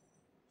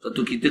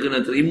 Satu kita kena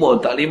terima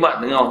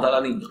taklimat dengan Allah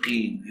Ta'ala ni.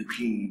 Yakin.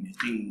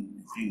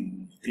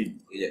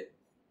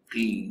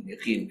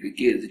 Yakin,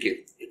 fikir sikit.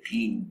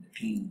 Yakin,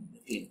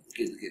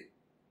 fikir sikit.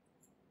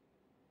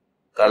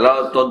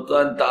 Kalau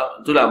tuan-tuan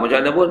tak, itulah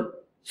macam mana pun,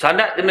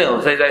 sanad kena,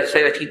 saya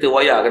dah cerita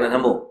wayar kena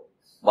sambung.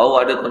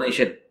 Baru ada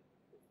connection.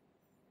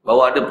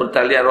 Baru ada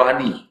pertalian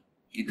rohani.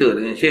 Kita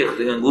dengan syekh,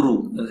 dengan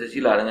guru, dengan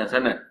silsilah, dengan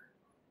sanad.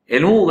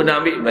 Ilmu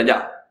kena ambil,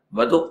 belajar.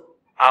 Lepas tu,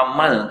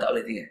 amal tak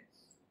boleh tinggal.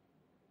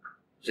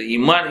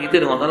 Seiman kita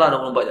dengan Allah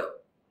 24 jam.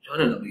 Macam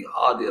mana nak pergi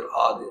hadir.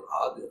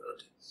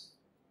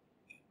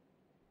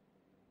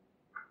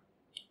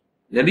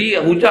 Jadi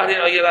hujah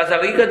dia bagi asal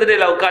lagi kata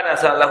dia laukan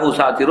asal lahu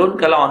satirun,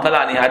 kalau Allah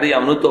Ta'ala ni ada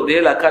yang menutup dia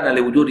lakan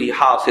ali wujudi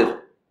hasir.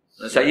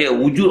 Saya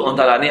wujud Allah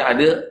Ta'ala ni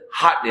ada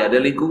had dia, ada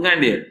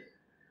lingkungan dia.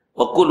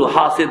 Wa kullu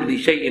hasir li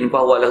syai'in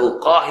fa huwa lahu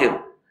qahir.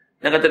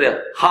 Dan kata dia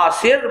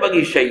hasir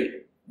bagi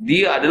syai',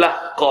 dia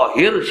adalah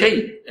qahir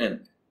syai'.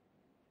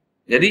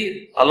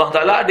 Jadi Allah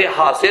Ta'ala dia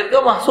hasir ke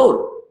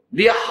mahsur?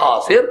 Dia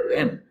hasir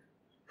kan.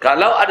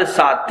 Kalau ada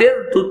satir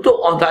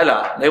tutup Allah Ta'ala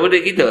daripada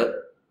kita,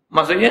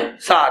 maksudnya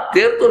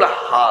satir tu lah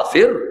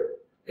hasir.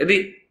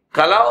 Jadi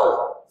kalau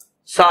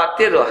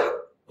satir lah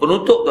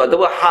penutup tu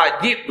ataupun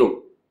hajib tu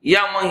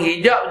yang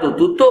menghijab tu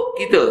tutup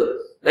kita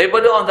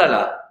daripada Allah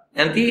Ta'ala,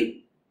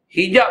 nanti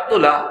hijab tu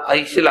lah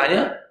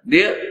istilahnya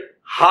dia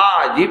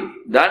hajib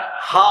dan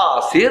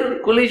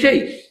hasir kulli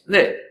syai.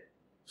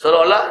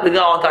 Seolah-olah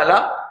dengan Allah Ta'ala,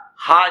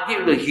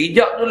 hajib tu,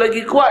 hijab tu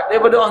lagi kuat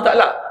daripada Allah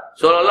Ta'ala.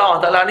 Seolah-olah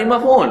Allah Ta'ala ni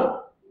maf'ul.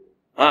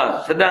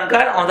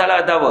 Sedangkan Allah Ta'ala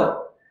kata apa?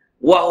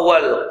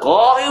 Wahwal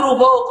qahiru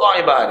fawqa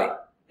ibadi.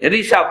 Jadi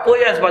siapa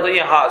yang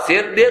sepatutnya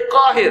hasir, dia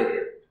qahir.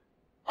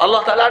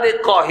 Allah Ta'ala dia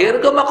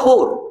qahir ke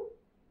makhur?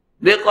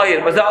 Dia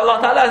qahir. Pasal Allah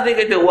Ta'ala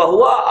sendiri kata,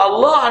 wahwa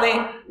Allah ni,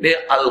 dia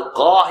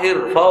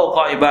al-qahir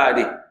fawqa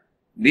ibadi.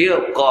 Dia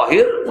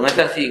qahir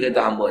mengatasi kata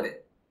hamba dia.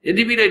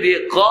 Jadi bila dia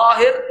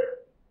qahir,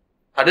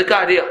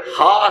 adakah dia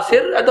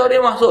hasir atau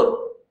dia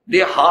mahsur?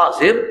 Dia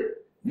hasir,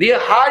 dia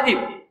hajib.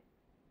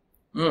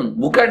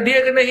 Bukan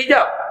dia kena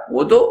hijab.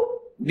 Betul?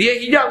 Dia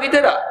hijab kita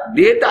tak?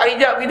 Dia tak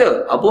hijab kita.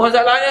 Apa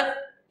masalahnya?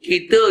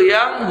 Kita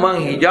yang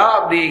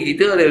menghijab diri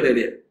kita daripada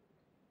dia.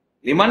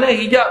 Di mana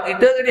hijab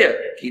kita ke dia?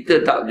 Kita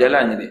tak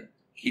berjalan ke dia.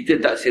 Kita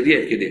tak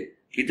serius ke dia.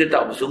 Kita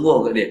tak bersungguh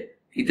ke dia.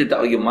 Kita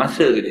tak bagi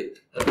masa ke dia.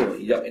 Itu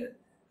hijab kita.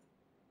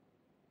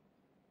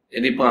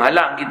 Jadi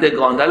penghalang kita ke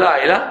orang Ta'ala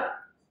ialah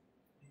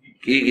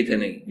kiri kita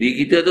ni. Diri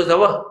kita tu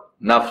siapa?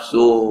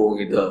 Nafsu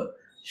kita.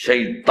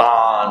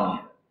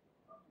 Syaitan.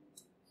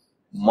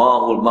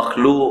 Mahul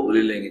makhluk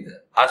keliling kita.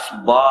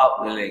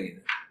 Asbab keliling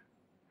kita.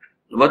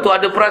 Lepas tu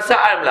ada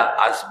perasaan pula.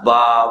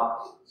 Asbab,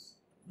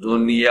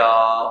 dunia,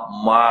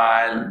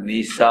 mal,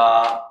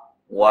 nisa,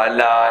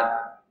 walad,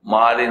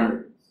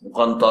 malin,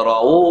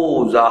 muqantara,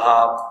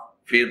 zahab,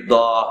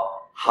 fiddah,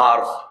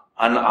 hars,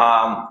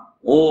 an'am,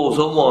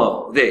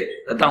 semua. Betul?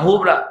 Datang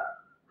hub tak?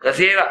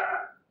 Kasih tak?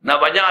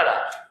 Nak banyak tak?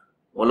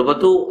 Lepas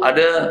tu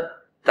ada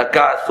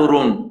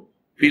takasurun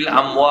fil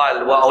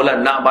amwal wa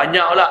aulad. Nak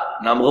banyak pula.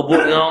 Nak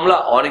merebut dengan orang pula.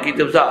 Orang ni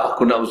kita besar.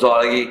 Aku nak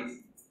besar lagi.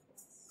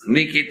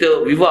 Ni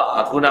kita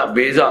viva. Aku nak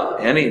beza.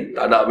 Yang ni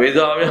tak ada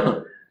beza punya.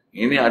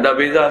 Ini ada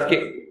beza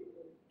sikit.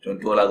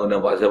 Contohlah guna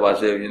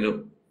bahasa-bahasa macam tu.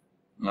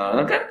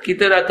 Kan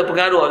kita dah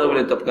terpengaruh tu.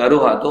 Bila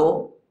terpengaruh tu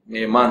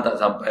memang tak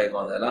sampai ke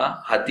orang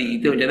Ta'ala. Hati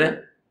kita macam mana?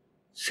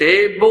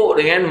 Sibuk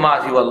dengan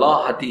ma'asih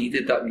Allah. Hati kita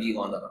tak pergi ke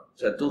orang Ta'ala.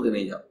 Satu kena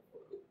hijab.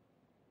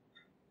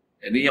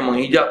 Jadi yang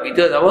menghijab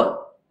kita siapa?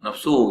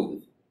 Nafsu.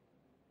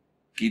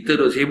 Kita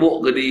duk sibuk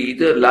ke diri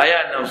kita,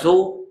 layan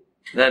nafsu,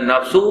 dan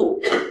nafsu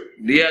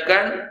dia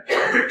akan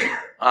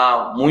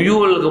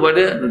muyul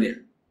kepada dunia.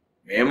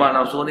 Memang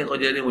nafsu ni kau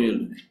jadi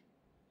muyul dunia.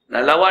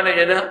 Dan lawan dia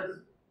macam mana?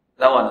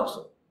 Lawan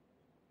nafsu.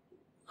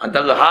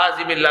 Antara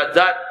hazimil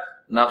lazat,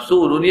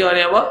 nafsu dunia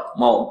ni apa?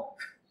 Maut.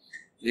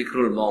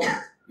 Zikrul maut.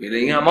 Bila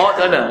ingat maut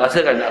tak ada,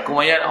 rasakan aku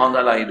mayat, orang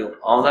Ta'ala hidup.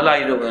 Allah Ta'ala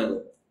hidup dengan aku.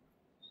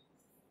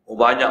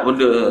 Banyak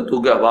benda,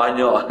 tugas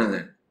banyak.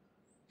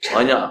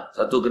 Banyak.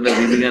 Satu kena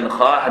bimbingan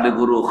khas, ada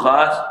guru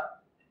khas.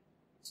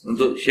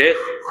 Untuk syekh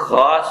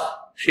khas.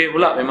 Syekh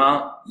pula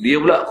memang, dia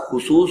pula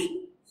khusus.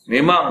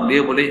 Memang dia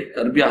boleh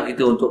terbiah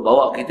kita untuk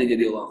bawa kita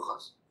jadi orang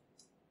khas.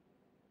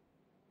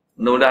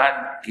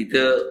 Mudah-mudahan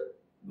kita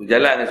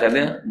berjalan ke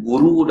sana.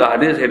 Guru dah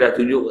ada, saya dah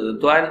tunjuk ke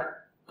tuan.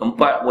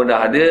 Tempat pun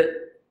dah ada.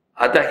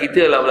 Atas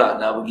kita lah pula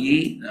nak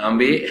pergi, nak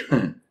ambil.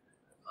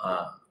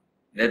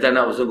 Dia tak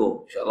nak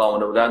bersungguh. InsyaAllah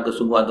mudah-mudahan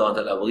kesungguhan Tuhan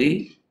tak nak beri.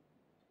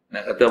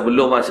 Nak kata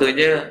belum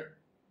masanya,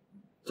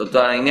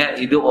 tuan-tuan ingat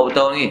hidup berapa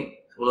tahun ni?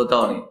 10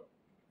 tahun ni.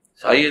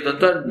 Saya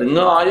tuan-tuan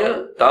dengar je,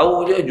 tahu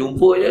je,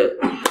 jumpa je,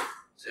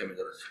 saya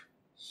minta rasa.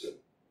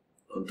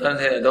 Tuan-tuan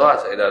saya nak tahu,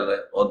 saya dah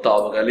otak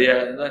berkali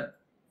tuan-tuan.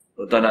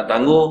 Tuan-tuan nak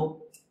tangguh,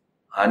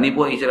 ni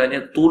pun istilahnya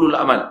tulul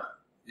amal.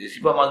 Dia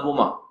sifat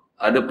mazmumah.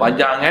 Ada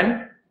pajangan,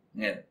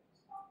 kan?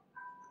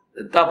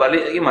 Tetap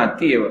balik lagi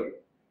mati apa?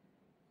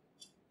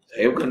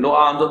 Saya bukan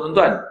doa untuk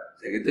tuan-tuan.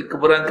 Saya kata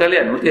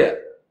keberangkalian, betul tak?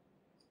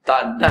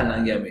 Tak dan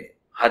nak pergi ambil.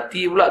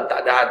 Hati pula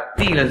tak ada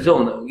hati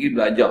langsung nak pergi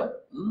belajar.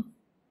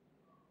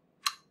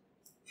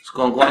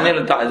 Sekurang-kurangnya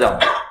letak azam.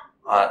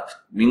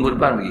 Minggu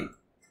depan pergi.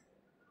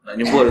 Nak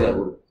jumpa dengan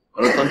guru.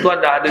 Kalau tuan-tuan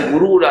dah ada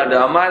guru, dah ada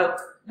amal,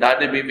 dah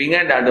ada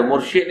bimbingan, dah ada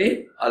mursyid ni,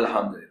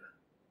 Alhamdulillah.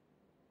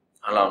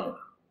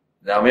 Alhamdulillah.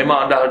 Dah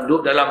memang dah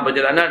duduk dalam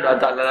perjalanan, dah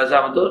tak ada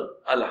azam betul,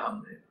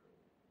 Alhamdulillah.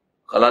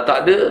 Kalau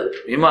tak ada,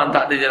 memang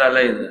tak ada jalan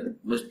lain.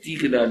 Mesti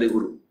kena ada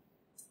guru.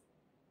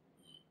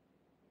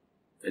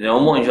 Dan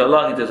yang umum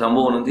insyaAllah kita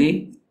sambung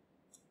nanti.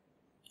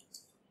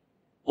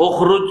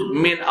 Ukhruj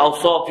min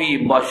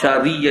awsafi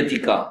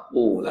basyariyatika.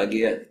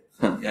 Lagi kan.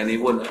 Yang ni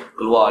pun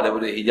keluar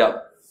daripada hijab.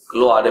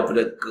 Keluar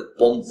daripada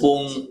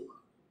kepompong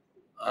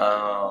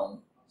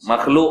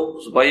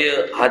makhluk.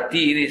 Supaya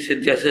hati ini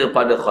sentiasa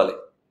pada Khalik.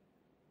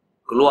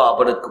 Keluar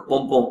pada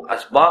kepompong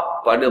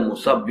asbab pada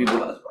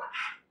musabbibul asbab.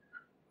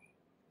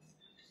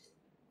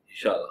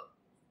 InsyaAllah.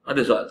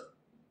 Ada soal?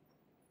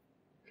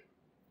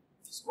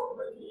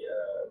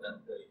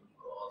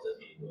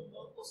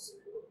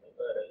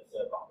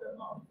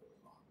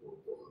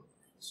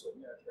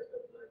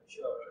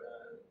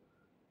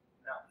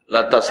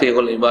 La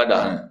tasihul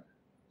ibadah.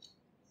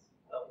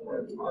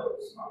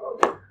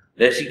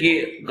 Dari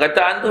segi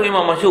perkataan tu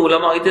memang masyhur,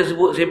 ulama kita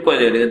sebut simple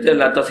je. Dia kata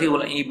la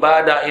tasihul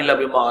ibadah illa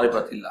bi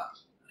ma'rifatillah.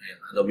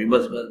 Atau bi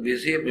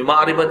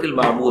ma'rifatil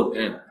ma'bud.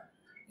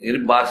 Jadi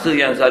bahasa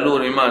yang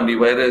selalu memang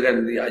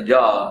diviralkan,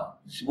 diajar,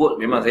 sebut,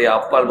 memang saya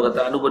hafal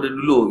perkataan tu pada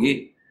dulu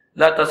lagi.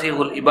 La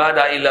tasihul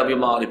ibadah illa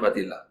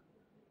bima'rifatillah.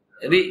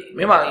 Jadi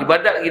memang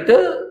ibadat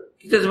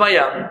kita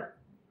sembahyang.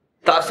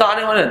 Tak sah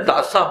ni mana?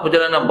 Tak sah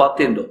perjalanan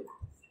batin tu.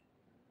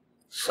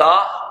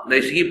 Sah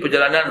dari segi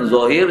perjalanan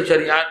zahir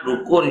syariat,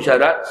 rukun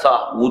syarat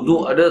sah,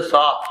 wuduk ada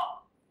sah.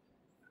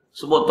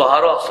 Sebut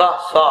taharah sah,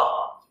 sah.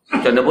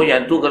 Macam mana pun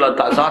yang tu kalau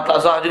tak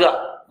sah juga.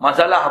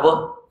 Masalah apa?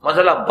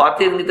 Masalah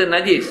batin kita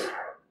najis.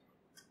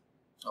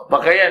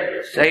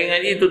 Pakaian, saya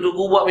ngaji tutup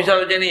buat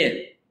misal macam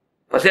ni.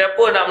 Pasal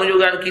apa nak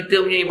menunjukkan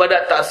kita punya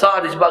ibadat tak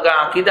sah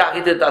disebabkan akidah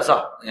kita tak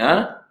sah.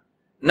 Ya?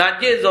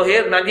 Najis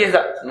zahir, najis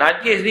tak?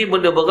 Najis ni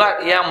benda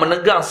berat yang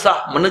menegah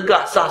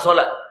sah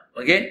solat.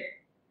 Okey?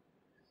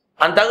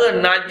 Antara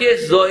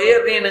najis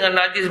zahir ni dengan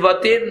najis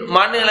batin,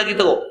 mana lagi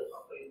teruk?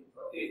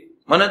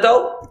 Mana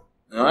tahu?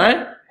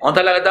 Orang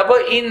Ta'ala kata apa?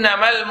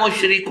 Innamal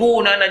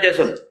musyrikuna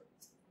najasun.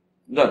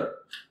 Betul?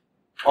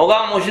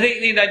 Orang musyrik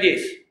ni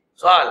najis.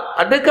 Soal,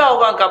 adakah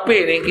orang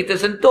kafir ni kita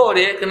sentuh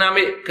dia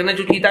kena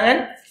cuci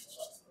tangan?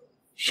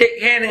 Shake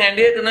hand dengan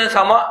dia kena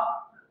sama?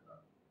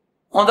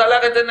 Orang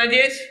Ta'ala kata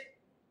najis.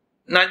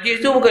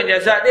 Najis tu bukan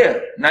jasad dia.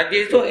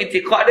 Najis tu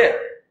itikad dia.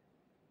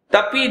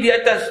 Tapi di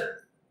atas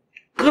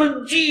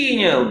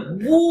kejinya,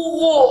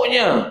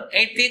 buruknya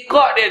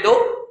itikad dia tu,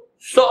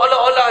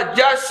 seolah-olah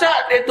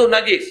jasad dia tu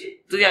najis.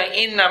 Tu yang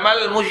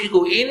innamal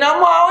musyriku.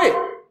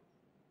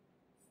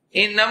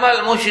 Innamal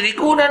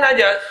musyriku dan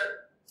najas.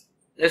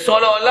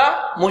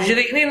 Seolah-olah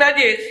musyrik ni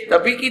najis.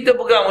 Tapi kita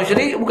pegang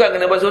musyrik bukan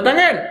kena basuh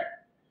tangan.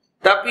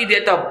 Tapi di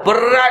atas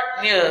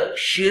beratnya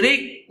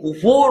syirik,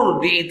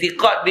 kufur di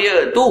itikad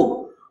dia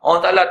tu,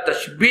 Allah Ta'ala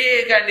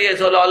tasbihkan dia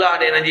seolah-olah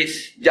dia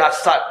najis.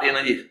 Jasad dia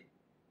najis.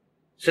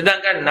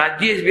 Sedangkan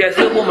najis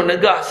biasa pun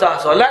menegah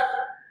sah solat.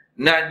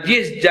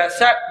 Najis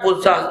jasad pun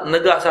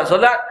menegah sah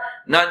solat.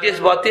 Najis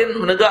batin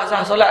menegah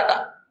sah solat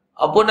tak?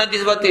 Apa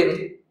najis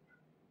batin?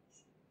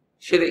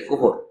 Syirik,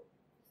 kufur.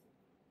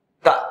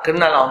 Tak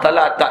kenal Allah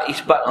Ta'ala, tak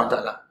isbat Allah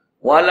Ta'ala.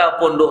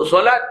 Walaupun duk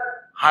solat,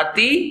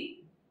 hati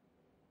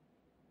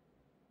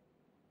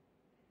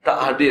tak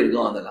hadir ke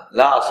Allah Ta'ala.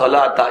 La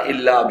salata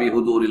illa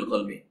bihuduril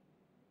qalbi.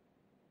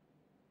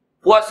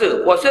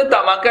 Puasa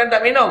tak makan,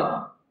 tak minum.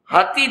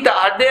 Hati tak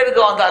hadir ke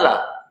Allah Ta'ala.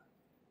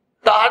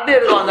 Tak hadir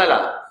ke Allah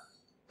Ta'ala.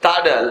 Tak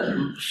ada.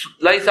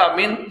 Laisa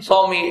min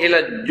sawmi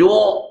ila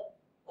ju'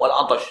 wal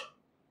atash.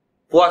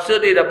 Puasa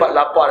dia dapat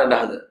lapar dan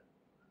dahaga.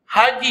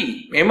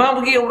 Haji,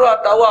 memang pergi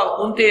umrah, tawaf,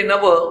 untin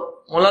apa,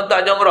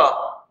 melantah jamrah.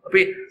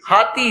 Tapi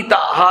hati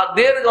tak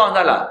hadir ke Allah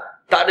Ta'ala.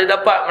 Tak ada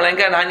dapat,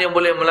 melainkan hanya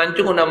boleh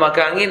melancung dan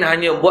makan angin,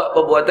 hanya buat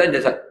perbuatan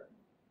jasad.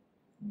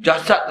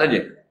 Jasad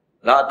saja.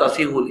 La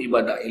tasihul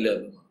ibadah illa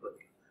billah.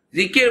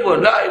 Zikir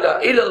pun, la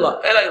ilaha illallah,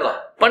 la ilallah.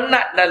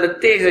 Penat dan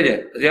letih saja.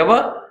 Siapa?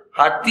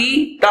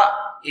 Hati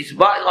tak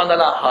isbat ke Allah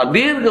Ta'ala,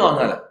 hadir ke Allah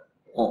Ta'ala.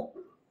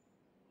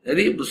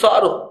 Jadi besar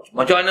tu.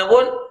 Macam mana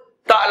pun,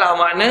 taklah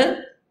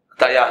makna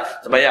tak payah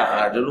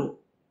sembahyang dulu.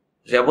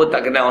 Siapa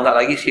tak kenal orang tak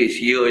lagi,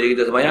 sia-sia je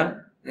kita sembahyang.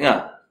 Dengar?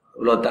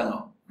 Belum tak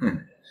kau.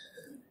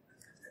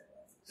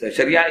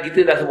 Syariat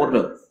kita dah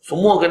sempurna.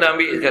 Semua kena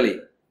ambil sekali.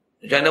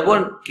 Macam mana pun,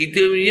 kita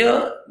punya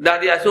dah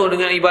diasuh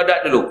dengan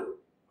ibadat dulu.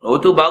 Lepas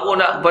tu baru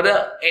nak kepada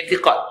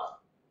i'tiqad.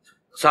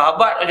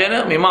 Sahabat macam mana?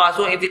 Memang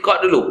asuh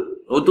i'tiqad dulu.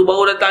 Lepas tu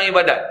baru datang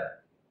ibadat.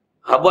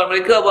 Abang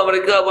mereka, abang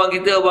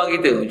kita.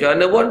 Macam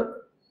mana pun,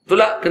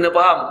 itulah kena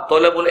faham.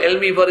 Talabul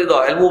ilmi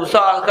faridah. Ilmu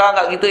besar sekarang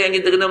kat kita yang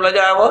kita kena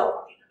belajar apa?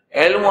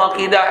 Ilmu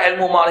akidah,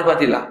 ilmu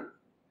ma'rifatillah.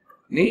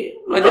 Ni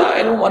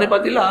belajar ilmu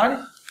ma'rifatillah ni.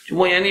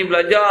 Cuma yang ni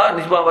belajar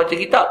ni sebab baca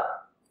kitab.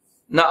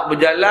 Nak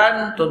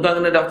berjalan,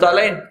 tuan-tuan kena daftar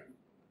lain.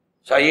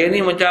 Saya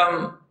ni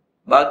macam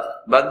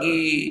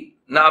bagi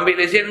nak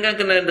ambil lesen kan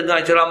kena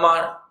dengar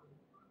ceramah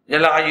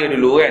jalan raya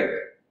dulu kan.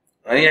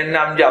 Ni yang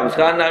 6 jam,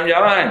 sekarang 6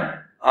 jam kan.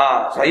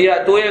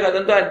 Saya tu ya kat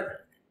tuan-tuan.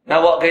 Nak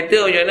bawa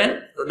kereta macam mana?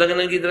 Tuan-tuan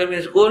kena pergi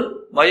driving school,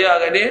 bayar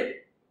kat dia,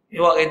 dia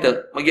bawa kereta.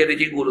 Bagi ada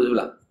cikgu tu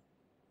sebelah.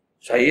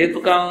 Saya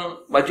tukang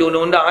baca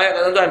undang-undang ayat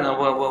kat tuan-tuan.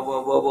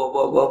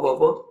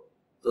 Apa.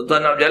 Tuan-tuan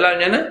nak berjalan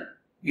macam mana?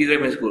 Pergi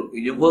driving school.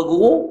 Pergi jumpa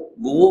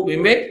guru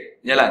bimbing,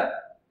 jalan.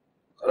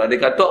 Kalau dia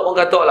katok pun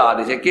katok lah.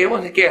 Dia sekir pun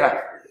sekir lah.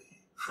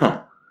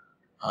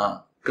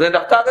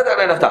 Kena daftar ke tak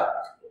kena daftar?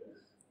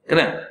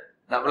 Kena.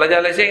 Nak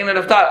belajar lesen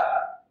kena daftar.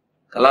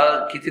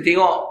 Kalau kita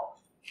tengok,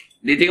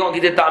 dia tengok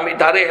kita tak ambil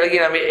tarikh lagi,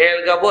 nak ambil L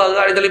ke apa,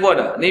 agak dia telefon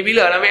dah. Ni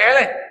bila nak ambil L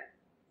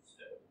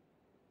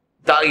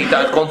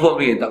Tak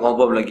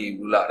confirm lagi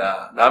pula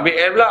dah. Nak ambil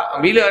L pula.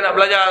 Bila nak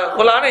belajar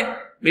sekolah ni?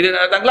 Bila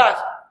nak datang kelas?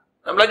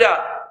 Nak belajar?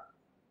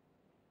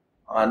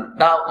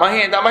 Tak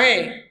mahir.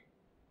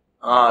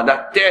 Dah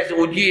test,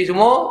 uji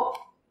semua.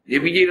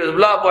 Dia pergi kat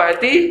sebelah puas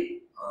hati.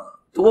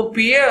 Tu pun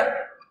pi ya.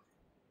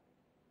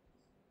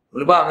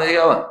 Boleh faham saya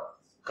cakap apa?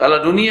 Kalau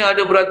dunia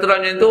ada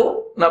peraturan macam tu,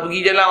 nak pergi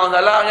jalan orang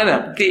salah macam mana?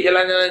 Petik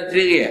jalan-jalan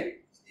sendiri kan?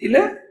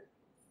 Sila.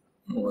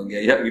 Bagi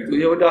ayat gitu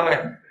je dah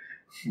kan?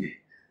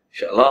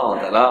 InsyaAllah Allah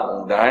Ta'ala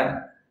mudah-mudahan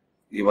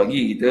dia bagi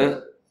kita,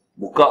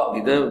 buka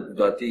kita,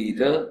 betul hati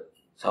kita.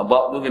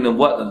 Sebab tu kena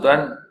buat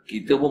tuan-tuan.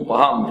 kita pun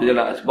faham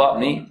perjalanan asbab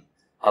ni.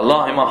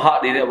 Allah memang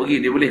hak dia nak bagi.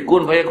 Dia boleh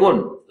kun fayakun.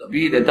 Tapi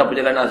tentang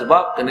perjalanan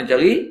asbab, kena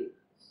cari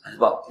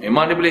asbab.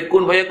 Memang dia boleh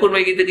kun fayakun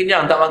bagi kita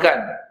kenyang, tak makan.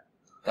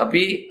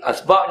 Tapi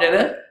asbabnya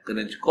dia,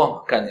 kena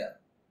cukup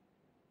makannya.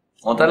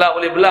 Allah Ta'ala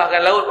boleh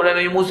belahkan laut pada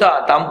Nabi Musa.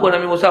 Tanpa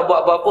Nabi Musa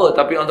buat apa-apa.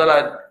 Tapi Allah Ta'ala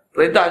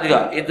perintah juga.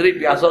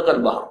 Idrib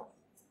bi'asakal bahr.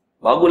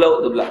 Baru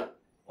laut tu belah.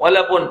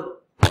 Walaupun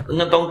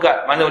dengan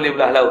tongkat, mana boleh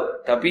belah laut.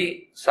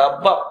 Tapi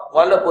sebab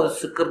walaupun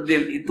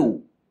sekerdil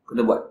itu,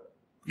 kena buat.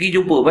 Pergi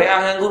jumpa, bai'ah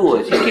dengan guru.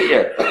 Sikit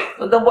je.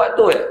 Tentang buat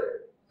tu je.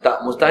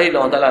 Tak, mustahil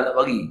Allah Ta'ala nak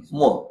bagi.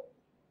 Semua.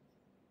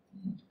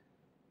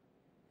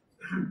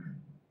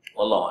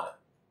 Wallahu a'lam.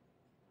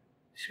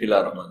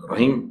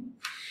 Bismillahirrahmanirrahim.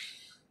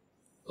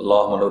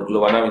 Allahumma nur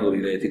qulubana min nur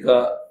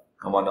hidayatika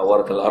kama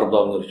nawartal arda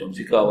min nur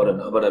syamsika wa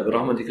lana abada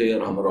birahmatika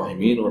ya arhamar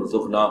rahimin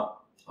warzuqna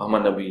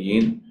fahman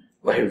nabiyyin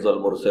wa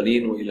hifzal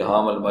mursalin wa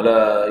ilhamal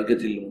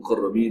malaikatil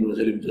muqarrabin wa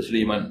sallim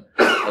tasliman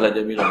ala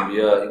jamil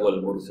anbiya'i wal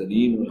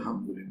mursalin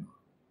walhamdulillah.